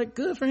song about it.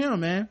 Good for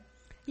him, man.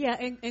 Yeah,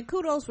 and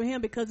kudos for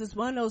him, because it's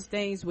one of those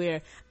things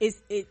where it's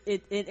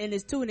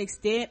to an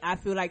extent, I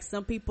feel like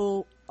some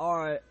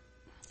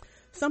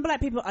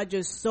black people are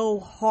just so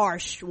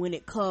harsh when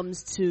it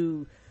comes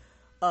to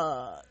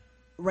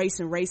race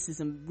and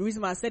racism. The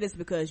reason why I say this is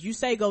because you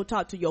say go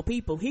talk to your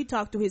people. He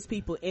talked to his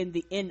people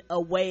in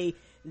a way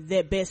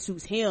that best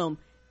suits him,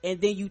 and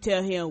then you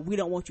tell him, we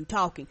don't want you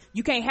talking.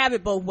 You can't have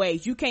it both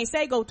ways. You can't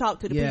say go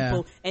talk to the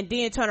people and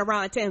then turn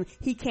around and tell him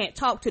he can't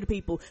talk to the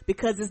people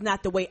because it's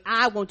not the way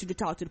I want you to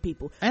talk to the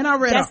people. And I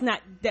read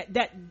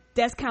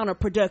that's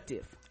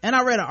counterproductive. And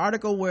I read an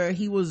article where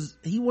he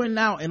went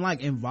out and, like,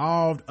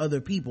 involved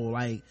other people,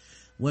 like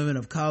women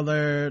of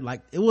color.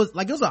 Like, it was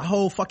a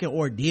whole fucking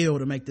ordeal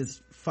to make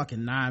this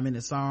fucking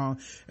 9-minute song.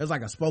 It was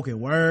like a spoken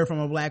word from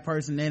a black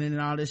person in it and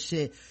all this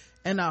shit.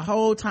 And the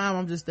whole time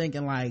I'm just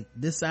thinking, like,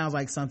 this sounds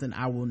like something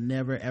I will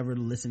never ever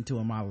listen to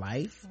in my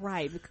life.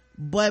 Right.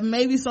 But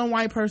maybe some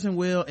white person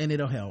will, and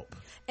it'll help.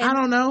 I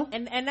don't know.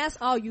 And that's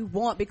all you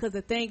want, because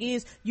the thing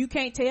is, you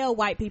can't tell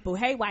white people,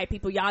 hey, white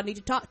people, y'all need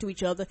to talk to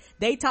each other.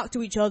 They talk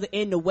to each other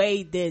in the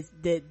way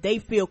that they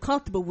feel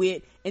comfortable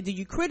with, and then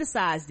you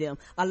criticize them.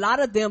 A lot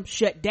of them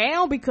shut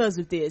down because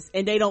of this,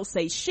 and they don't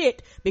say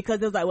shit because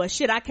they're like, well,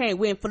 shit, I can't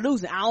win for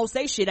losing. I don't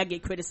say shit, I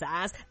get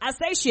criticized. I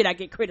say shit, I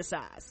get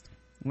criticized.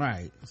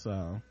 Right.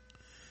 So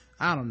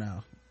I don't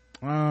know.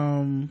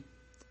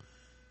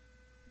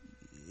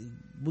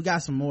 We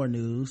got some more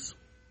news.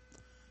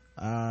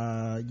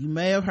 You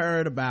may have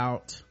heard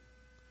about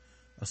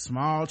a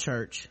small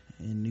church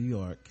in New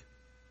York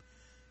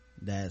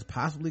that's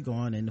possibly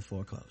going into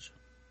foreclosure.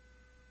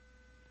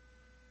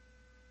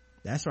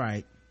 That's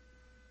right.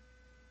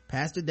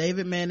 Pastor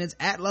David Manning's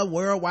Atla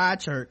Worldwide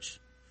Church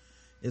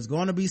is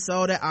going to be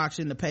sold at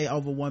auction to pay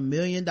over $1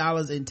 million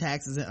in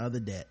taxes and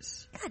other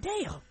debts. God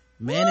damn.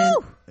 Manning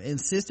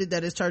insisted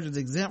that his church is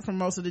exempt from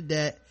most of the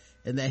debt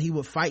and that he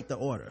would fight the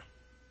order.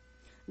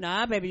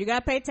 Nah, baby, you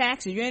gotta pay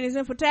taxes. You ain't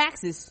exempt for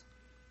taxes.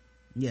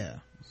 Yeah.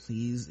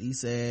 He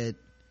said,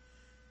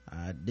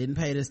 I didn't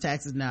pay his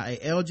taxes. Now, a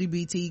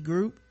LGBT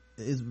group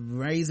is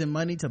raising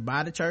money to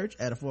buy the church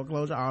at a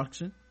foreclosure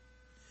auction.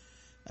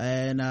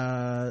 And,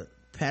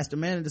 Pastor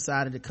Manning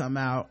decided to come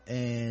out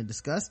and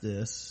discuss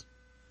this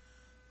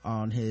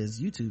on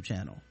his YouTube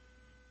channel.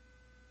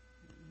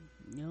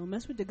 You don't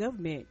mess with the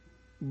government.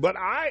 But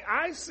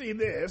I see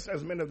this,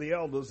 as many of the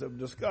elders have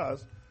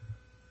discussed,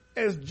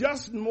 as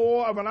just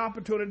more of an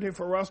opportunity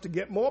for us to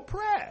get more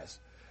press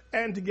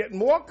and to get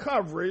more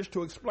coverage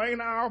to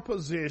explain our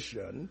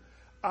position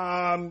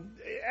and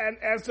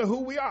as to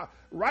who we are.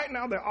 Right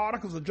now, the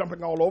articles are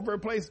jumping all over the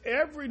place.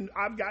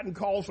 I've gotten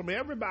calls from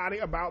everybody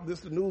about this,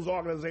 the news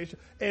organization.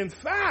 In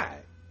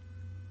fact,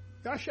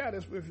 I share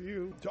this with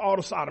you, to all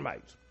the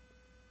sodomites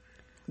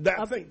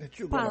that think that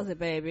you're going to... Pause it,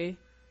 baby.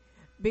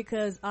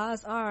 Because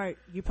odds are,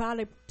 you're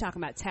probably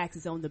talking about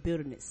taxes on the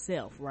building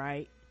itself,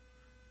 right?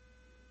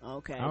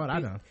 Okay. How would I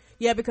know?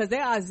 Yeah, because they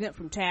are exempt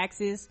from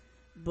taxes.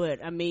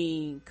 But, I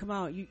mean, come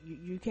on,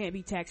 you can't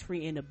be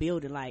tax-free in the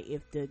building. Like,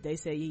 if they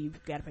say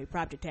you've got to pay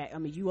property tax, I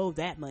mean, you owe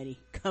that money.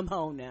 Come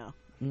on now.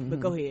 Mm-hmm. But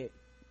go ahead.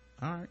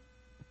 All right.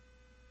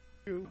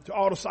 To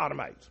all the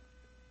sodomites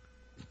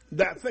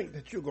that think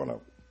that you're going to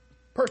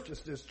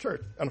purchase this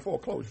church on a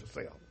foreclosure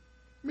sale.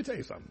 Let me tell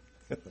you something.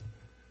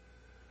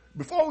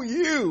 Before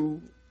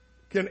you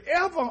can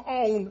ever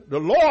own the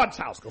Lord's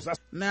house, because that's...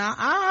 Now,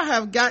 I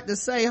have got to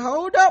say,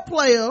 hold up,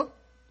 player.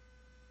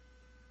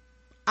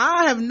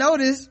 I have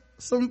noticed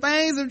some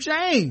things have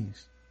changed.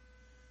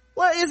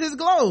 Where is his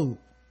globe?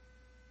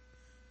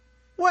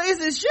 Where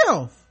is his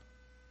shelf?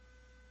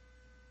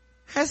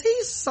 Has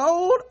he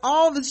sold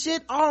all the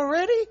shit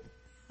already?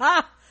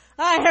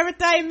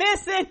 Everything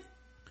missing.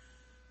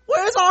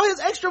 Where's all his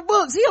extra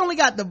books? He only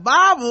got the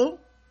Bible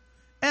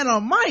and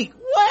a mic.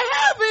 What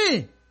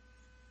happened?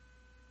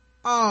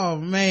 Oh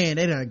man,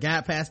 they done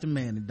got past the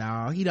man,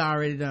 dog. He'd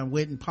already done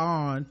went and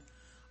pawned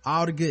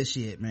all the good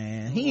shit,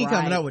 man. He ain't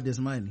coming up with this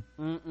money.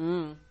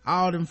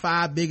 All them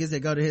 5 biggest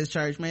that go to his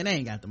church, man, they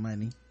ain't got the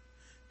money.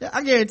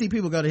 I guarantee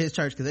people go to his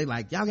church because they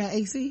like, y'all got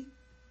AC?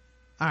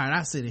 All right,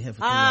 I'll sit in here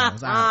for 3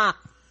 hours.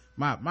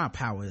 My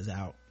power is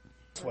out.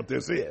 That's what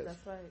this is.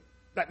 That's right.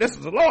 That this is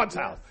the Lord's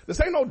house. This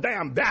ain't no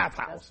damn bath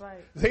house. That's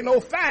right. This ain't no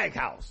fag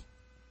house.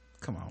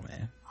 Come on,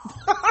 man.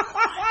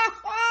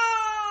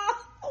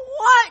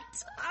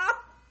 What?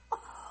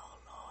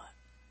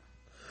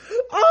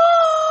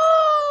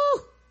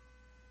 Oh,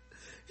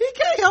 he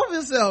can't help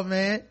himself,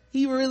 man.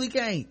 He really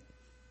can't.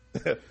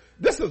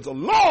 This is the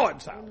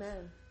Lord's house.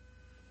 Amen.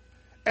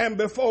 And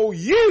before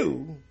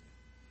you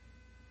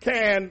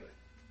can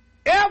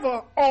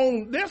ever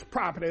own this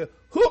property,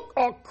 hook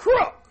or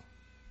crook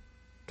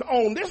to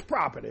own this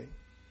property,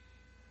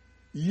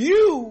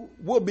 you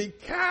will be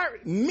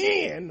carried,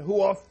 men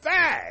who are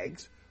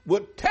fags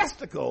with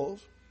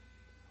testicles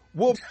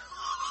will.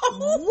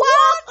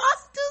 What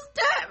does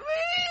that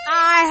mean?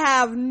 I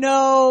have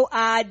no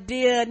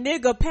idea.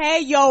 Nigga, pay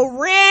your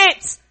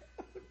rent.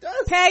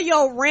 Pay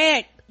your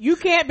rent. You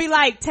can't be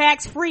like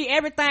tax free,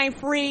 everything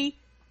free.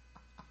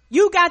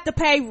 You got to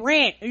pay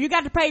rent. You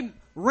got to pay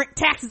rent,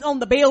 taxes on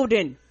the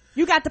building.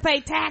 You got to pay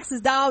taxes,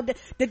 dog.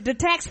 The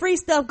tax free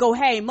stuff go,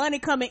 hey, money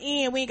coming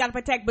in, we ain't got to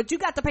pay tax, but you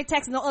got to pay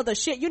taxes on other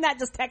shit. You're not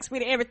just tax free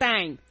to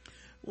everything.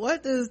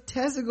 What does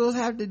testicles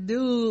have to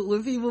do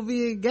with people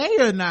being gay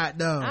or not,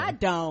 though? I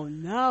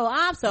don't know.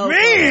 I'm so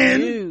Men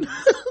confused.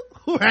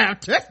 who have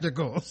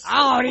testicles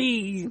All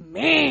these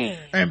men.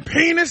 and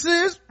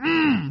penises,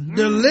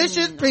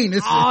 delicious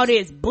penises. All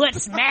this butt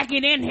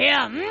smacking in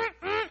here.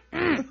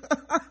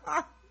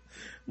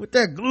 With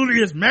that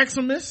gluteus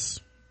maximus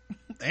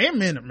and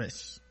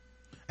minimus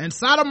and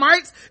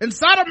sodomites and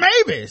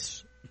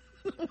sodomabies.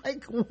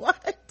 Like,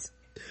 what?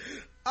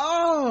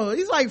 Oh,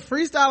 he's like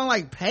freestyling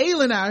like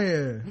Palin out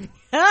here.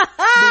 Be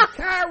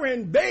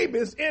carrying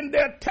babies in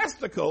their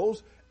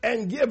testicles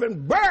and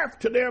giving birth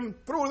to them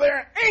through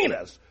their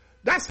anus.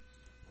 That's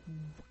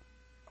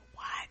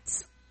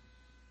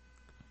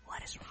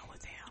What is wrong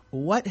with him?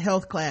 What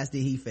health class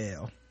did he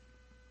fail?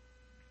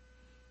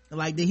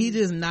 Like, did he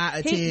just not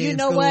attend you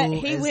know school what?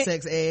 He and went-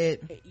 sex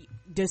ed?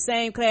 The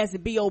same class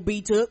that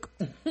B.O.B. took.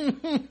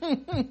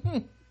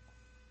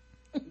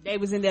 They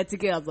was in there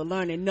together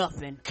learning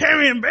nothing.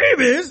 Carrying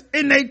babies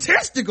in their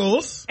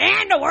testicles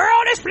And the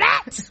world is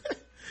flat.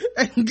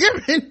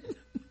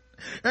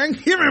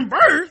 and giving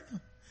birth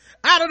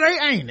out of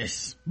their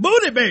anus.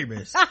 Booty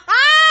babies.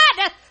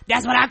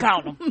 That's what I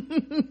call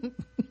them.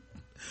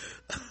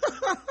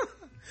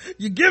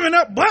 You're giving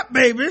up butt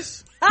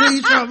babies to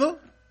each other,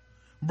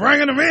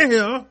 bringing them in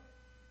here.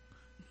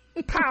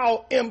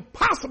 how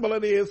impossible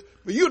it is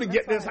for you to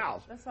get this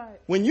house. That's right.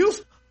 When you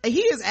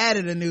He has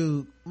added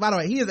by the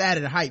way, he has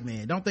added a hype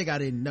man. Don't think I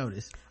didn't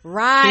notice.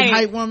 Right. Big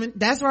hype woman.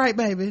 That's right,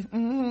 baby.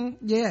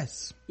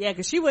 Yes. Yeah,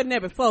 cause she wasn't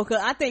there before.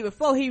 Cause I think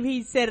before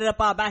he set it up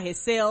all by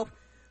himself.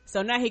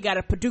 So now he got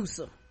a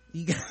producer.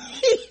 You got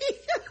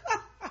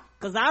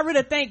Cause I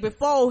really think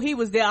before he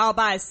was there all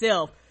by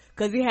himself.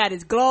 Cause he had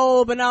his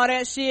globe and all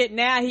that shit.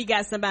 Now he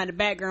got somebody in the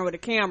background with a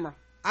camera.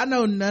 I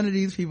know none of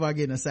these people are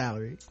getting a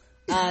salary.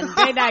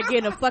 They not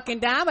getting a fucking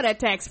dime of that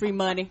tax-free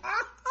money. You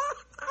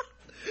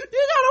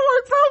gotta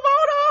work pro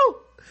bono.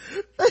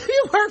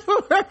 You work for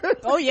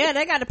Oh yeah,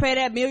 they got to pay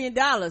that $1 million.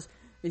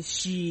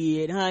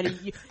 Shit,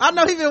 honey. I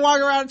know he been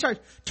walking around the church.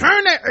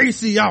 Turn that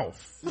AC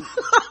off.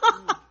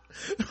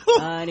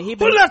 Honey,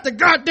 Who left the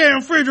goddamn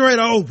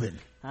refrigerator open?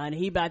 Honey,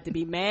 he about to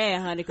be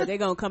mad, honey, cause they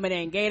gonna come in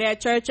there and gay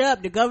that church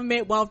up. The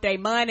government want their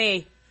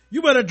money.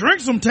 You better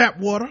drink some tap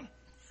water.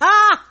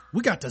 Ah!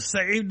 We got to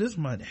save this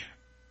money.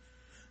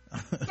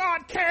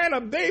 start carrying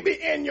a baby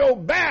in your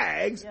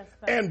bags Yes,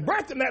 and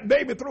birthing that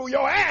baby through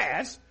your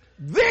ass,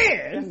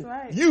 then That's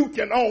right. you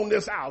can own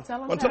this house.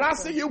 Tell 'em Until that, I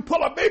sir. see you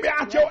pull a baby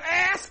out your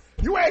ass,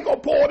 you ain't gonna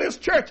pull this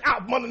church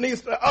out from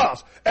underneath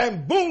us.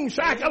 And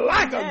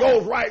Boomshakalacka Yeah.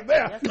 goes right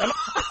there. Yes. And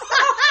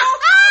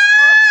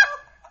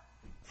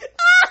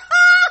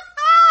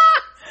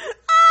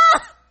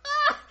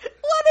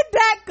Where did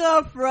that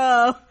come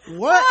from?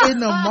 What in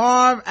the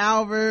Marv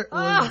Albert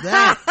was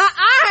that?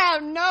 I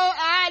have no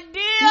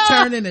idea. He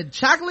turned into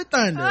Chocolate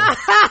Thunder.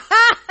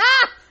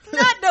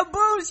 Not the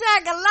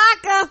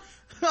Boomshakalacka.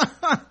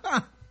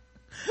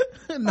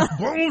 The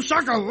Boom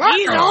Shakalaka.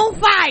 He's on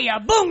fire.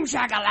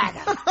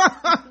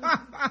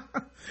 Boomshakalacka.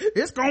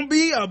 It's gonna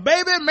be a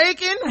baby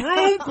making,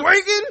 room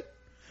quaking,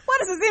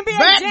 What is this NBA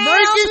back Jam?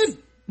 breaking.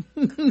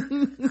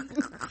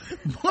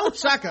 Boom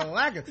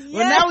Shakalaka.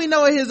 Well, now we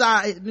know what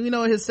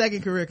his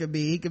second career could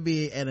be. He could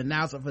be an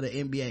announcer for the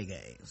NBA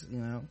games. You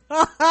know,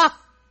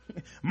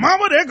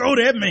 Mama, there go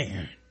that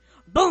man.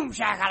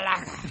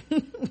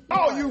 Boomshakalacka.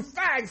 all you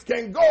fags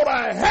can go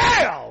to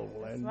hell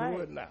and right.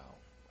 do it now.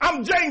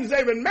 I'm James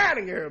David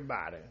Manning,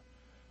 everybody.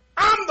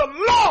 I'm the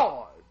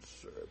Lord's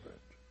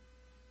servant.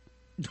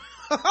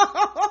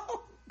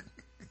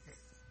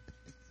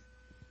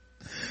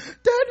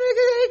 That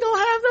nigga ain't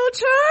gonna have no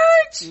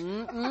church.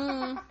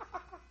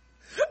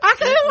 I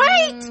can't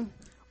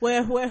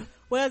wait.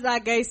 Where's our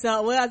gay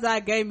song? Where's our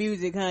gay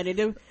music, honey?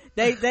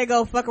 They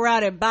go fuck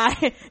around and buy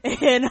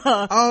and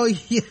Oh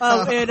yeah.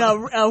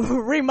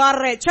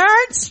 remodel that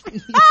church.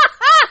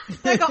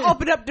 They gonna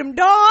open up them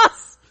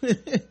doors. And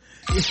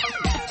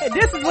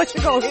this is what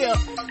you gonna hear.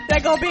 They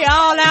gonna be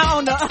all out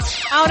on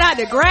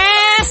the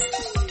grass.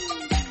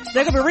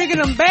 They're gonna be ringing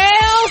them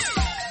bells.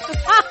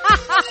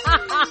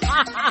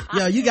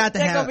 Yo, you got to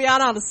They're have. gonna be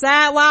out on the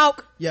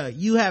sidewalk. Yo,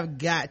 you have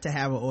got to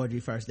have an orgy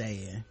first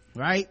day in,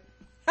 right?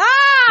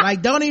 Ah!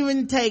 Like, don't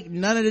even take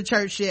none of the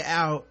church shit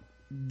out.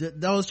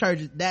 Those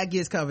churches, that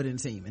gets covered in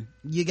semen.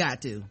 You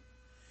got to.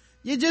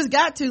 You just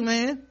got to,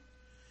 man.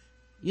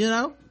 You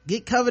know,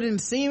 get covered in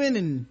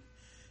semen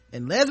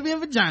and lesbian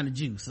vagina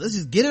juice. Let's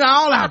just get it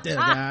all out there,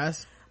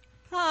 guys.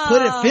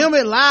 Film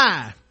it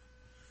live.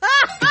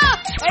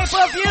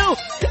 Pay-per-view.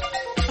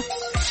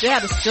 They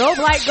have the strobe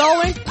light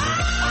going.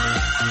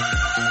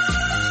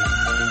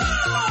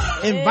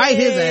 Invite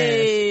his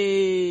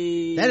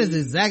ass. That is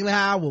exactly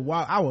how I would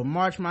walk. I would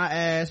march my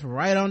ass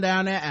right on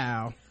down that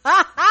aisle.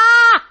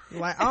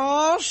 Like,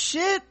 oh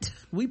shit,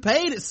 we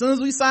paid it as soon as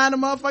we signed the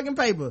motherfucking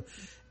paper.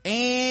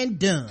 And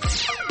done.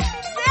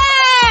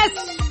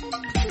 Yes.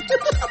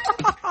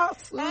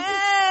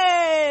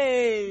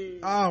 Hey.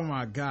 Oh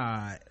my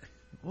god,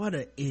 what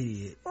an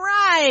idiot.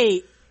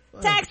 Right.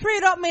 Tax free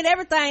don't mean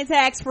everything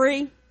tax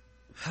free.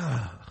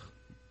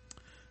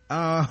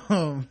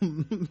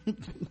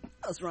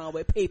 What's wrong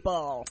with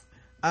people?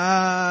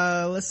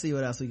 Let's see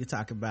what else we could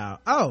talk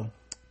about. Oh,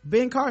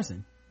 Ben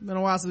Carson. Been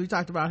a while since we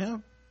talked about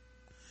him.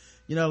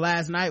 You know,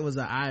 last night was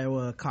an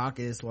Iowa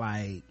caucus,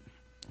 like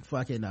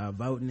fucking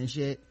voting and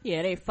shit.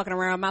 Yeah, they fucking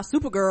around my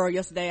Supergirl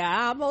yesterday.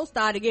 I almost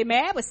started to get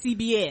mad with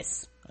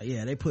CBS.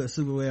 Yeah, they put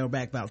Supergirl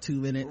back about 2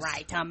 minutes.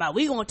 Right, talking about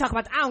we gonna talk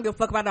about I don't give a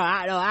fuck about the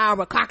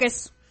Iowa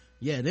caucus.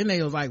 Yeah, then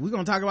they was like, we're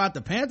gonna talk about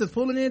the Panthers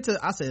pulling into.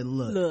 I said,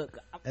 look,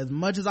 as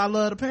much as I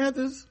love the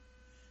Panthers,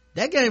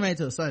 that game ain't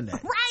till Sunday.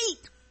 Right.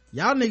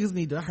 Y'all niggas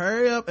need to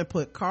hurry up and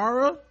put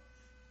Kara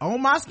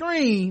on my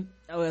screen.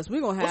 Oh, yes, we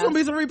gonna have. There's gonna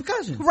be some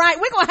repercussions. Right,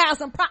 we gonna have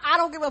some. I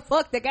don't give a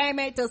fuck. The game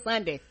ain't till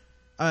Sunday.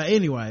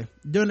 Anyway,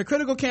 during the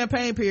critical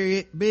campaign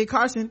period, Ben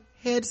Carson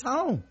heads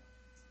home.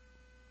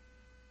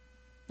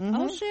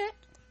 Oh shit.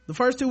 The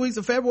first 2 weeks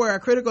of February are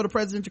critical to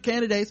presidential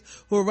candidates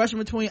who are rushing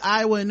between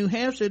Iowa and New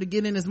Hampshire to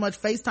get in as much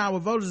face time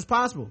with voters as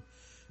possible.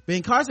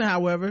 Ben Carson,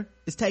 however,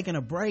 is taking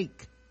a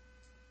break.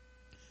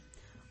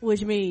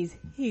 Which means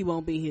he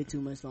won't be here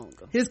too much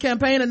longer. His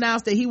campaign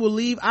announced that he will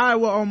leave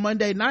Iowa on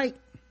Monday night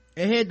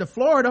and head to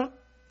Florida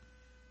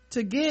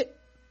to get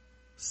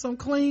some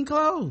clean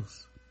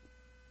clothes.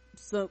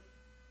 So,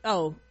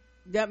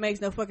 that makes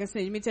no fucking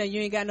sense. You mean tell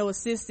you ain't got no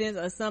assistants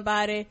or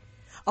somebody?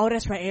 Oh,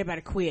 that's right.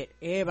 Everybody quit.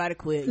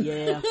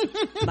 Yeah.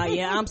 But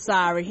yeah, I'm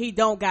sorry. He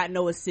don't got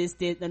no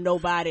assistant or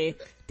nobody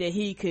that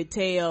he could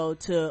tell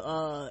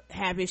to,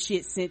 have his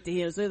shit sent to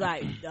him. So it's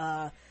like,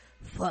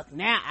 fuck,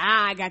 now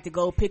I got to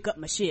go pick up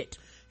my shit.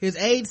 His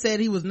aide said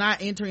he was not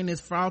entering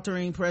his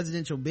faltering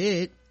presidential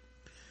bid.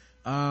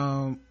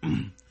 At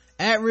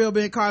Real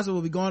Ben Carson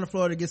will be going to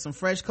Florida to get some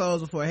fresh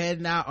clothes before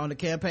heading out on the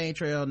campaign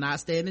trail, not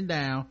standing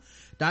down.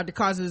 Dr.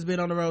 Carson has been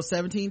on the road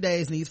 17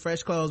 days and needs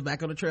fresh clothes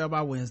back on the trail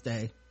by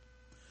Wednesday.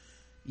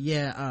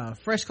 Yeah,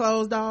 fresh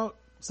clothes, dog.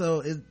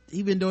 So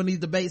he been doing these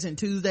debates in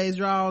Tuesday's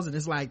draws and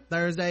it's like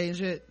Thursday and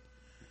shit.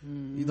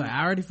 He's like,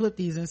 I already flipped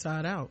these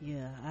inside out.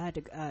 Yeah, I had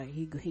to,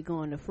 he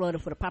going to Florida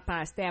for the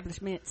Popeye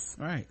establishments.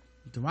 Right.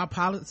 Do my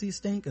policies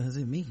stink or is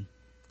it me?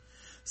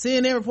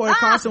 CNN reported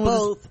Carson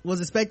was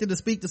expected to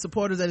speak to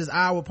supporters at his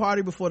Iowa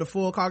party before the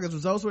full caucus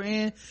results were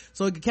in,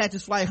 so he could catch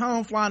his flight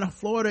home. Flying to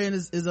Florida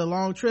is a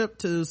long trip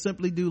to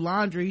simply do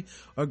laundry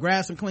or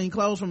grab some clean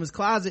clothes from his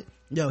closet.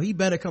 Yo, he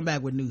better come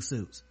back with new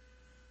suits.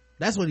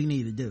 That's what he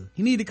need to do.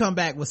 He need to come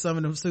back with some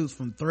of them suits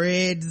from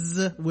Threads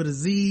with a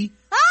Z.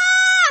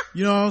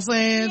 You know what I'm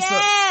saying? Yes.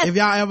 So if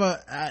y'all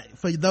ever,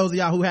 for those of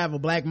y'all who have a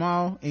black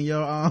mall in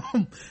your,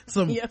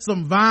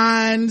 some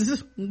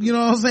Vines, you know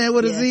what I'm saying,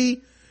 with a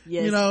Z.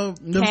 Yes. You know,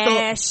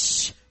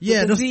 Cash.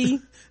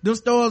 Them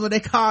stores where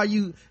they call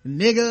you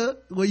nigga,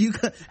 where you,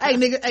 hey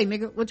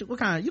nigga, what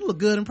kind? You look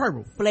good in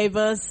purple.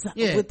 Flavors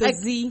with the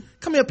Z.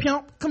 Come here,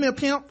 pimp.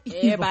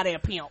 Everybody a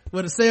pimp.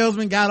 Where the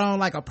salesman got on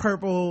like a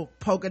purple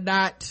polka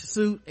dot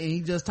suit and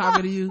he just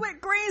talking to you.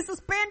 With green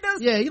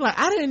suspenders. Yeah, he like,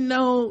 I didn't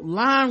know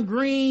lime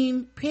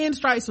green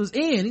pinstripes was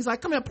in. He's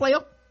like, come here, player.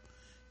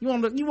 You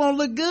want to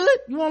look good?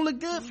 You want to look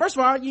good? First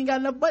of all, you ain't got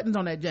enough buttons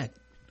on that jacket.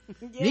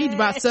 Yeah. Needs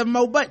about 7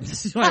 more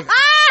buttons.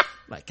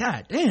 Like,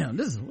 god damn,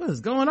 what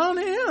is going on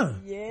in here?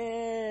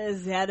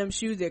 Yes, had them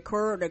shoes that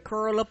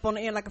curl up on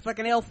the end like a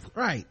fucking elf.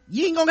 Right.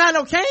 You ain't gonna got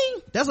no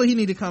cane? That's what he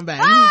need to come back.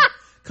 He need to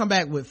come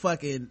back with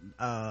fucking,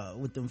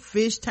 with them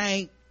fish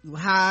tank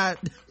high,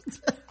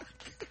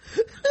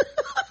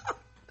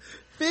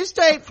 fish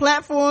tank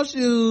platform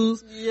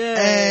shoes. Yeah.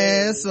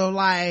 And some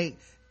like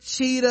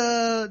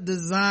cheetah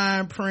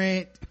design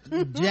print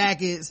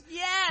jackets.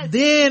 Yes.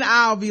 Then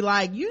I'll be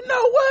like, you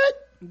know what?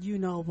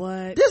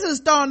 This is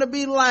starting to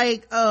be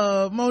like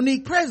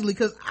Monique Presley,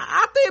 because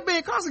I think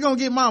Ben Carson gonna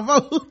get my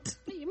vote.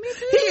 Me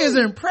too. He is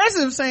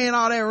impressive saying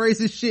all that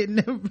racist shit in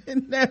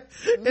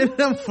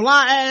them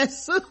fly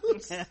ass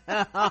suits. He can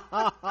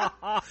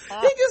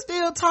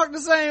still talk the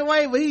same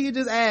way, but he can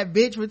just add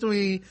bitch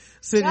between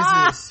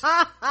sentences.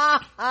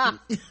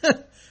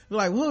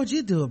 Like, what would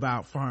you do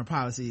about foreign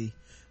policy,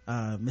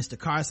 Mr.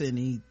 Carson?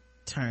 He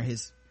turned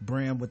his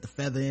brim with the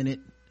feather in it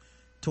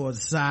towards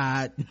the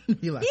side.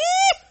 Be like,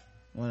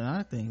 what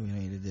I think we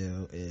need to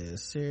do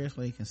is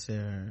seriously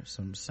consider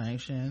some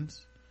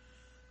sanctions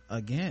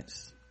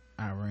against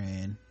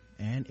Iran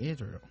and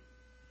Israel,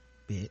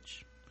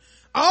 bitch.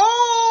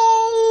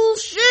 Oh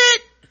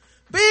shit,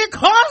 Big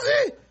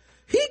Carsey,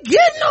 he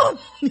getting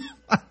them.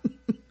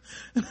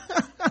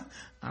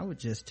 I would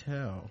just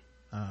tell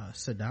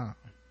Saddam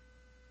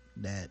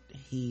that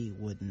he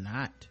would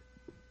not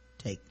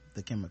take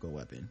the chemical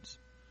weapons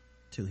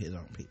to his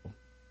own people,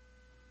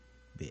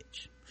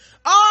 bitch.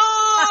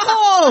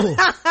 Oh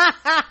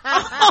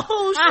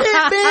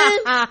shit,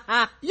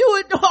 man, you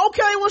would,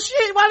 okay, well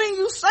shit, why didn't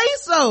you say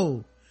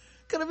so?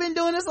 Could have been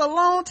doing this a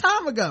long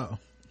time ago.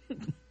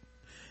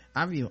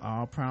 I view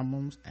all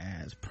problems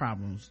as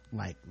problems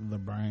like the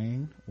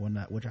brain,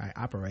 which I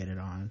operated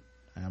on.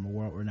 I am a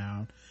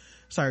world-renowned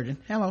surgeon.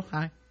 Hello,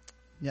 hi.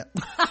 Yep.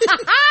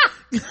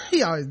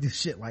 He always do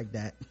shit like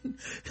that.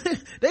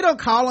 They don't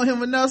call on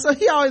him enough, so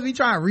he always be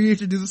trying to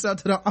reintroduce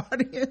himself to the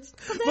audience.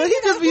 But he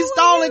just be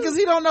stalling because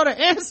he don't know the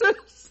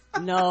answers.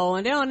 No,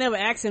 and they don't never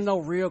ask him no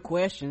real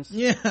questions.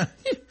 Yeah.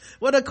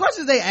 Well, the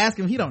questions they ask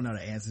him, he don't know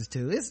the answers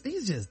to.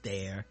 He's just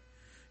there.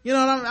 You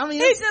know what I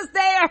mean? He's just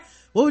there.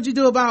 What would you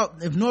do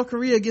about if North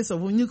Korea gets a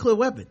nuclear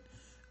weapon?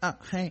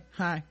 Hey,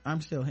 hi,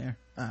 I'm still here.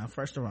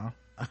 First of all,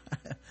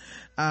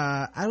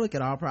 I look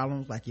at all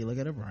problems like you look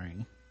at a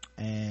brain,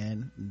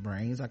 and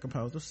brains are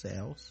composed of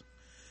cells,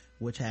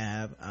 which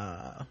have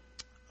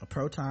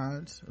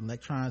protons,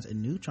 electrons,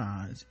 and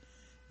neutrons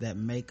that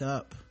make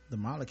up the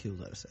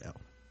molecules of the cell.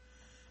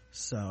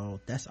 So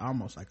that's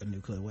almost like a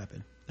nuclear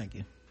weapon. Thank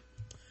you.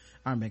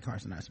 I'm Ben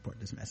Carson. I support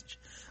this message.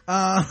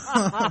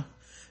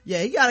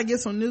 Yeah, you gotta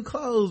get some new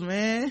clothes,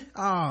 man.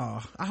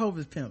 Oh, I hope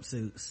it's pimp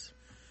suits.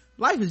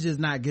 Life is just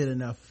not good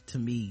enough to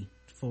me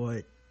for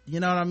it. You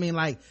know what I mean?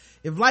 Like,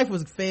 if life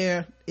was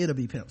fair, it'll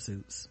be pimp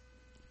suits.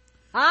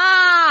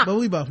 But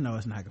we both know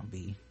it's not gonna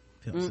be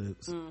pimp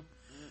suits.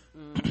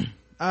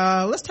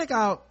 Let's take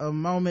out a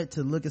moment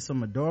to look at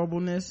some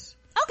adorableness.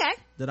 Okay.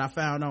 That I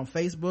found on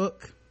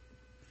Facebook.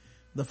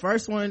 The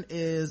first one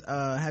is,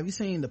 have you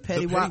seen the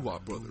Petty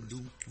Wop Brothers,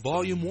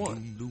 Volume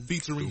 1,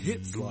 featuring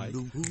hits like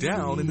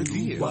Down in the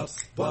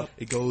DMs.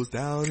 It goes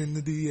down in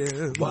the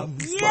DMs.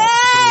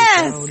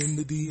 Yes! It goes down in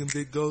the DMs.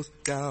 It goes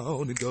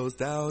down. It goes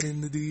down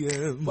in the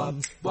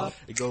DMs.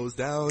 It goes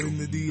down in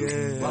the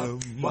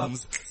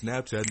DMs.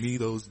 Snapchat me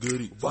those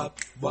goodies.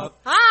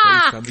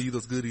 FaceTime me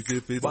those goodies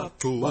if it's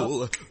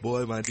cool.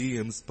 Boy, my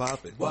DMs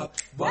popping. My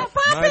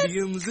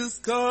DMs is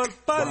called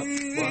funny.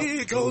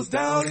 It goes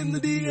down in the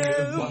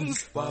DMs.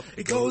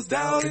 It goes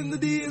down in the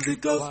DMs.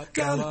 It goes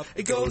down.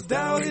 It goes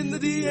down in the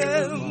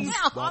DMs.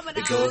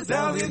 It goes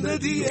down in the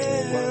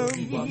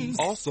DMs.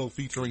 Also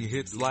featuring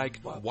hits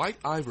like White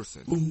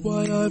Iverson.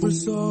 White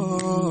Iverson.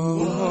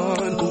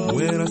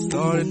 When I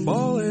started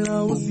balling,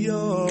 I was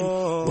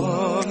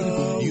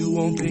young. You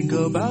won't think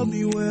about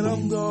me when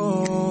I'm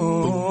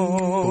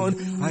gone.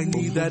 I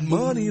need that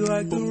money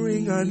like the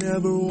ring I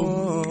never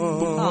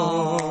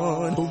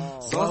won.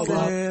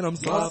 Saucin', I'm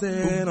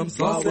saucin', I'm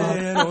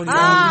saucin' on you.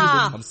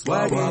 I'm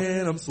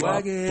swaggin', I'm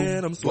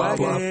swaggin', I'm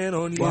swaggin'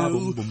 on you.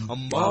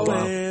 I'm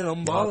ballin',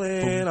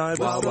 I've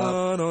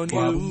been on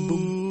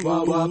you.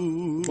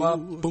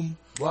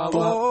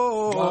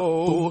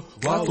 Oh,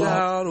 watch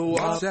out,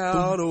 watch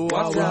out,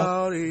 watch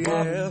out,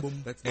 yeah.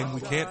 And we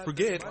can't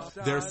forget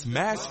their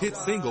smash hit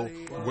single,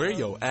 Where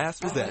Your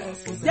Ass Was At.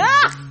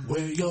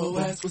 Where your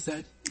ass was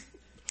at.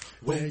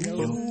 Where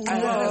your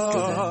ass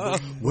was at.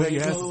 Where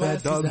your ass was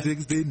at, dog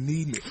jigs didn't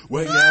need me.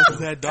 Where your ass was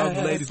at, dog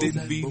ladies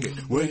didn't feed me.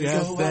 Where your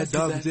ass was at,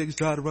 dog jigs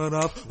tried to run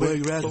off. Where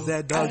your ass was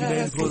at, dog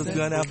ladies pulled his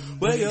gun out.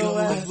 Where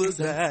your ass was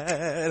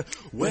at.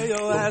 Where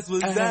your ass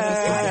was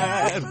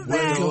at.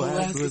 Where your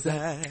ass was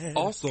at.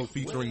 Also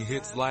featuring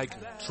hits like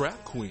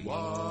Trap Queen.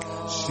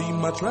 She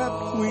my trap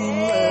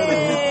queen, let her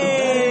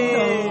hit the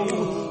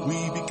bando. We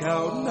be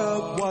counting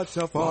up, watch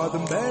how far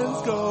them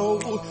bands go.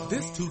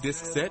 This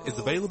 2-disc set is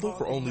available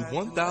for only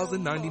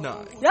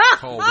 $1,099.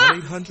 Call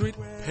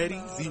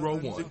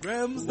 1-800-PETTY-01.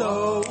 Grams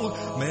though,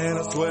 man,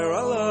 I swear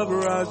I love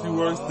her as she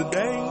works the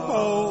dang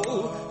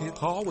pole.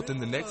 Call within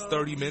the next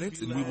 30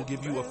 minutes and we will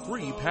give you a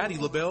free Patti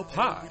LaBelle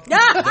pie.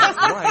 That's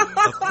right,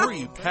 a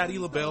free Patti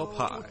LaBelle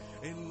pie.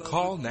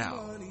 Call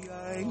now.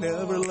 I ain't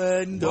never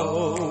letting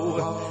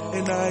go,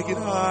 and I get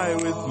high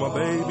with my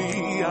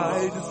baby.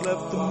 I just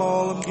left the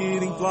mall, I'm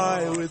getting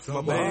fly with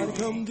my baby.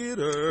 Come get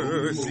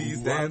her,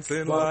 she's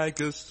dancing like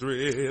a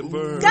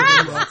stripper.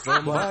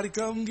 Somebody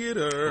come get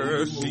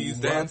her, she's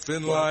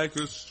dancing like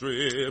a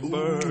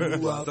stripper.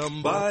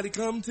 Somebody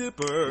come tip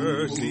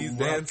her, she's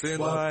dancing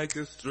like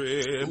a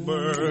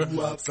stripper.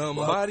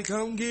 Somebody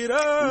come get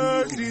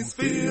her, she's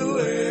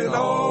feeling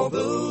all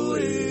the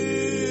liquor.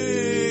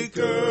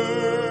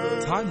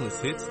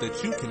 Timeless hits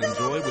that you can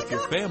enjoy with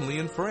your family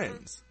and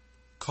friends.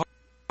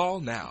 Call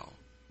now.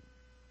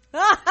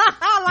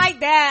 I like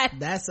that.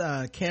 That's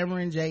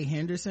Cameron J.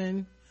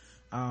 Henderson.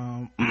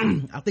 I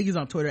think he's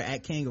on Twitter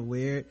at King of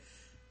Weird.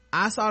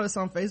 I saw this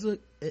on Facebook.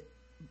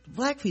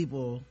 Black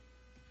people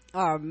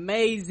are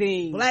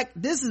amazing.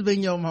 This has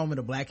been your moment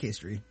of Black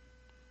history.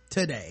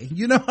 today.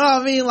 You know what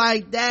I mean?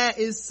 Like, that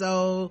is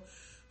so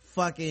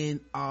fucking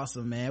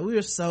awesome, man. We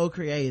were so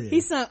creative.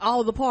 He sung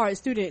all the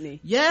parts too, didn't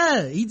he?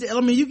 Yeah, he did. I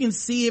mean, you can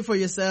see it for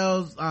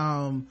yourselves.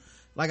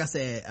 Like I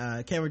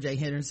said, Cameron J.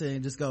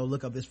 Henderson, just go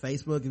look up his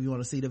Facebook if you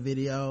want to see the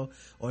video,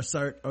 or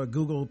search or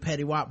Google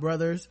Petty Wap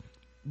Brothers.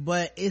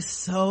 But it's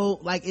so,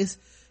 like, it's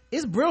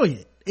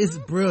brilliant. It's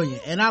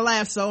brilliant. And I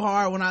laughed so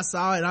hard when I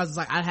saw it. I was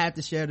like, I have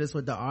to share this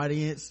with the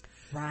audience.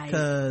 Right.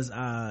 Cause,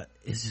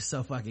 it's just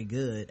so fucking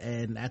good.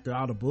 And after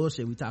all the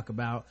bullshit we talk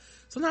about,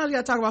 sometimes we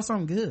gotta talk about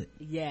something good.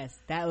 Yes,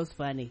 that was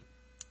funny.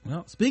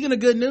 Well, speaking of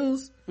good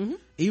news,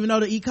 even though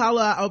the E.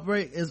 coli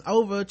outbreak is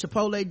over,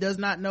 Chipotle does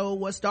not know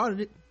what started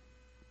it.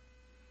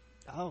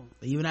 Oh.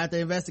 Even after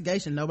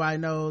investigation, nobody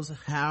knows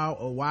how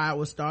or why it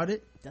was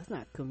started. That's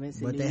not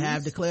convincing. But they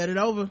have declared it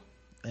over.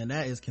 And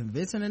that is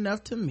convincing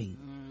enough to me.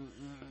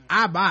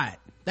 I buy it.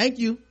 Thank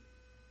you.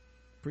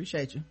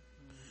 Appreciate you.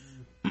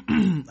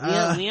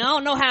 Yeah, we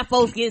don't know how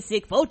folks get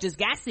sick. Folks just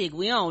got sick.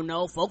 We don't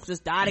know. Folks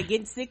just started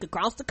getting sick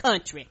across the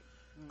country.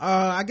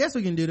 I guess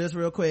we can do this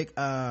real quick.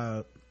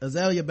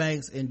 Azalea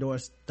Banks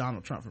endorsed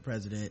Donald Trump for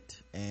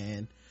president.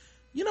 And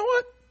you know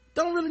what?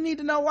 Don't really need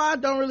to know why.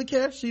 Don't really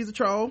care. She's a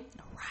troll.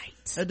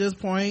 Right. At this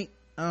point,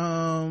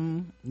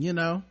 you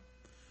know,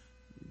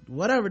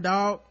 whatever,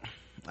 dog.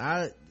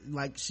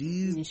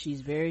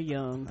 She's very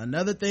young.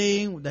 Another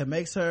thing that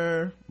makes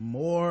her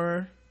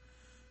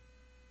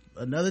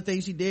another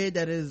thing she did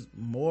that is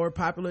more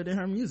popular than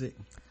her music.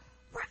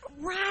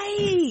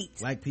 Right.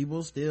 Like,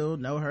 people still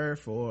know her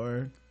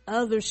for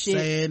other shit,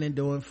 saying and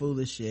doing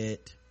foolish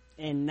shit,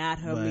 and not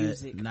her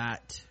music,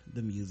 not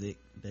the music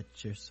that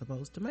you're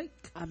supposed to make.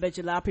 I bet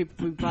you a lot of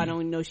people probably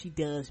don't even know she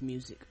does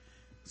music.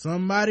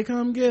 Somebody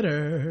come get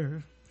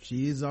her.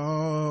 She's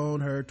on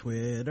her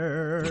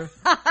Twitter.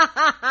 All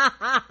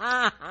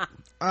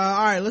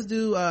right, let's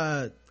do,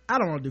 I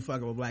don't want to do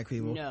fucking with black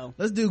people. No.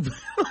 Let's do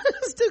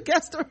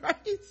Guess the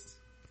Race.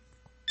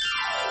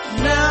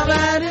 Now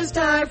that it's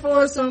time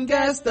for some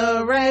Guess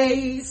the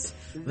Race.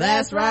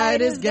 That's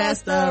right, it's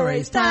Guess the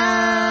Race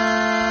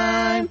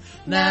time.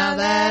 Now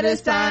that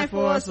it's time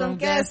for some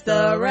Guess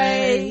the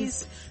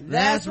Race.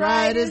 That's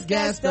right, it's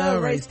Guess the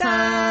Race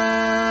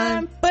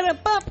time.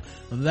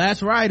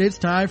 That's right, it's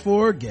time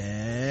for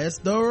Guess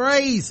the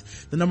Race,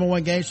 the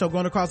 #1 game show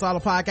going across all the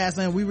podcasts,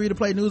 and we read and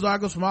play news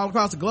articles from all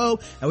across the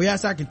globe, and we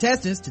ask our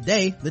contestants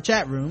today, the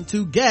chat room,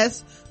 to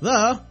guess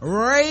the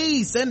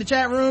race, and the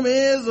chat room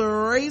is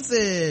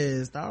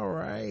racist. All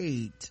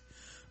right.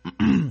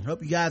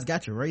 Hope you guys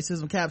got your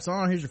racism caps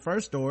on. Here's your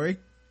first story.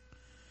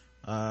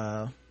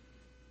 All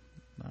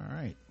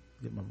right,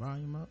 get my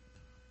volume up.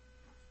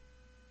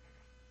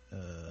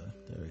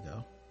 There we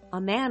go. A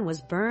man was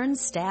burned,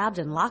 stabbed,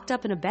 and locked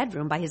up in a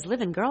bedroom by his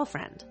live-in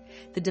girlfriend.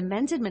 The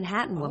demented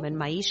Manhattan woman,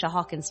 Maisha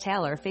Hawkins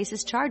Taylor,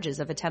 faces charges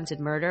of attempted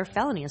murder,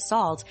 felony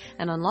assault,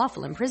 and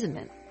unlawful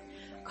imprisonment.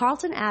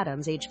 Carlton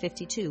Adams, age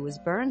 52, was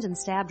burned and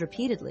stabbed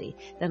repeatedly,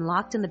 then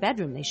locked in the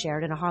bedroom they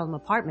shared in a Harlem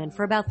apartment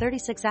for about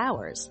 36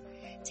 hours.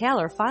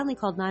 Taylor finally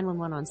called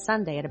 911 on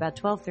Sunday at about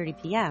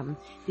 12:30 p.m.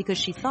 because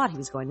she thought he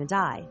was going to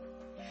die.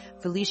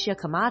 Felicia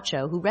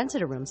Camacho, who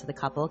rented a room to the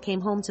couple,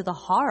 came home to the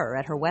horror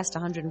at her West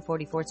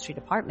 144th Street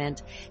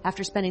apartment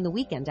after spending the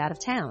weekend out of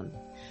town.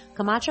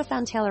 Camacho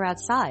found Taylor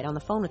outside on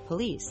the phone with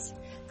police.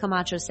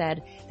 Camacho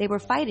said, "They were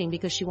fighting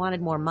because she wanted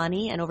more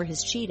money and over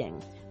his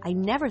cheating. I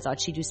never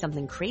thought she'd do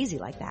something crazy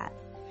like that."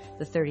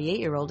 The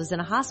 38-year-old is in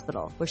a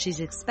hospital where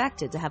she's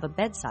expected to have a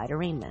bedside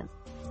arraignment.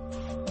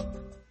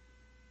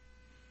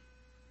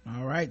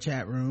 All right,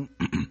 chat room.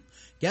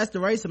 Guess the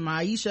race of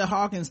Maisha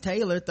Hawkins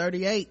Taylor,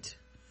 38.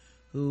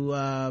 Who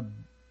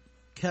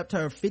kept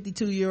her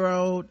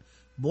 52-year-old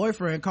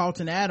boyfriend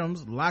Carlton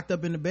Adams locked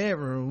up in the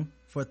bedroom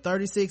for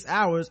 36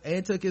 hours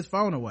and took his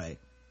phone away.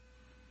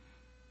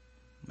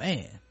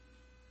 Man,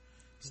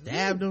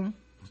 stabbed him.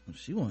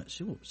 She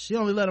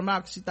only let him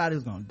out because she thought he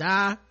was gonna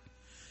die.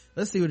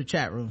 Let's see what the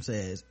chat room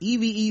says.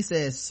 EVE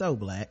says, "So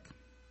black."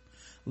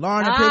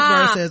 Lauren in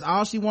Pittsburgh says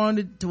all she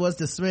wanted was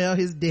to smell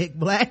his dick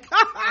black.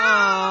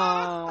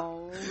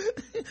 Oh.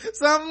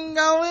 Something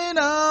going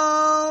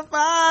on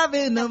 5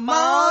 in the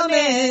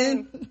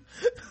morning.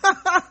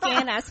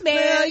 Can I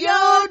smell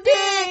your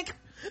dick?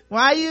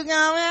 Why you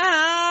coming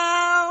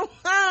home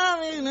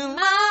 5 in the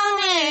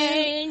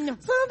morning?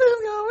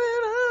 Something's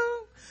going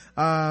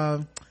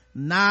on.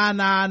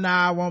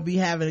 Nah, won't be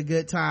having a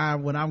good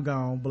time when I'm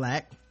gone,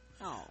 black.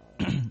 Oh.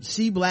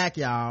 She black,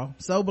 y'all.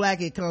 So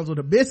black it comes with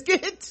a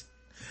biscuit.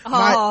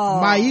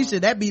 Oh.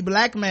 Maisha, that be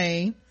Black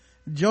Maine.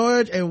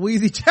 George and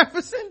Wheezy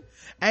Jefferson.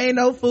 Ain't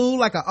no fool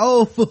like an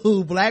old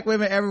fool. Black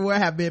women everywhere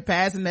have been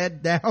passing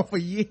that down for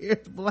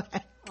years.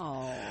 Black.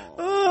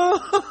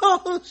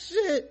 Oh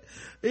shit.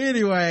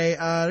 Anyway,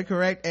 the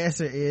correct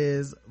answer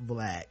is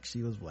black.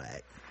 She was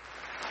black.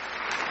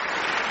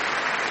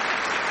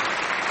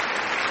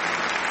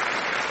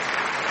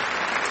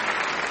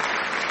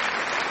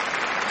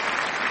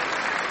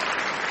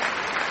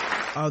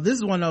 Oh, this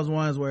is one of those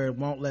ones where it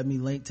won't let me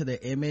link to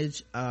the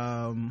image.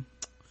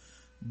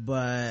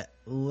 but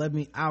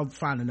I'll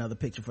find another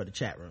picture for the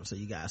chat room so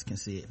you guys can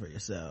see it for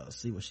yourselves,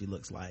 see what she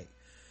looks like.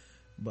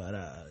 But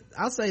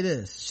I'll say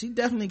this, she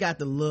definitely got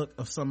the look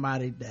of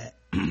somebody that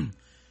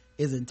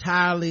is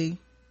entirely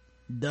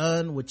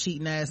done with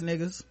cheating ass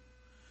niggas.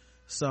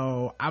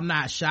 So I'm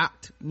not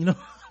shocked, you know.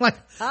 like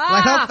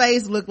her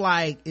face looked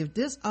like, if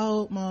this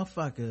old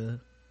motherfucker,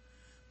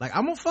 like,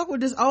 I'm gonna fuck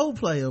with this old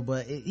player,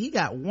 but he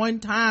got one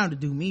time to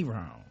do me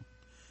wrong,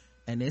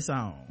 and it's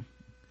on.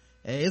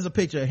 And there's a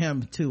picture of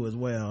him too as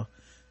well.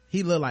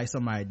 He look like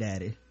somebody's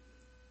daddy,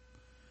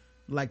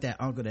 like that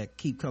uncle that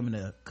keep coming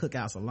to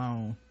cookouts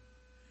alone.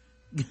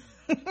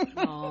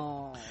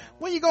 Oh.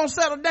 When you gonna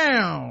settle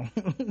down?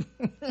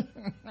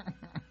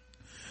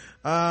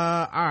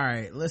 All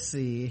right, let's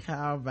see.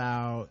 How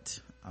about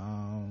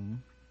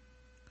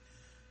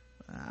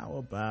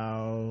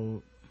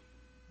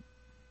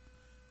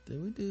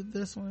did we do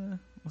this one?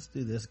 Let's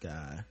do this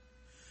guy.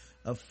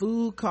 A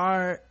food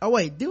cart. Oh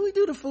wait, did we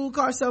do the food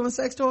cart selling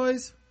sex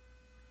toys?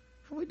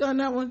 Have we done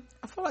that one?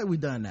 I feel like we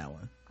done that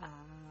one.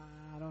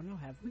 I don't know,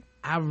 have we?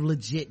 I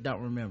legit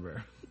don't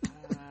remember.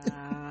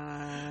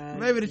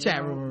 Maybe the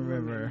chat room will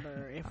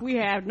remember. If we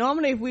have,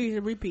 normally if we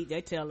repeat,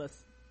 they tell us.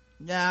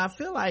 Yeah, I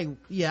feel like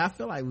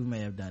we may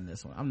have done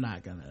this one. I'm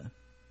not gonna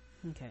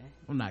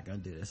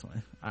do this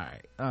one. All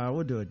right,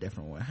 we'll do a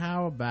different one.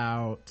 How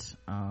about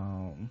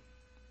all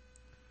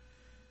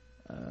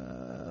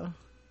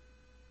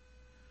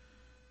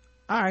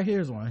right,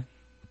 here's one.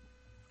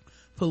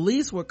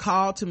 Police were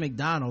called to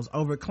McDonald's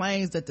over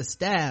claims that the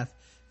staff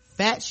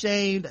fat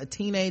shamed a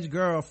teenage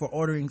girl for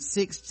ordering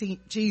 6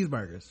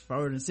 cheeseburgers.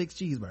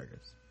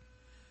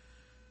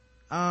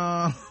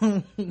 Wow.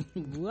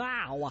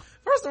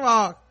 First of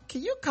all,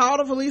 can you call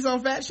the police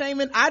on fat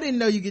shaming? I didn't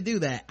know you could do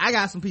that. I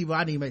got some people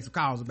I need to make some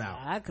calls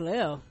about.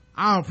 Clear.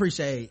 I don't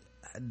appreciate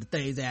the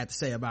things they have to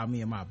say about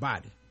me and my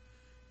body,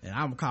 and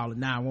I'm calling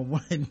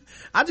 911.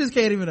 I just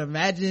can't even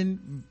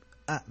imagine.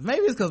 Maybe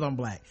it's because I'm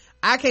black.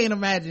 I can't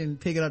imagine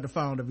picking up the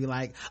phone to be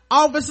like,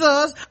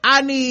 officers,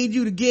 I need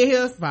you to get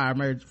here.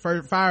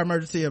 Fire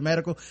emergency or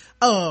medical.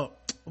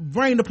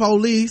 Bring the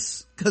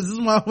police, because this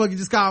motherfucker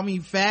just called me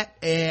fat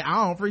and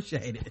I don't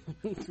appreciate it.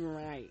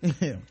 Right.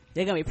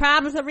 There gonna be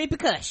problems and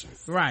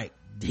repercussions. Right.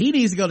 He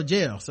needs to go to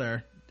jail,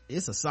 sir.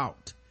 It's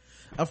assault.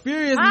 A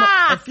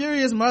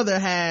furious mother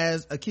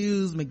has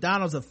accused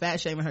McDonald's of fat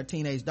shaming her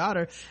teenage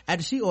daughter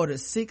after she ordered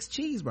 6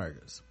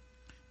 cheeseburgers.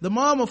 The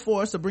mom of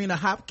 4, Sabrina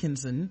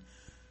Hopkinson,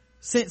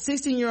 sent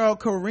 16-year-old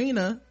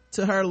Karina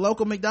to her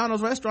local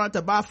McDonald's restaurant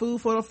to buy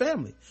food for her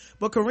family.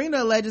 But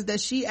Karina alleges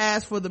that she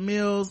asked for the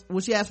meals.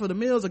 When she asked for the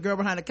meals, a girl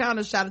behind the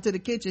counter shot into the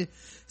kitchen.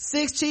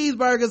 6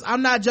 cheeseburgers.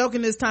 I'm not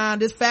joking this time.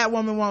 This fat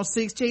woman wants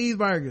 6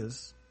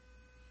 cheeseburgers.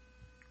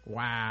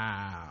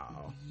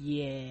 Wow.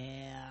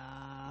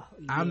 Yeah.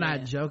 I'm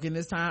not joking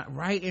this time.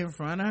 Right in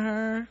front of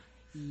her.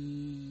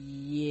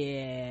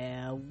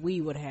 Yeah,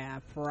 we would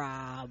have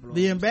problems.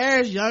 The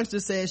embarrassed youngster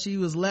said she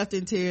was left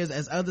in tears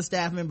as other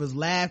staff members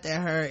laughed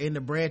at her in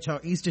the branch on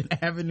Eastern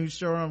Avenue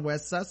Shore,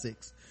 West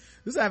Sussex.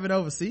 This happened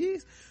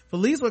overseas.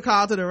 Police were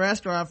called to the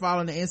restaurant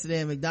following the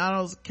incident.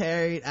 McDonald's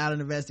carried out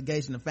an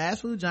investigation. The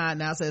fast food giant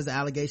now says the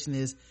allegation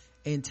is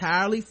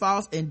entirely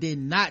false and did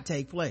not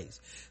take place.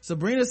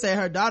 Sabrina said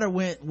her daughter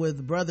went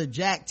with brother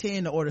Jack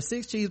 10 to order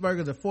 6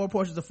 cheeseburgers and 4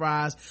 portions of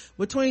fries.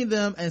 Between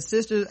them and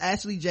sisters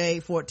Ashley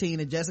Jade 14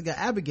 and Jessica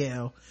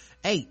Abigail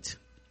 8.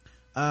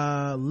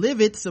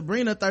 Livid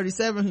Sabrina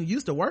 37, who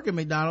used to work at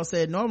McDonald's,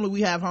 said normally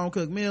we have home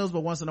cooked meals,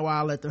 but once in a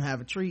while I let them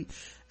have a treat.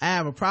 I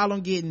have a problem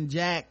getting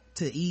Jack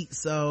to eat,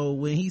 so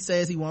when he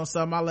says he wants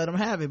something, I let him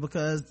have it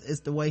because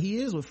it's the way he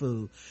is with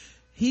food.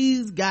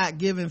 He's got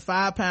given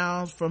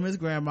 £5 from his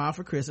grandma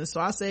for Christmas, so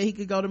I said he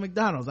could go to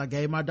McDonald's. I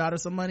gave my daughter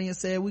some money and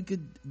said we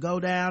could go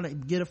down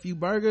and get a few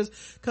burgers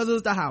because it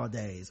was the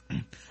holidays.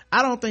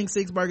 I don't think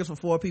 6 burgers for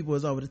 4 people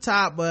is over the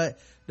top, but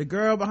the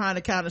girl behind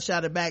the counter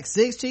shouted back,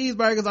 6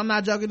 cheeseburgers. I'm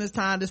not joking this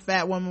time. This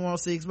fat woman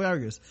wants 6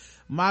 burgers.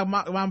 My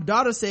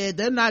daughter said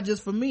they're not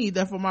just for me,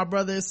 they're for my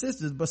brother and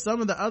sisters, but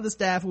some of the other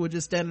staff who were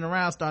just standing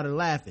around started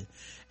laughing.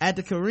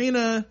 After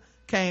Karina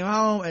came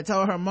home and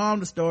told her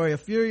mom the story, a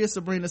furious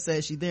Sabrina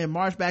said she then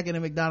marched back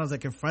into McDonald's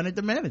and confronted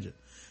the manager.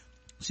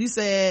 She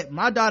said,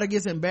 my daughter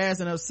gets embarrassed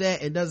and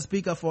upset and doesn't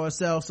speak up for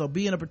herself, so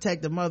being a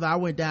protective mother, I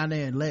went down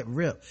there and let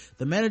rip.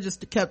 The manager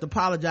kept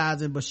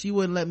apologizing, but she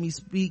wouldn't let me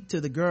speak to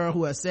the girl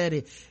who had said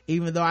it,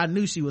 even though I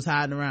knew she was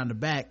hiding around the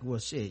back. Well,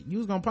 shit, you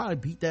was gonna probably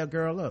beat that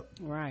girl up.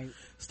 Right.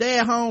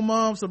 Stay-at-home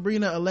mom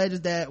Sabrina alleges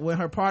that when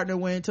her partner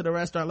went to the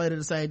restaurant later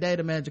the same day,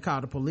 the manager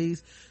called the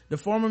police. The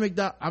former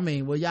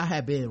y'all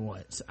had been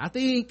once. I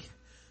think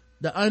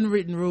the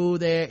unwritten rule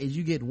there is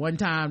you get one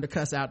time to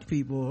cuss out the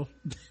people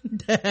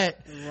that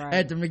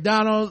at the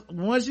McDonald's.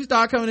 Once you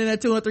start coming in there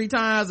 2 or 3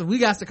 times, we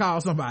got to call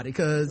somebody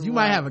because you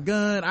might have a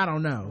gun. I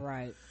don't know.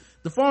 Right.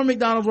 The former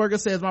McDonald's worker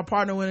says, my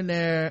partner went in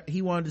there.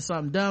 He wanted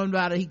something done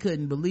about it. He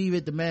couldn't believe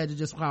it. The manager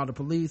just called the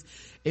police.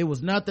 It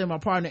was nothing. My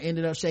partner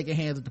ended up shaking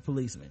hands with the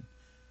policeman.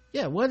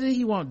 Yeah, what did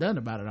he want done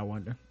about it, I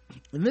wonder?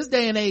 In this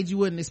day and age, you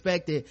wouldn't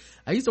expect it.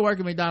 I used to work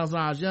at McDonald's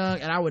when I was young,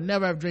 and I would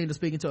never have dreamed of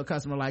speaking to a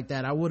customer like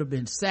that. I would have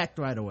been sacked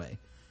right away.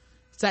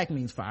 Sacked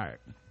means fired.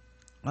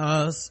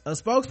 A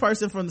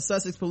spokesperson from the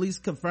Sussex police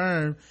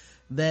confirmed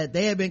that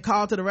they had been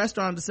called to the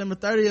restaurant on December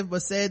 30th,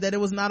 but said that it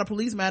was not a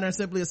police matter and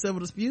simply a civil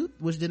dispute,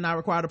 which did not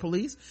require the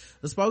police.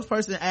 The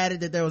spokesperson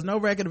added that there was no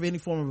record of any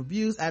form of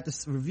abuse. After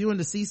reviewing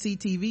the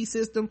CCTV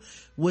system,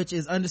 which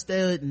is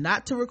understood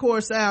not to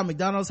record sound,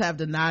 McDonald's have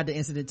denied the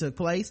incident took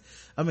place.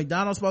 A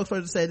McDonald's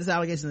spokesperson said this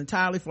allegation is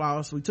entirely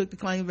false. We took the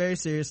claim very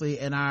seriously,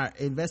 and our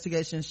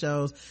investigation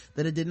shows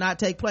that it did not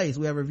take place.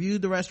 We have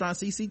reviewed the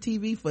restaurant's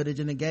CCTV footage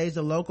and engaged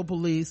the local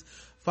police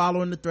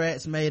following the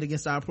threats made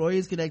against our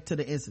employees connected to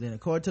the incident.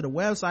 According to the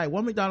website,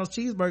 one McDonald's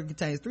cheeseburger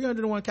contains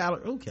 301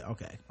 calories.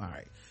 Okay, all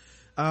right.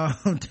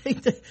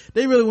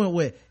 They really went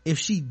with, if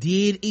she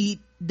did eat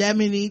that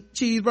many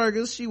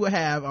cheeseburgers, she would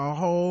have a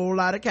whole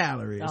lot of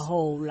calories. A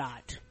whole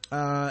lot.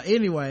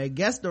 Anyway,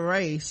 guess the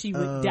race. She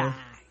would die.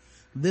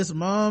 This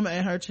mom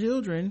and her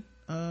children,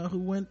 who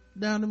went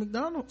down to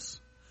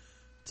McDonald's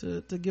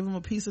to give them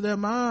a piece of their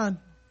mind.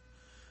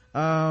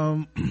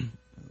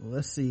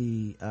 Let's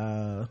see.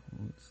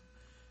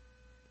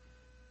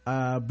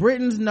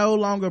 Britain's no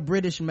longer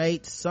British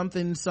mates,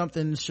 something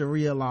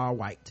Sharia law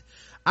white.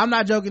 I'm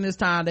not joking this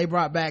time. They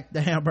brought back the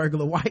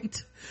Hamburglar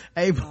white.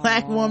 A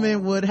black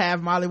woman would have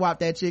mollywopped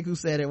that chick who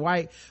said it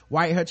white.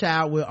 Her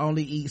child will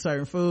only eat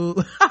certain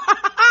food.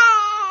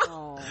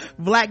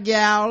 Black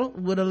gal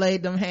would have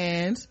laid them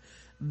hands.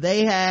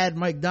 They had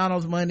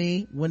McDonald's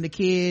money when the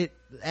kid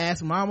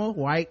asked mama.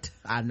 White.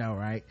 I know,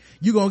 right?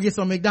 You gonna get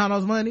some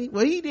McDonald's money?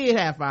 Well, he did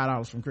have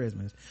 $5 from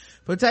Christmas.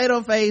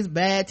 Potato face,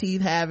 bad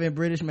teeth having,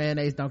 British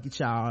mayonnaise, donkey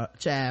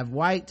chav,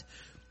 white.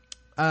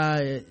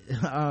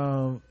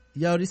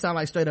 Yo, these sound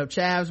like straight up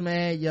chavs,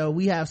 man. Yo,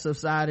 we have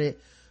subsided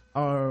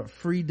or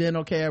free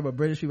dental care, but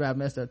British people have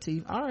messed up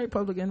teeth. All right,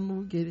 public enemy,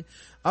 we get it.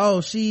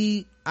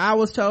 I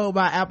was told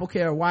by Apple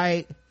Care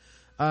white,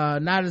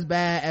 not as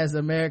bad as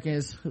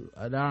Americans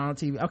that are on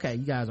TV. Okay,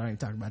 you guys aren't even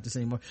talking about this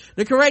anymore.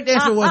 The correct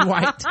answer was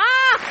white.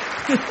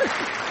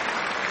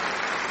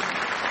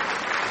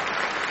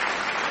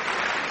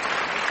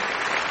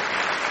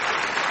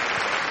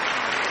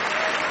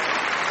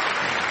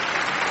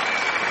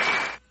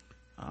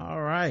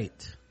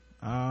 Right.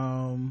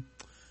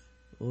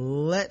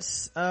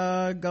 Let's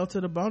go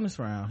to the bonus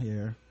round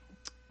here.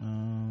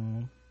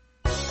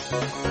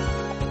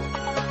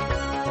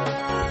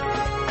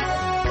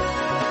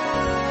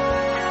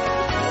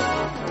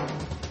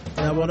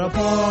 Double the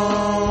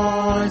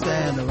points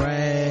and the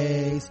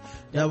race.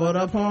 Double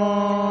the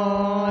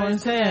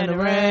points and the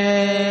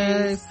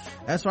race.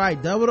 That's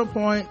right, double the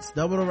points,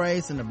 double the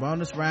race in the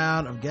bonus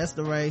round of Guess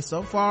the Race.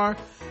 So far,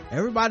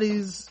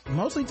 everybody's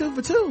mostly 2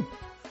 for 2.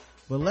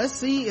 But let's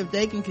see if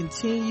they can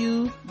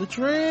continue the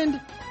trend.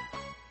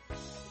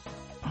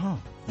 Oh,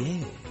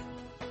 yeah.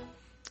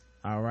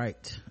 All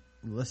right.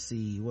 Let's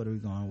see. What are we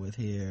going with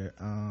here?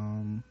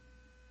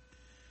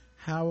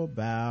 How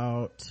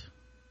about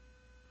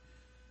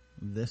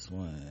this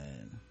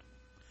one?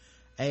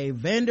 A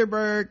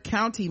Vanderburgh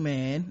County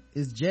man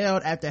is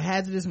jailed after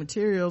hazardous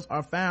materials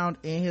are found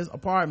in his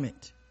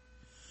apartment.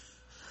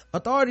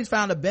 Authorities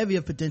found a bevy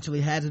of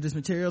potentially hazardous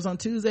materials on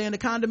Tuesday in the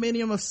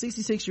condominium of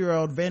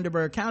 66-year-old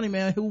Vanderburgh County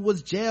man who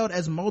was jailed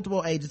as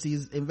multiple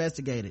agencies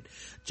investigated.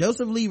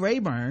 Joseph Lee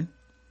Rayburn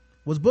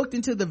was booked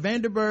into the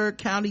Vanderburgh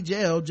County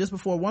Jail just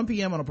before 1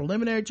 p.m. on a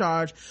preliminary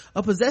charge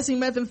of possessing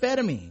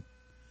methamphetamine,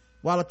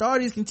 while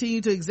authorities continue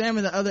to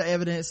examine the other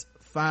evidence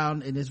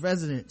found in his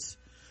residence.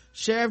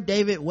 Sheriff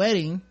David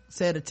Wedding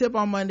said a tip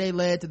on Monday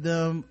led to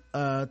them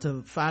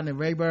to finding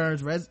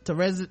Rayburn's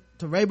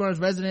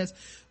residence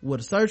with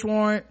a search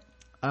warrant.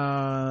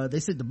 They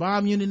sent the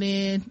bomb unit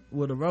in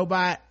with a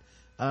robot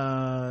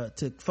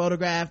to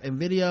photograph and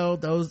video.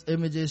 Those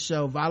images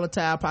show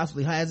volatile,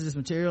 possibly hazardous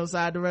material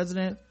inside the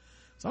residence.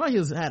 Somebody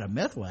had a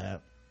meth lab.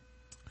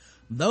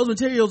 Those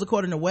materials,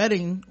 according to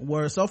Wedding,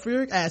 were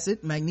sulfuric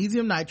acid,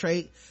 magnesium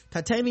nitrate,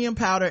 titanium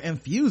powder, and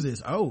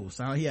fuses. Oh,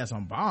 sound like he had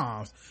some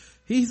bombs.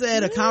 He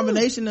said a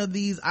combination of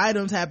these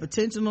items had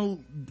potential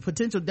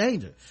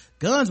danger.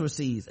 Guns were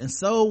seized, and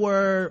so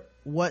were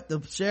what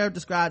the sheriff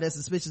described as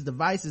suspicious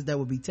devices that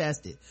would be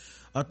tested.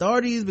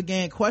 Authorities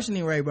began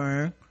questioning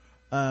Rayburn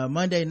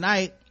Monday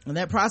night, and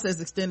that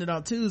process extended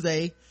on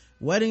Tuesday.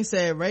 Wedding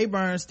said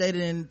Rayburn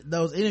stated in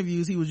those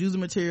interviews he was using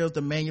materials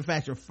to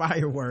manufacture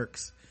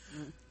fireworks.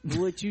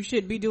 Which you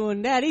shouldn't be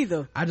doing that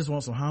either. I just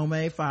want some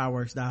homemade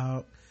fireworks,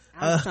 dog.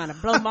 I was trying to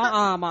blow my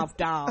arm off,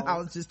 dog. I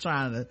was just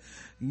trying to,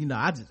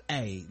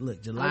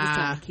 look, July. I was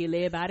trying to kill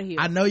everybody here.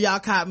 I know y'all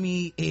caught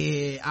me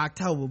in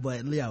October,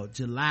 but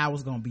July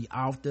was gonna be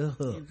off the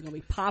hook. It was gonna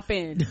be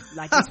popping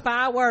like these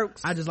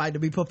fireworks. I just like to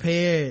be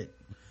prepared.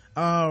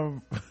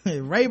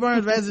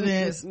 Rayburn's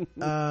residence,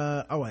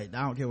 I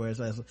don't care where it's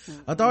at.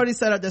 Authorities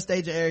set up their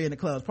staging area in the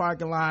club's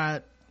parking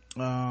lot.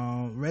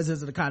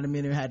 Residents of the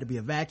condominium had to be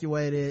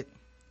evacuated.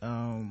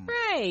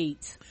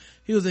 Right.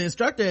 He was an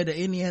instructor at the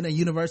Indiana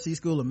University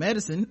School of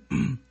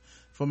Medicine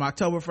from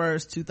October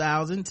 1st,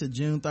 2000 to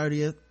June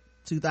 30th,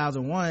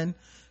 2001.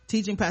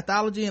 teaching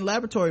pathology and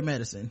laboratory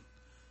medicine.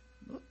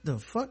 What the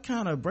fuck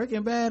kind of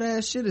Breaking Bad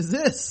ass shit is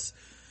this?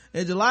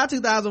 In July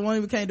 2001,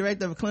 he became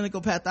director of clinical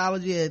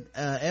pathology at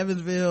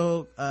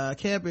Evansville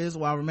campus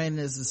while remaining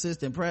as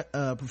assistant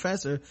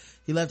professor.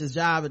 He left his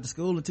job at the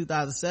school in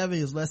 2007.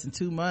 It was less than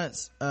 2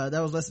 months. That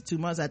was less than 2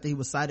 months after he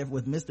was cited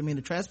with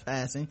misdemeanor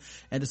trespassing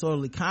and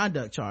disorderly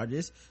conduct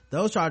charges.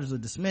 Those charges were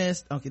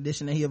dismissed on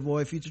condition that he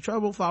avoid future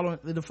trouble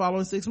in the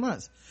following 6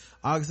 months.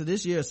 August of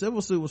this year, a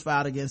civil suit was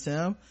filed against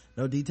him.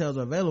 No details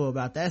are available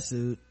about that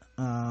suit.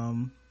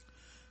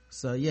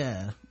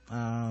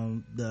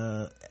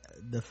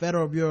 The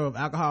Federal Bureau of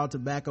Alcohol,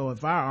 Tobacco, and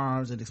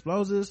Firearms and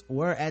Explosives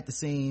were at the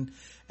scene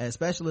as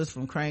specialists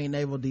from Crane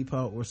Naval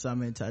Depot were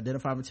summoned to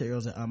identify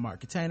materials in unmarked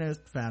containers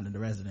found in the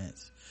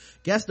residence.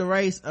 Guess the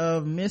race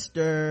of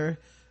Mr.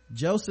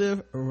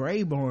 Joseph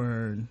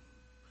Rayburn.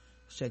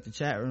 Let's check the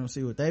chat room,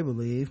 see what they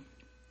believe.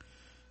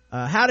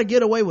 How to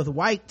Get Away with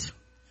White.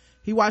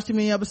 He watched too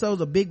many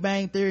episodes of Big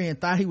Bang Theory and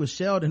thought he was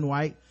Sheldon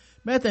White.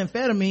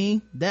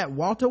 Methamphetamine, that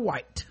Walter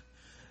White.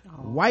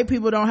 White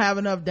people don't have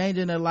enough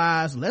danger in their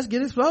lives. Let's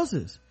get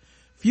explosives.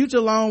 Future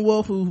lone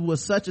wolf, who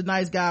was such a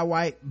nice guy,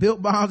 White, built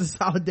bombs in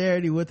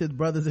solidarity with his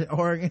brothers in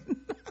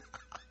Oregon.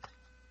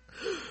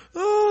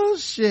 Oh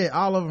shit,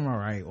 all of them are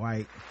right,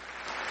 White.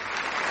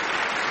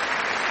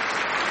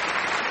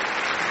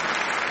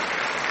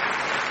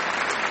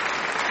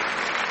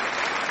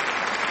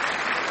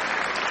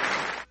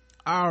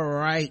 All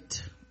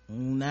right,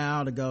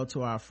 now to go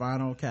to our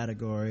final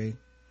category,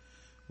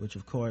 which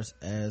of course,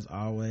 as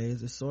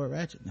always, is sword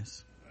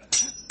ratchetness.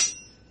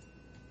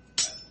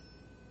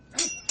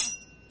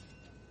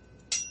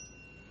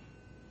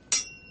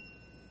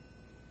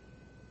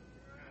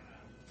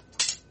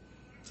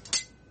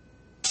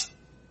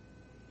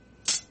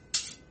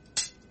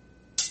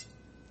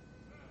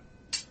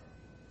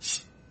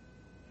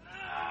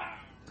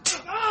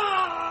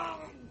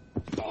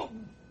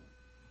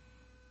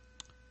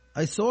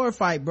 A sword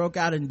fight broke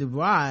out in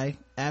Dubai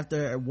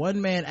after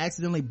one man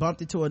accidentally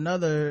bumped into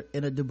another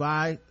in a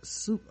Dubai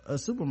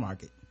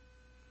supermarket.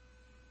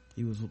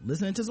 He was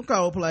listening to some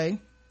Coldplay.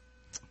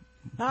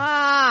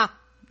 And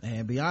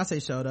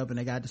Beyonce showed up and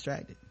they got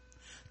distracted.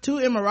 Two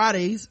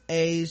Emiratis,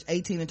 aged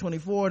 18 and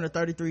 24, and a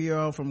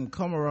 33-year-old from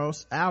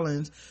Comoros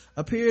Islands,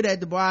 appeared at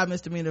Dubai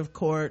misdemeanor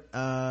court,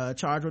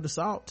 charged with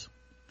assault.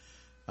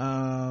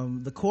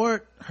 The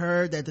court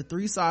heard that the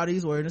three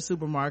Saudis were in a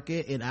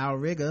supermarket in Al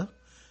Riga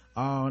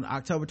on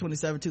October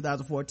 27,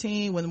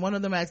 2014, when one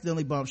of them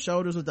accidentally bumped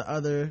shoulders with the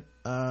other,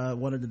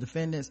 one of the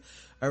defendants.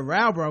 A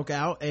row broke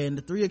out and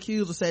the three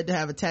accused were said to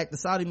have attacked the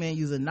Saudi man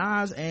using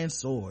knives and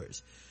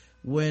swords.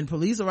 When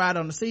police arrived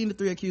on the scene, the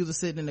three accused were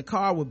sitting in the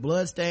car with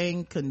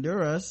blood-stained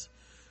Honduras.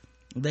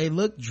 They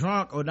looked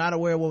drunk or not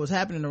aware of what was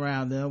happening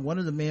around them. One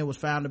of the men was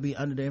found to be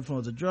under the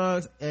influence of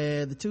drugs,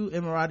 and the two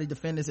Emirati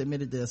defendants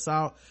admitted the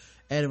assault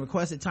and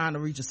requested time to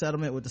reach a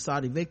settlement with the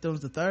Saudi victims.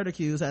 The third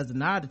accused has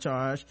denied the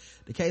charge.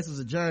 The case was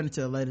adjourned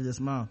until later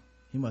this month.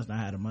 He must not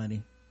have the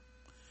money.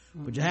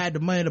 Mm-hmm. But you had the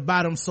money to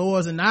buy them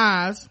swords and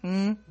knives.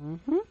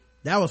 Mm-hmm.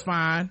 That was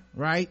fine,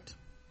 right?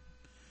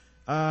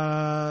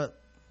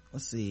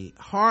 Let's see.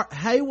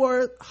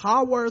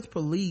 Haworth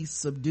police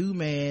subdue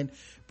man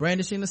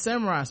brandishing a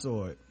samurai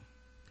sword.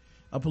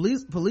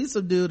 Police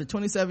subdued a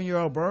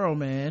 27-year-old Borough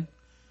man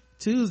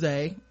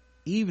Tuesday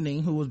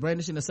evening who was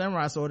brandishing a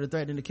samurai sword and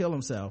threatening to kill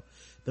himself.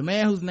 The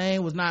man, whose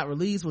name was not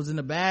released, was in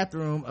the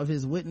bathroom of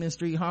his Whitman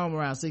Street home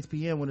around 6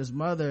 p.m. when his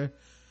mother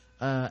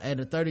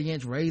and a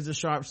 30-inch razor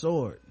sharp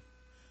sword.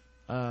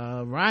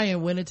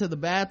 Ryan went into the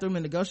bathroom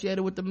and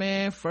negotiated with the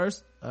man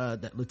first,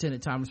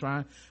 Lieutenant Thomas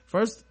Ryan,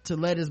 first to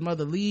let his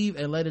mother leave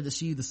and later to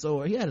sheathe the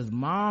sword. He had his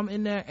mom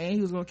in there and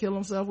he was gonna kill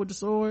himself with the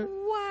sword.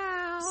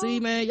 Wow. See,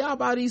 man, y'all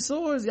buy these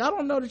swords, y'all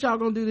don't know that y'all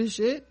gonna do this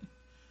shit.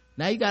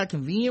 Now you got a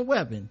convenient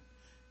weapon.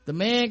 The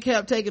man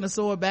kept taking the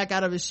sword back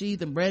out of his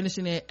sheath and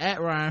brandishing it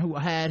at Ryan, who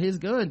had his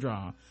gun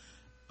drawn.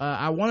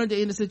 I wanted to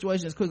end the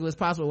situation as quickly as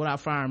possible without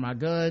firing my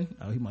gun.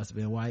 Oh, he must have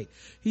been white.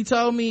 He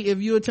told me,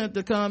 if you attempt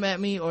to come at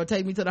me or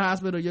take me to the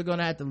hospital, you're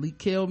gonna have to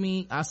kill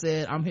me. I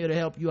said, I'm here to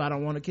help you. I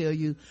don't want to kill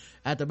you.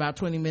 After about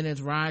 20 minutes,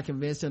 Ryan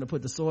convinced him to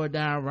put the sword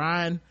down.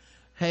 Ryan,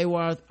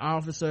 Hayworth,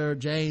 Officer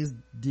James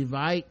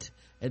DeVite,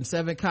 and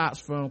 7 cops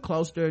from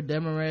Closter,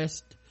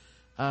 Demarest,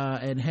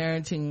 and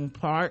Harrington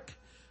Park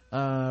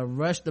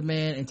rushed the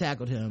man and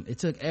tackled him. It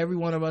took every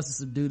one of us to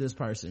subdue this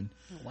person.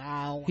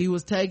 Wow. He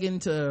was taken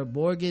to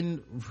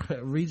Borgen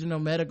Regional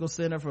Medical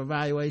Center for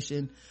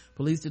evaluation.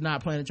 Police did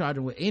not plan to charge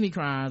him with any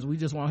crimes. We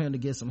just want him to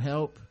get some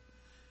help.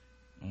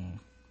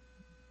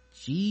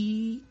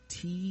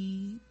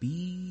 GTBW.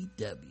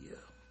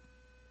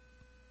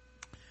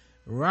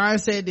 Ryan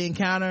said the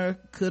encounter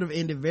could have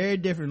ended very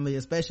differently,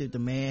 especially if the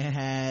man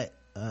had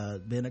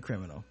been a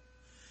criminal.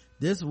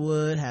 This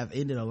would have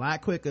ended a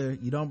lot quicker.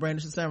 You don't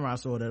brandish a samurai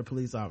sword at a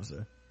police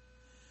officer.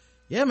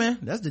 Yeah, man,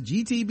 that's the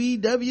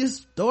GTBW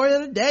story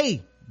of the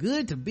day.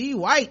 Good to be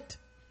white.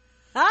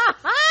 All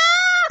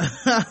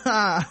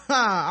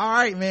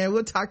right, man,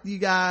 we'll talk to you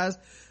guys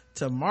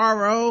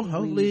tomorrow.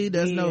 Hopefully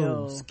there's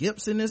no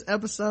skips in this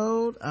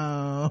episode.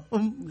 Yeah,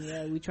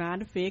 we trying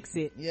to fix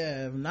it.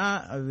 Yeah, if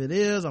not, if it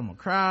is, I'm gonna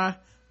cry.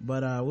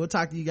 But we'll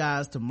talk to you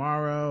guys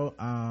tomorrow.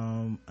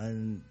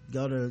 And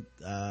go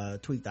to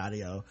Tweaked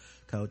Audio,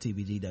 code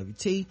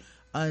TBGWT.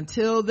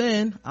 Until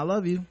then, I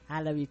love you.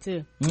 I love you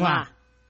too. Mwah. Mwah.